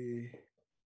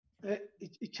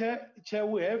 Chair,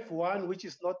 we have one which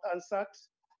is not answered.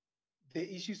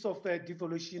 The issues of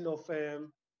devolution of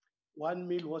 1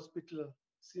 Mill Hospital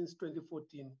since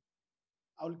 2014.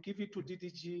 I'll give it to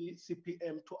DDG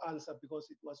CPM to answer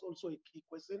because it was also a key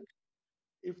question.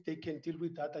 If they can deal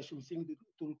with that, I should think it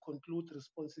will conclude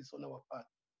responses on our part.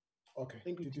 Okay.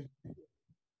 Thank you.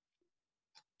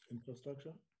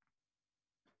 Infrastructure.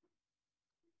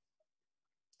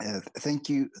 Thank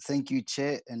you,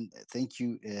 Chair, and thank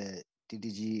you,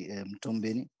 DDG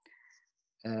Mtombeni.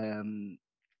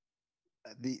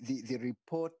 the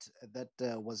report that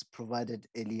was provided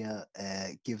earlier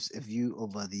gives a view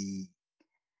over the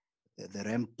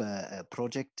RAMP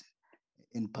project,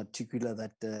 in particular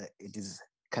that it is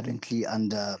currently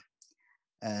under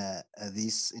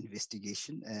these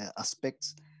investigation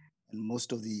aspects, and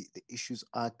most of the issues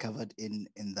are covered in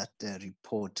that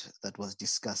report that was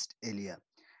discussed earlier.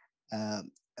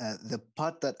 The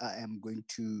part that I am going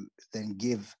to then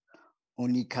give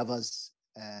only covers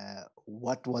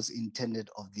what was intended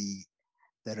of the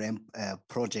RAMP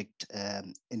project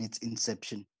in its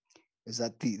inception. Is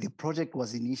that the project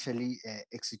was initially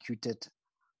executed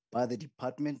by the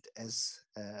department, as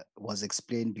was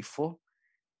explained before,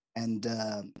 and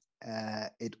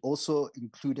it also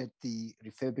included the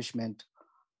refurbishment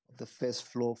of the first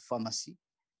floor pharmacy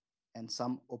and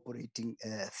some operating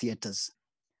theaters.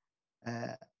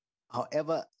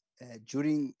 However,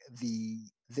 during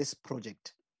this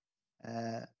project,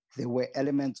 there were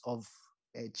elements of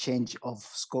a change of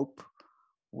scope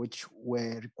which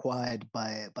were required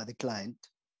by the client,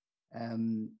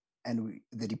 and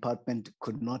the department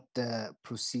could not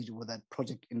proceed with that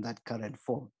project in that current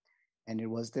form. And it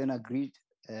was then agreed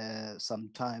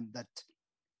sometime that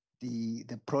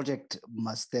the project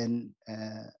must then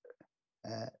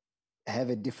have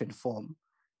a different form,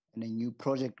 and a new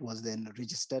project was then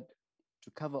registered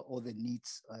to cover all the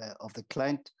needs of the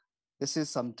client. This is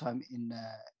sometime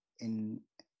in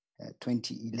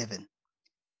 2011.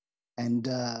 And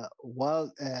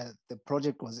while the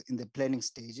project was in the planning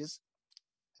stages,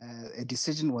 a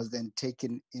decision was then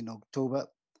taken in October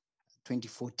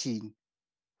 2014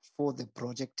 for the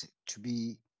project to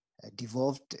be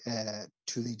devolved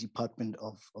to the Department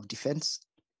of Defense.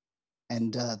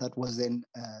 And that was then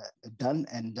done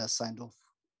and signed off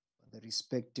by the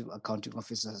respective accounting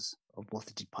officers of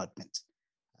both departments.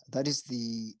 That is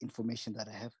the information that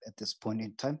I have at this point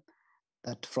in time,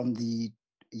 that from the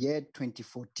year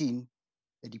 2014,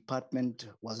 the department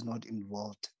was not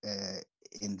involved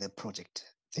in the project.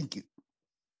 Thank you.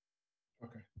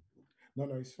 Okay. No,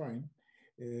 it's fine.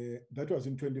 That was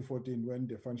in 2014 when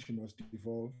the function was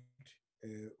devolved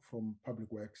from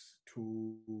Public Works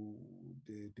to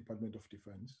the Department of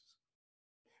Defense.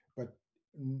 But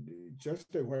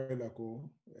just a while ago,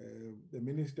 the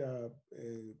minister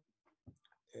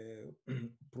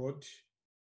brought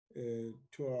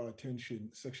to our attention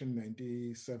Section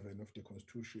 97 of the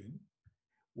Constitution,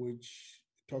 which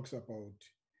talks about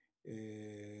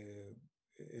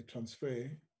a transfer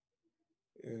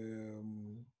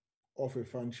of a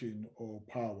function or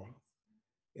power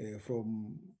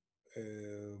from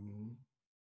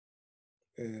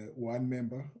one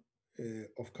member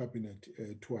of cabinet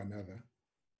to another.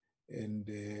 And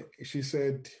she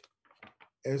said,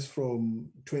 as from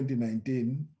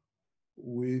 2019,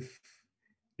 with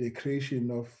the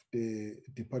creation of the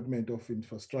Department of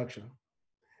Infrastructure,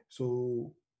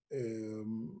 so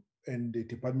and the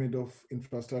Department of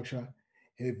Infrastructure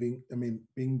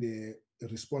being the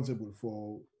responsible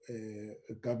for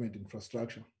government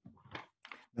infrastructure.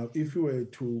 Now, if you were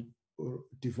to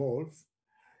devolve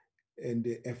and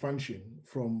a function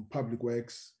from Public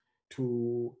Works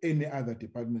to any other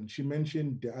department, she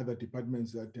mentioned the other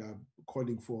departments that are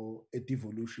calling for a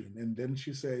devolution. And then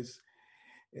she says,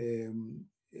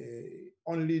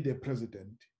 only the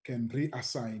president can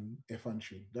reassign a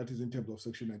function. That is in terms of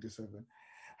Section 97.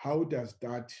 How does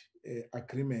that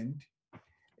agreement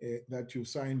that you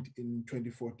signed in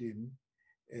 2014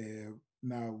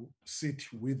 now sit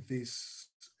with this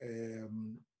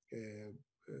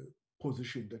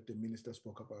position that the minister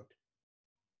spoke about?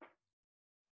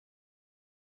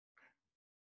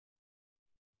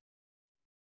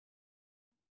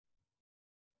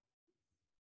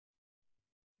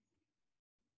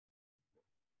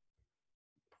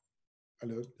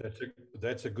 Hello.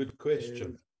 That's a good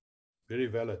question. Very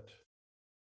valid.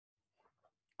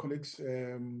 Colleagues,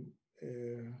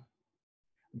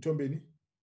 Mtombeni.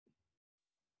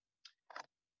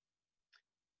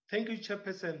 Thank you,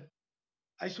 Chairperson.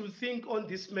 I should think on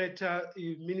this matter,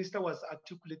 the minister was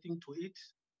articulating to it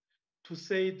to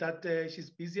say that she's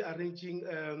busy arranging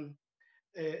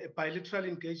a bilateral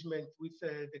engagement with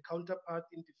the counterpart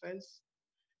in defense,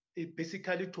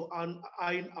 basically to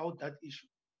iron out that issue,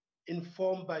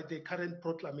 informed by the current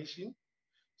proclamation,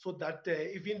 so that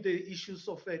even the issues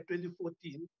of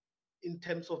 2014 in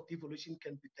terms of devolution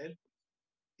can be dealt with.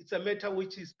 It's a matter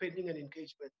which is pending an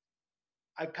engagement.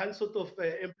 I can't sort of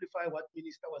amplify what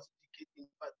minister was indicating,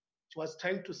 but she was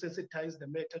trying to sensitize the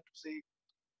matter to say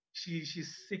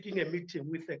she's seeking a meeting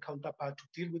with a counterpart to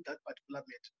deal with that particular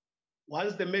matter.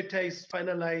 Once the matter is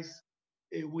finalized,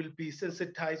 it will be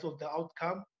sensitized of the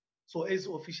outcome, so as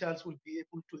officials will be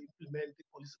able to implement the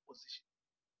policy position.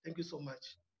 Thank you so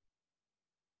much.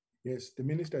 Yes, the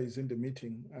minister is in the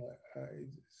meeting.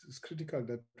 It's critical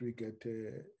that we get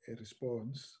a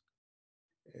response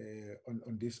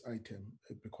on this item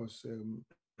because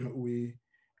the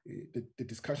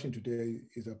discussion today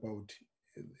is about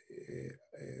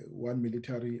one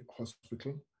military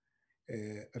hospital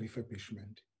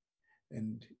refurbishment,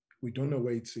 and we don't know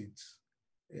where it sits.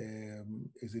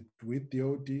 Is it with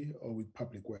DOD or with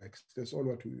Public Works? That's all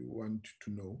what we want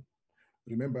to know.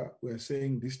 Remember, we're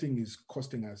saying this thing is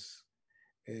costing us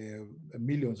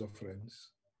millions of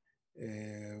rands,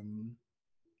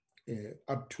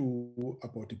 up to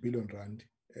about R1 billion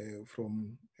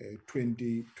from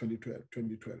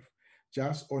 2012,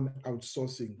 just on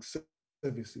outsourcing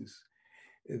services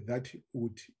that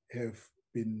would have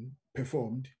been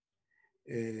performed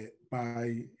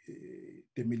by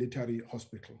the military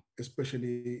hospital,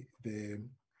 especially the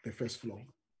first floor,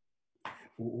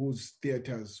 whose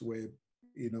theaters were,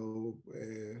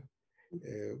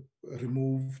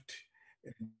 removed,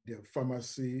 and the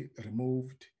pharmacy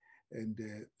removed, and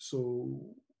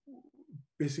so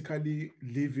basically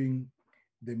leaving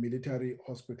the military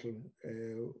hospital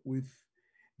with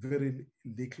very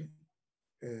little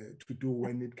to do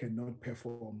when it cannot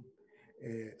perform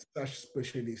such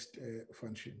specialist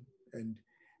function. And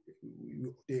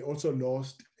they also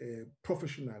lost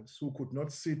professionals who could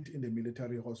not sit in the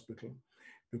military hospital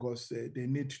because they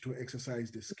need to exercise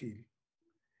the skill.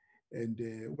 And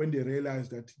when they realize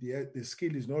that the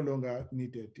skill is no longer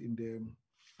needed in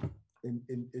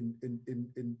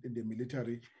the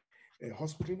military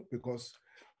hospital, because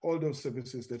all those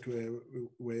services that they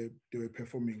were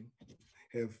performing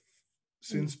have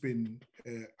since been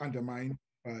undermined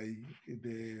by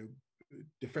the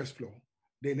first floor.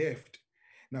 They left.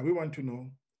 Now we want to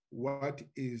know what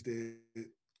is the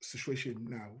situation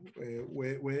now.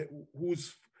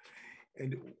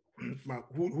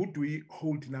 Who do we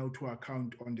hold now to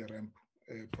account on the ramp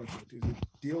project? Is it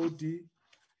DOD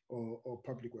or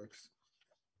Public Works?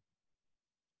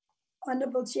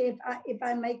 Honorable Chair, if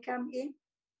I may come in.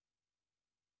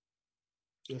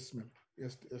 Yes, ma'am.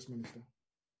 Yes, Minister.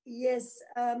 Yes,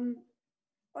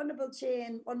 Honorable Chair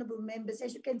and honorable members,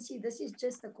 as you can see, this is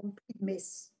just a complete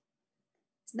mess.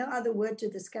 There's no other word to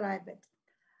describe it.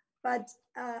 But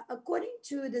according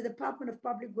to the Department of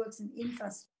Public Works and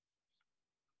Infrastructure,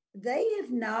 they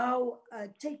have now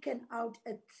taken out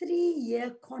a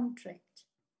 3-year contract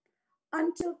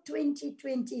until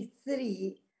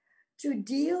 2023 to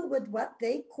deal with what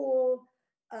they call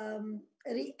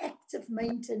reactive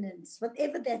maintenance,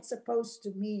 whatever that's supposed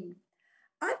to mean.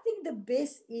 I think the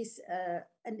best is,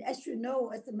 and as you know,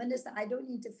 as the minister, I don't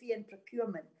interfere in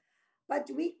procurement,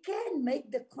 but we can make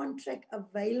the contract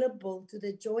available to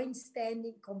the Joint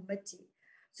Standing Committee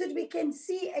so that we can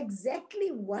see exactly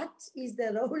what is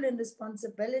the role and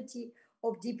responsibility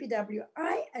of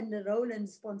DPWI and the role and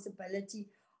responsibility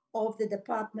of the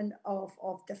Department of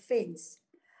Defense.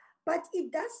 But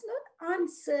it does not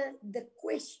answer the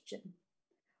question,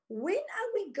 when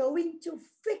are we going to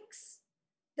fix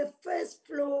the first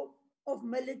floor of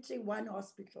Military One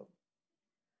Hospital?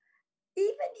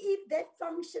 Even if that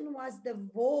function was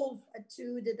devolved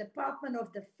to the Department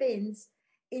of Defense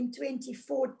in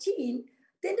 2014,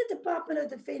 then the Department of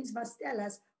Defense must tell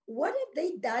us, what have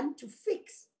they done to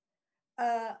fix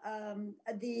the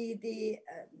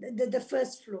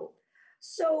first floor?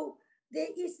 So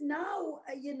there is now,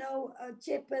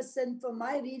 Chairperson, for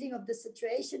my reading of the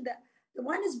situation, that the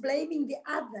one is blaming the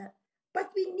other,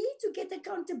 but we need to get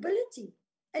accountability,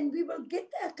 and we will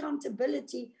get the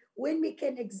accountability when we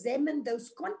can examine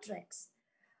those contracts.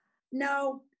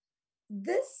 Now,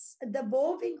 this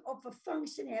devolving of a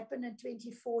function happened in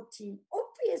 2014.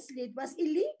 Obviously, it was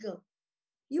illegal.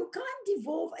 You can't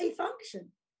devolve a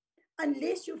function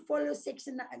unless you follow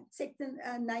Section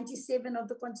 97 of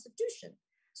the Constitution.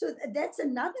 So that's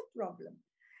another problem.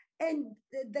 And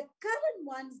the current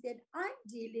ones that I'm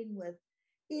dealing with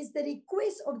is the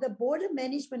request of the Border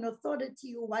Management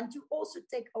Authority, who want to also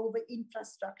take over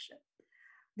infrastructure,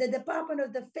 the Department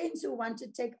of Defense, who want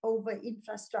to take over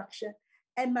infrastructure.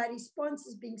 And my response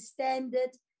is being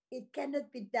standard. It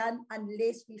cannot be done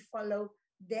unless we follow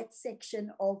that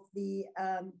section of the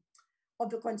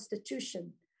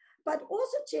Constitution. But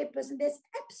also, Chairperson, there's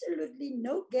absolutely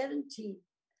no guarantee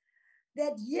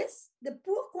that, yes, the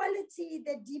poor quality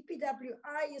that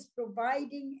DPWI is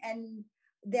providing, and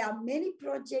there are many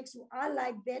projects who are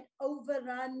like that,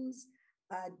 overruns,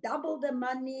 double the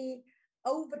money,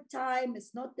 overtime,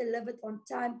 is not delivered on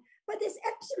time. But there's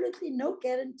absolutely no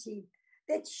guarantee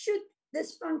that should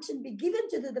this function be given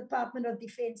to the Department of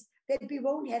Defense, that we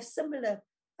won't have similar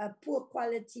poor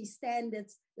quality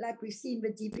standards like we've seen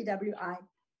with DPWI.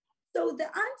 So the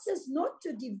answer is not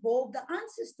to devolve, the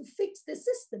answer is to fix the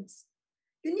systems.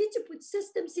 You need to put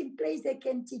systems in place that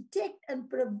can detect and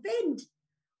prevent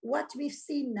what we've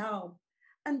seen now.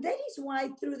 And that is why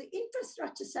through the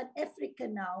Infrastructure South Africa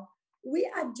now, we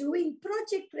are doing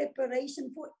project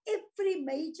preparation for every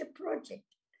major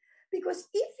project. Because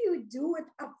if you do it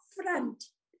up front,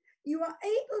 you are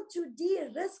able to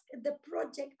de-risk the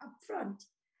project up front.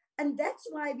 And that's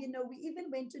why, we even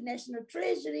went to National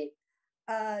Treasury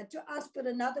to ask for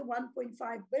another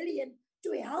 1.5 billion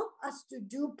to help us to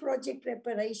do project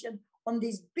preparation on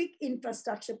these big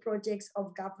infrastructure projects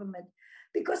of government.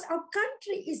 Because our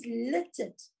country is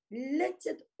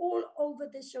littered all over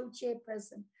the show,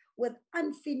 Chairperson, with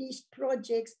unfinished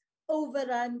projects,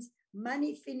 overruns,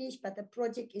 money finished, but the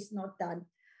project is not done.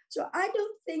 So I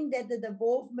don't think that the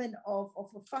devolvement of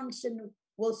a function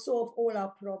will solve all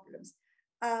our problems.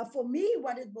 For me,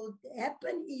 what it will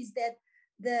happen is that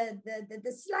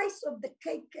the slice of the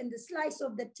cake and the slice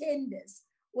of the tenders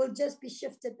will just be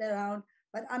shifted around,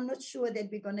 but I'm not sure that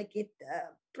we're going to get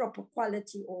proper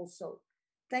quality also.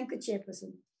 Thank you,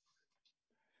 Chairperson.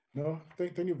 No,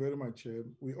 thank you very much.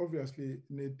 We obviously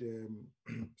need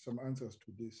some answers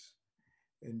to this.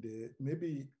 And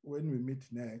maybe when we meet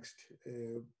next,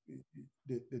 the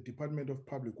Department of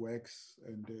Public Works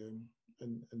and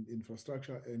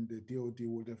Infrastructure and the DOD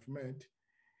would have met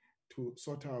to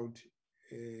sort out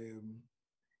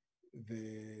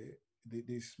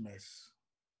this mess.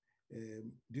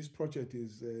 This project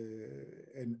is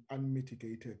an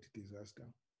unmitigated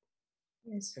disaster.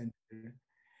 Yes.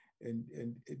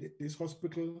 And this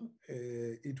hospital,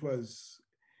 it was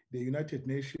the United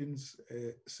Nations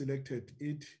selected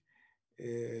it,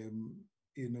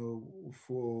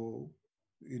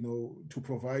 to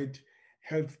provide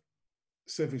health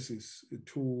services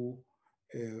to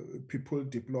people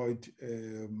deployed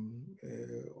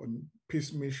on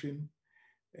peace mission,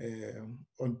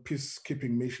 on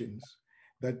peacekeeping missions,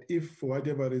 that if for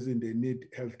whatever reason they need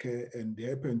healthcare and they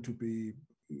happen to be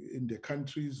in the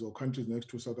countries or countries next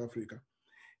to South Africa,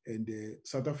 and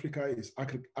South Africa is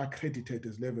accredited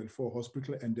as level 4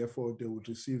 hospital, and therefore they would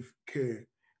receive care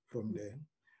from there.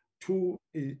 Two,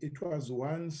 it was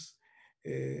once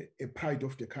a pride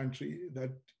of the country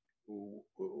that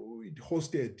it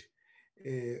hosted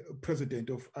a president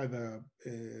of other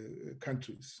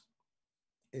countries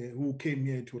who came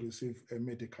here to receive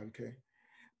medical care.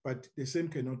 But the same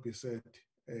cannot be said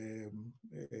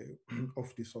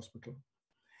of this hospital.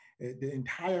 The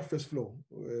entire first floor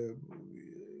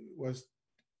was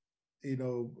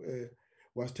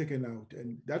taken out,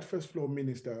 and that first floor,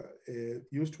 Minister,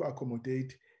 used to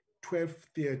accommodate 12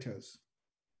 theaters,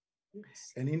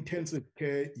 yes, an intensive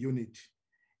care unit,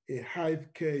 a high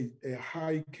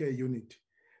care unit,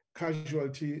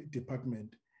 casualty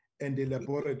department, and a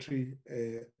laboratory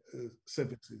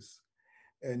services,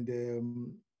 and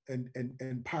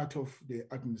part of the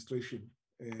administration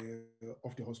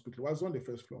of the hospital was on the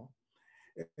first floor.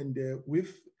 And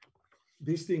with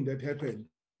this thing that happened,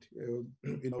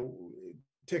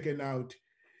 taken out,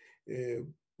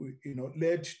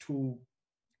 led to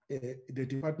the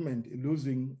department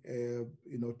losing,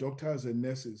 doctors and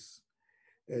nurses,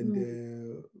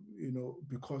 and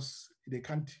because they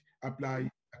can't apply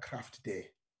a craft there,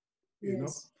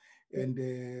 yes, and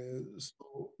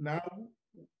so now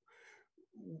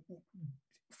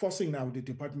forcing now the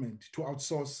department to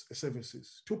outsource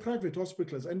services to private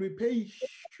hospitals, and we pay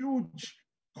huge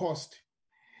cost.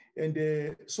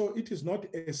 And so it is not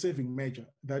a saving measure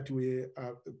that we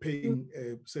are paying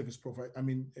service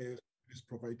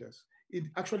providers. It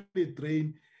actually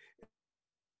drains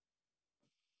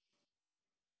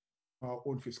our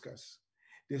own fiscus.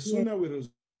 The sooner we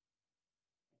resolve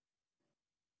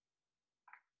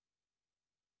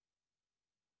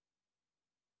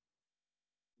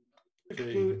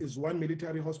is one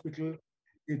military hospital.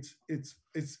 It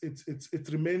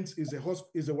remains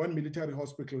is a one military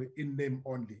hospital in name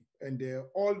only, and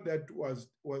all that was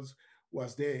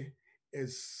there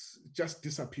is just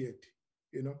disappeared.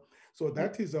 So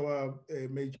that is our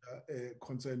major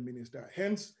concern, Minister.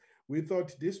 Hence, we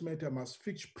thought this matter must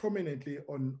feature prominently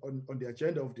on the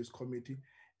agenda of this committee,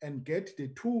 and get the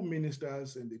two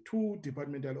ministers and the two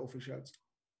departmental officials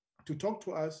to talk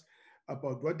to us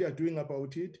about what they are doing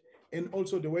about it, and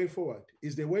also the way forward.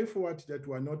 Is the way forward that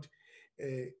we are not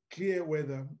clear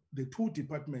whether the two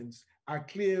departments are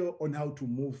clear on how to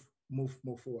move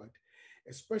forward,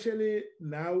 especially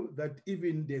now that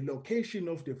even the location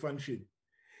of the function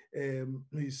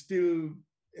is still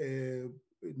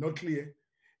not clear.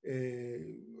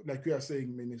 Like we are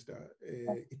saying, Minister,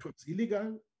 it was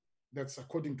illegal. That's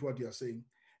according to what you are saying,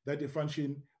 that the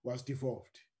function was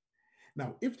devolved.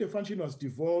 Now, if the function was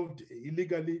devolved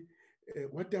illegally,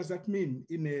 what does that mean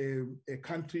in a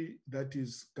country that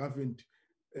is governed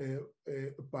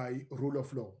by rule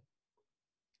of law?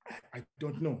 I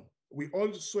don't know. We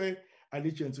all swear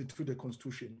allegiance to the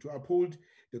Constitution, to uphold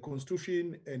the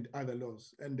Constitution and other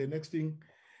laws. And the next thing,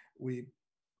 we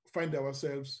find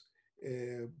ourselves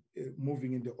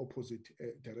moving in the opposite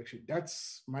direction.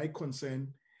 That's my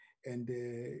concern. And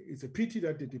it's a pity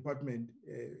that the department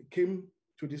came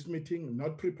to this meeting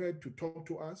not prepared to talk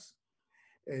to us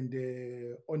and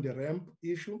on the ramp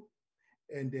issue.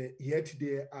 And yet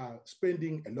they are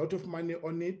spending a lot of money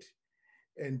on it.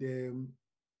 And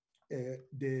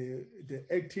the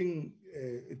acting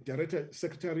Director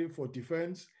Secretary for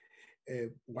Defense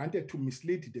wanted to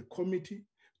mislead the committee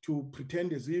to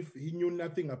pretend as if he knew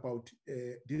nothing about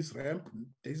this ramp.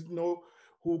 There is no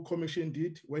who commissioned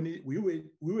it. When we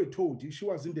were told, she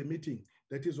was in the meeting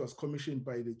that it was commissioned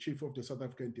by the Chief of the South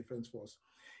African Defence Force.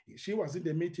 She was in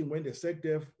the meeting when the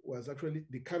SANDF was actually,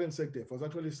 the current SANDF was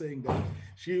actually saying that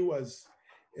she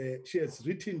has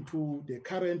written to the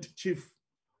current Chief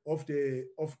of the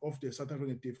South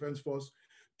African Defence Force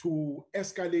to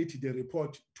escalate the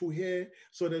report to her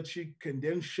so that she can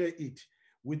then share it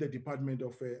with the Department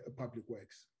of Public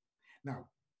Works. Now,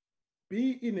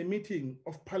 be in a meeting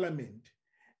of Parliament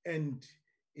and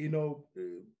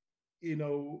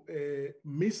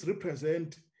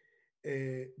misrepresent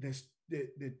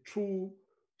the true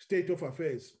state of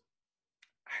affairs.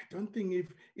 I don't think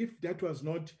if that was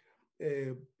not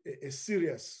a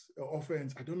serious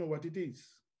offense, I don't know what it is.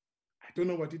 I don't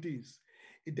know what it is.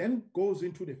 It then goes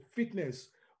into the fitness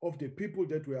of the people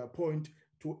that were appointed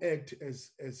to act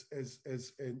as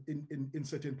in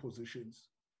certain positions.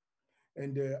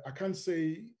 And I can't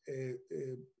say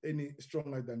any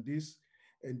stronger than this,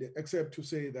 and except to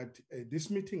say that this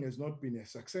meeting has not been a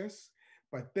success,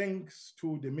 but thanks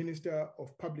to the Minister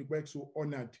of Public Works who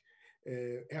honored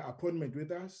her appointment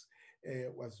with us,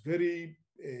 was very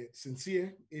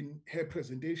sincere in her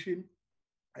presentation,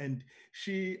 and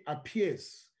she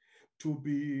appears to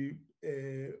be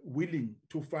willing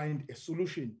to find a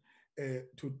solution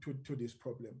to this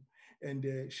problem.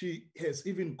 And she has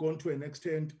even gone to an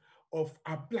extent of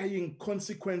applying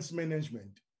consequence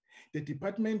management. The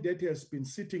department that has been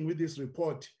sitting with this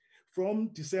report from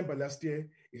December last year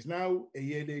is now a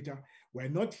year later. We're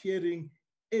not hearing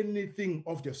anything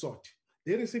of the sort.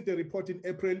 They received the report in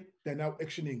April, they're now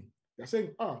actioning. They're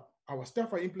saying, our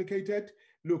staff are implicated.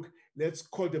 Look, let's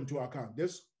call them to account.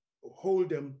 Let's hold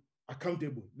them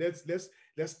accountable.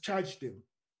 Let's charge them.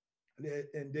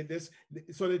 And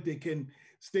so that they can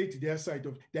state their side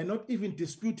of. They're not even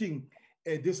disputing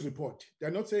this report.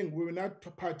 They're not saying we will not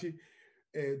party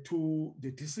to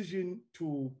the decision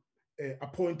to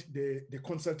appoint the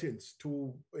consultants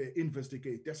to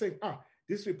investigate. They're saying,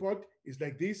 this report is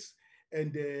like this,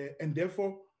 and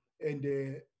therefore,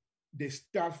 the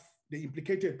staff, the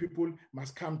implicated people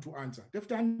must come to answer. They've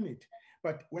done it,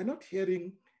 but we're not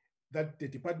hearing that the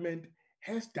department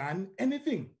has done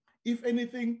anything. If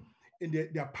anything, and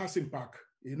they are passing back,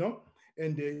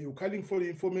 and you're calling for the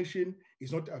information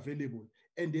is not available.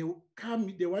 And they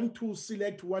want to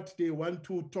select what they want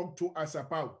to talk to us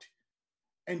about.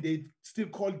 And they still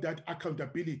call that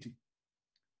accountability.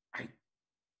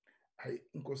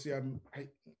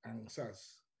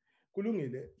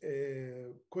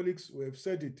 Colleagues, we have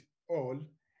said it all,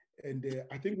 and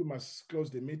I think we must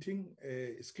close the meeting.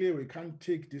 It's clear we can't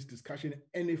take this discussion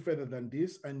any further than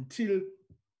this until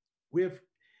we have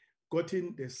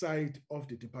gotten the side of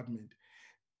the department.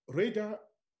 Radar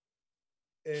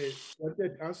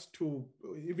wanted us to,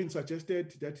 even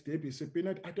suggested that they be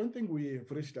subpoenaed. I don't think we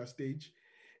have reached that stage,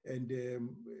 and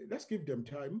let's give them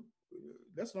time.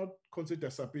 Let's not consider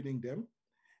subpoenaing them.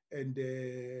 And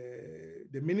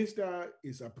the minister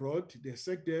is abroad, the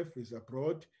SANDF is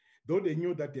abroad, though they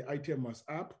knew that the item was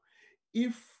up.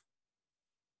 If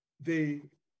they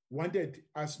wanted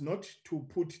us not to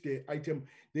put the item,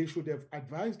 they should have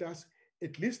advised us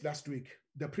at least last week,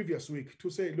 the previous week, to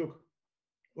say, look,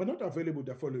 we're not available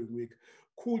the following week.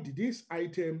 Could this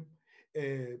item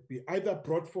be either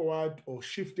brought forward or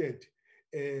shifted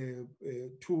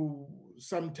to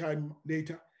sometime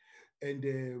later?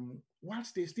 And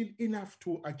once there's still enough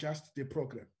to adjust the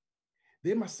program,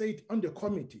 they must say it on the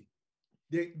committee.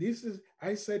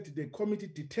 I said the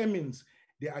committee determines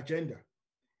the agenda.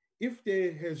 If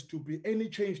there has to be any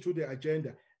change to the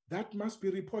agenda, that must be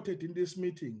reported in this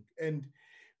meeting, and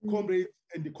comrades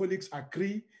and the colleagues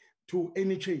agree to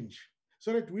any change,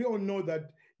 so that we all know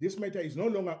that this matter is no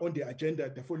longer on the agenda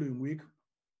the following week.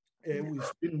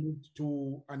 We've been moved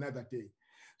to another day.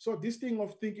 So this thing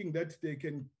of thinking that they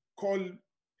can call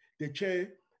the chair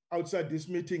outside this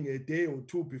meeting a day or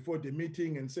two before the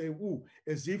meeting and say, "Ooh,"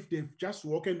 as if they've just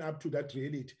woken up to that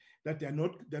reality that they're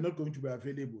not going to be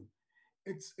available.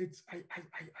 I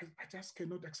just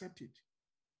cannot accept it.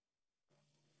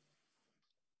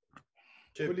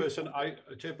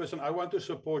 Chairperson, I want to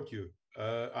support you,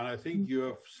 and I think you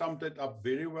have summed it up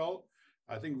very well.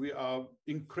 I think we are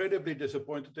incredibly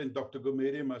disappointed, and Dr.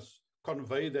 Gumede must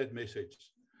convey that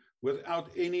message without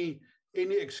any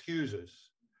excuses.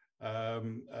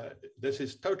 This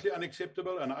is totally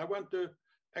unacceptable, and I want to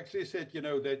actually say,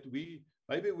 that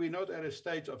maybe we're not at a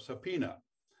stage of subpoena,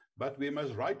 but we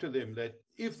must write to them that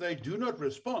if they do not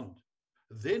respond,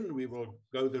 then we will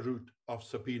go the route of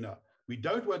subpoena. We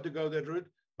don't want to go that route,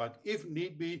 but if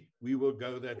need be, we will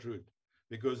go that route,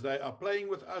 because they are playing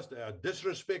with us. They are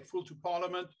disrespectful to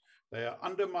Parliament. They are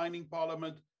undermining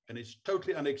Parliament, and it's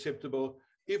totally unacceptable.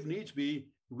 If needs be,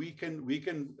 we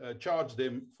can charge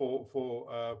them for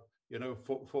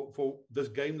this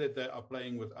game that they are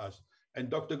playing with us. And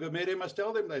Dr. Gumede must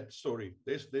tell them that story.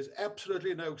 There's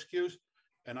absolutely no excuse,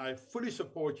 and I fully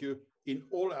support you in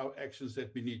all our actions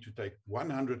that we need to take,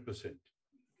 100%.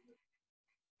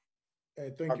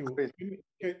 Thank you.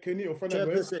 Kenny, your final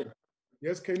word?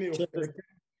 Yes, Kenny.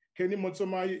 Kenny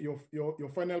Motsomai, your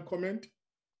final comment?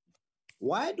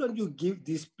 Why don't you give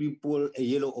these people a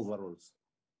yellow overalls?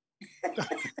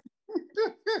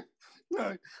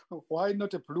 Why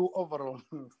not a blue overall?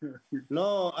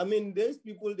 No, I mean, these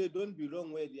people, they don't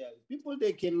belong where they are. People,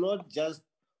 they cannot just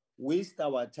waste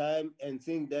our time and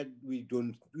think that we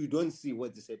don't see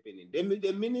what is happening.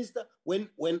 The minister,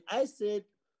 when I said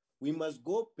we must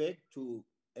go back to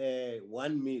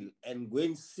 1 mil and go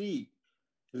and see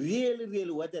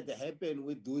really what had happened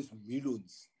with those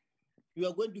millions, you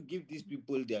are going to give these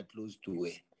people their clothes to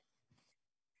wear.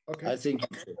 Okay. I think.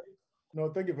 No,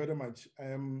 thank you very much.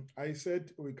 I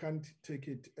said we can't take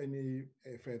it any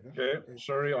further. Okay,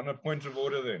 sorry, on a point of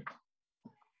order then.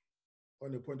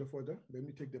 On a point of order, let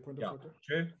me take the point of order.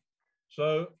 Chair.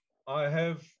 So I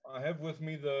have with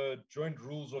me the joint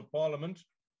rules of Parliament,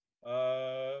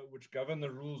 which govern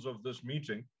the rules of this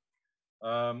meeting.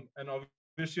 And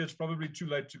obviously it's probably too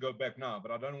late to go back now,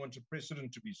 but I don't want a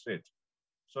precedent to be set.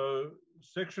 So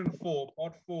section 4,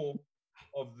 part 4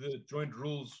 of the joint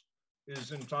rules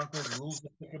is entitled Rules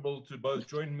Applicable to Both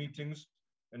Joint Meetings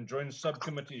and Joint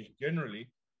Subcommittees Generally.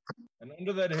 And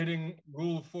under that heading,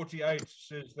 Rule 48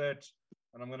 says that,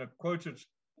 and I'm going to quote it,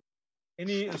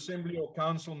 any assembly or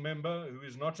council member who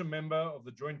is not a member of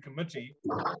the joint committee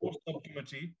or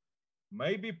subcommittee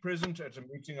may be present at a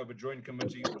meeting of a joint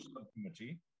committee or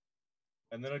subcommittee.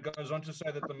 And then it goes on to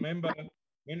say that the member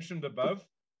mentioned above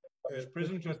who is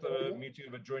present at the meeting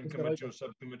of a joint committee or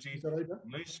subcommittee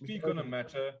may speak on a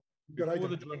matter before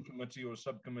the joint committee or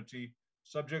subcommittee,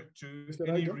 subject to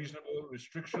any reasonable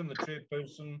restriction the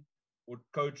chairperson or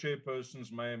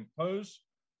co-chairpersons may impose,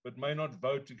 but may not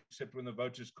vote except when the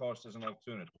vote is cast as an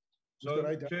alternative. So,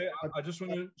 Chair, I just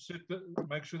want to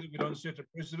make sure that we don't set a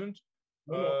precedent.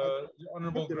 The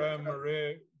Honourable Graham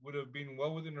Murray would have been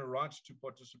well within her rights to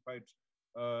participate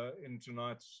in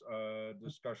tonight's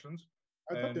discussions.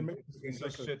 And we can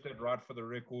just set that right for the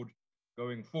record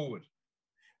going forward.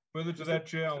 Further to that,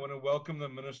 Chair, I want to welcome the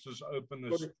Minister's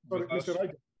openness. Mr.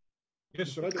 Ryder.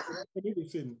 Yes. Mr. Ryder,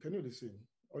 can you listen?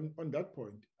 On that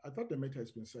point, I thought the matter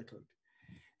has been settled.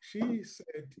 She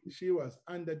said she was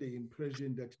under the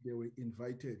impression that they were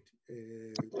invited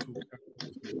to.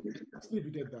 Let's leave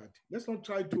it at that. Let's not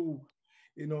try to,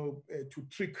 to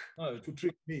trick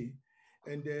me.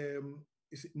 And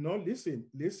no, listen.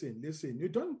 You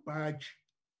don't badge,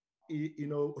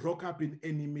 rock up in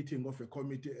any meeting of a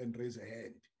committee and raise a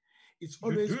hand. It's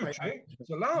always by it's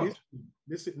allowed.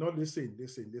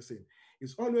 Listen.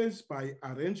 It's always by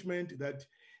arrangement that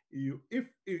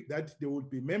that there will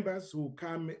be members who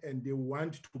come and they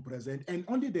want to present, and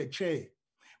only the chair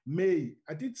may,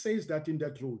 and it says that in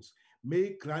that rules,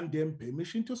 may grant them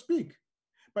permission to speak.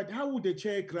 But how would the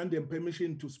chair grant them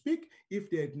permission to speak if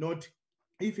they had not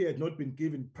been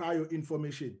given prior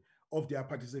information of their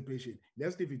participation?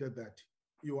 Let's leave it at that.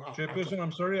 Chairperson,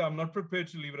 I'm sorry, I'm not prepared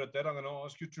to leave it at that. I'm going to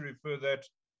ask you to refer that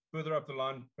further up the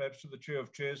line, perhaps to the Chair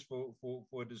of Chairs for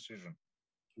a decision.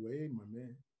 Wait, my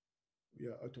man. We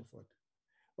are out of order.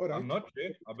 All right. I'm not,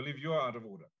 Chair. I believe you are out of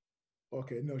order.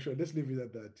 Okay, no, sure. Let's leave it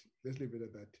at that.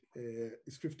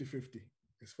 It's 50-50.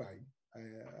 It's fine.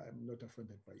 I'm not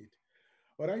offended by it.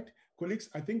 All right, colleagues,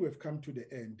 I think we've come to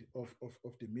the end of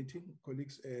the meeting.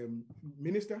 Colleagues,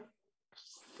 Minister,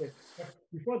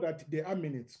 before that, there are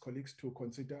minutes, colleagues, to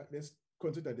consider. Let's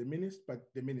consider the minutes, but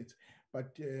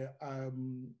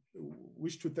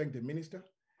wish to thank the Minister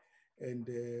and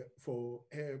for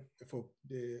her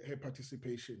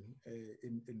participation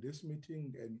in this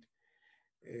meeting, and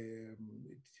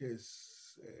it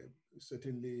has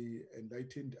certainly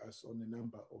enlightened us on a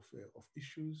number of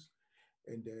issues.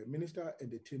 And Minister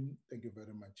and the team, thank you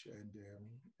very much.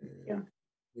 And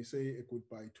we say a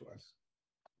goodbye to us.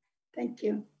 Thank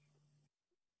you.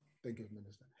 Thank you,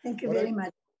 Minister. Thank you very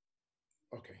much.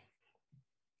 Okay.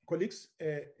 Colleagues,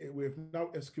 we have now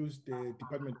excused the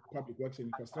Department of Public Works and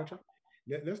Infrastructure.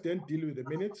 Let's then deal with the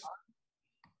minutes.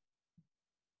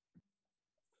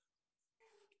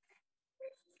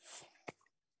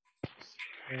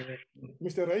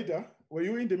 Mr. Ryder, were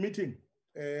you in the meeting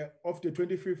of the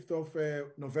 25th of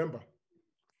November?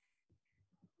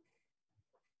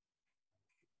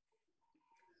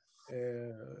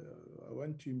 I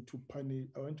want to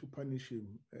punish him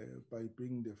by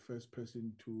being the first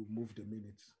person to move the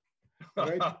minutes.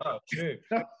 Right?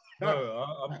 No,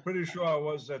 I'm pretty sure I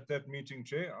was at that meeting,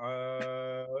 Chair.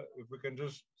 If we can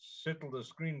just settle the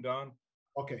screen down.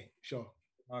 Okay, sure.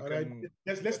 All right,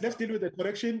 let's deal with the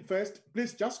correction first.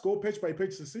 Please just go page by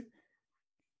page, Sisi.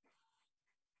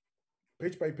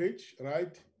 Page by page,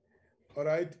 right? All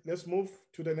right, let's move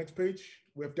to the next page.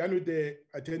 We have done with the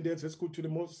attendance. Let's go to the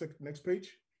next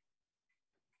page.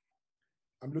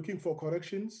 I'm looking for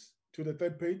corrections to the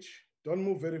third page. Don't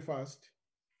move very fast.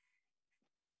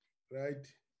 Right,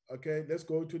 okay, let's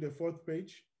go to the fourth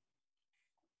page.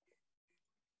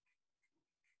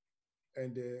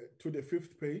 And to the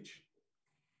fifth page.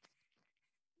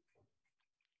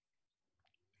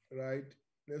 Right,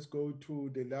 let's go to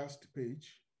the last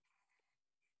page.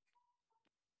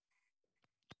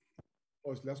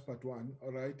 Oh, it's last part one.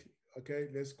 All right. Okay,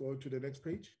 let's go to the next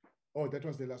page. Oh, that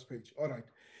was the last page. All right.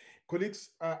 Colleagues,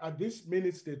 are these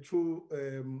minutes the true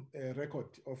record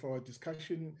of our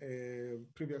discussion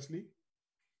previously?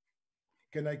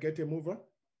 Can I get a mover?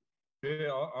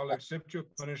 Yeah, I'll accept your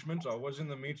punishment. I was in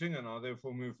the meeting and I'll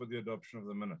therefore move for the adoption of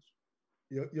the minutes.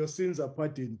 Your sins are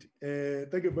pardoned.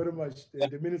 Thank you very much.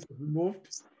 The minutes have been moved.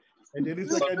 And then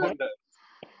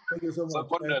thank you so much.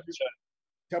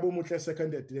 Tabu Mutle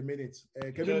seconded the minutes.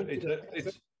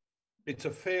 It's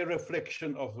a fair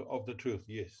reflection of the truth,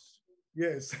 yes.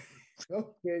 Yes.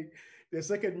 Okay. The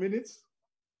second minutes.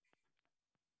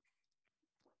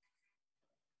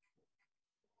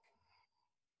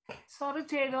 Sorry,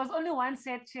 Chair, there was only one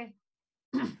set, Chair.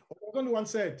 Only one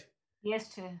set?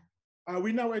 Yes, Chair. Are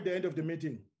we now at the end of the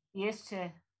meeting? Yes,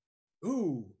 Chair.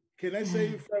 Ooh, can I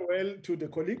say farewell to the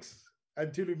colleagues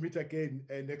until we meet again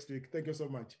next week? Thank you so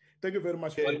much. Thank you very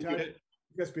much for your time. It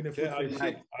has been a fruitful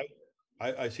night.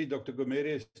 I see Dr.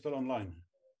 Gomeri is still online.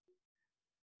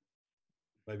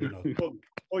 Maybe not.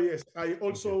 Oh yes, I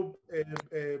also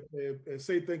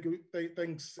say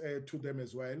thanks to them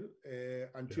as well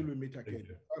until we meet again.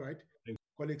 All right,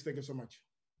 colleagues, thank you so much.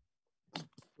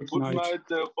 Good night,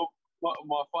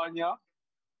 Mafanya.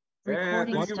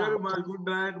 Thank you very much. Good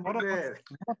night. What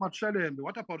about Shalem?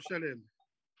 What about Shalem?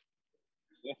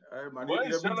 Why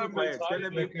is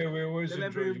Shalem we always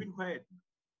enjoy been quiet?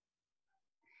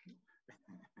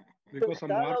 Because I'm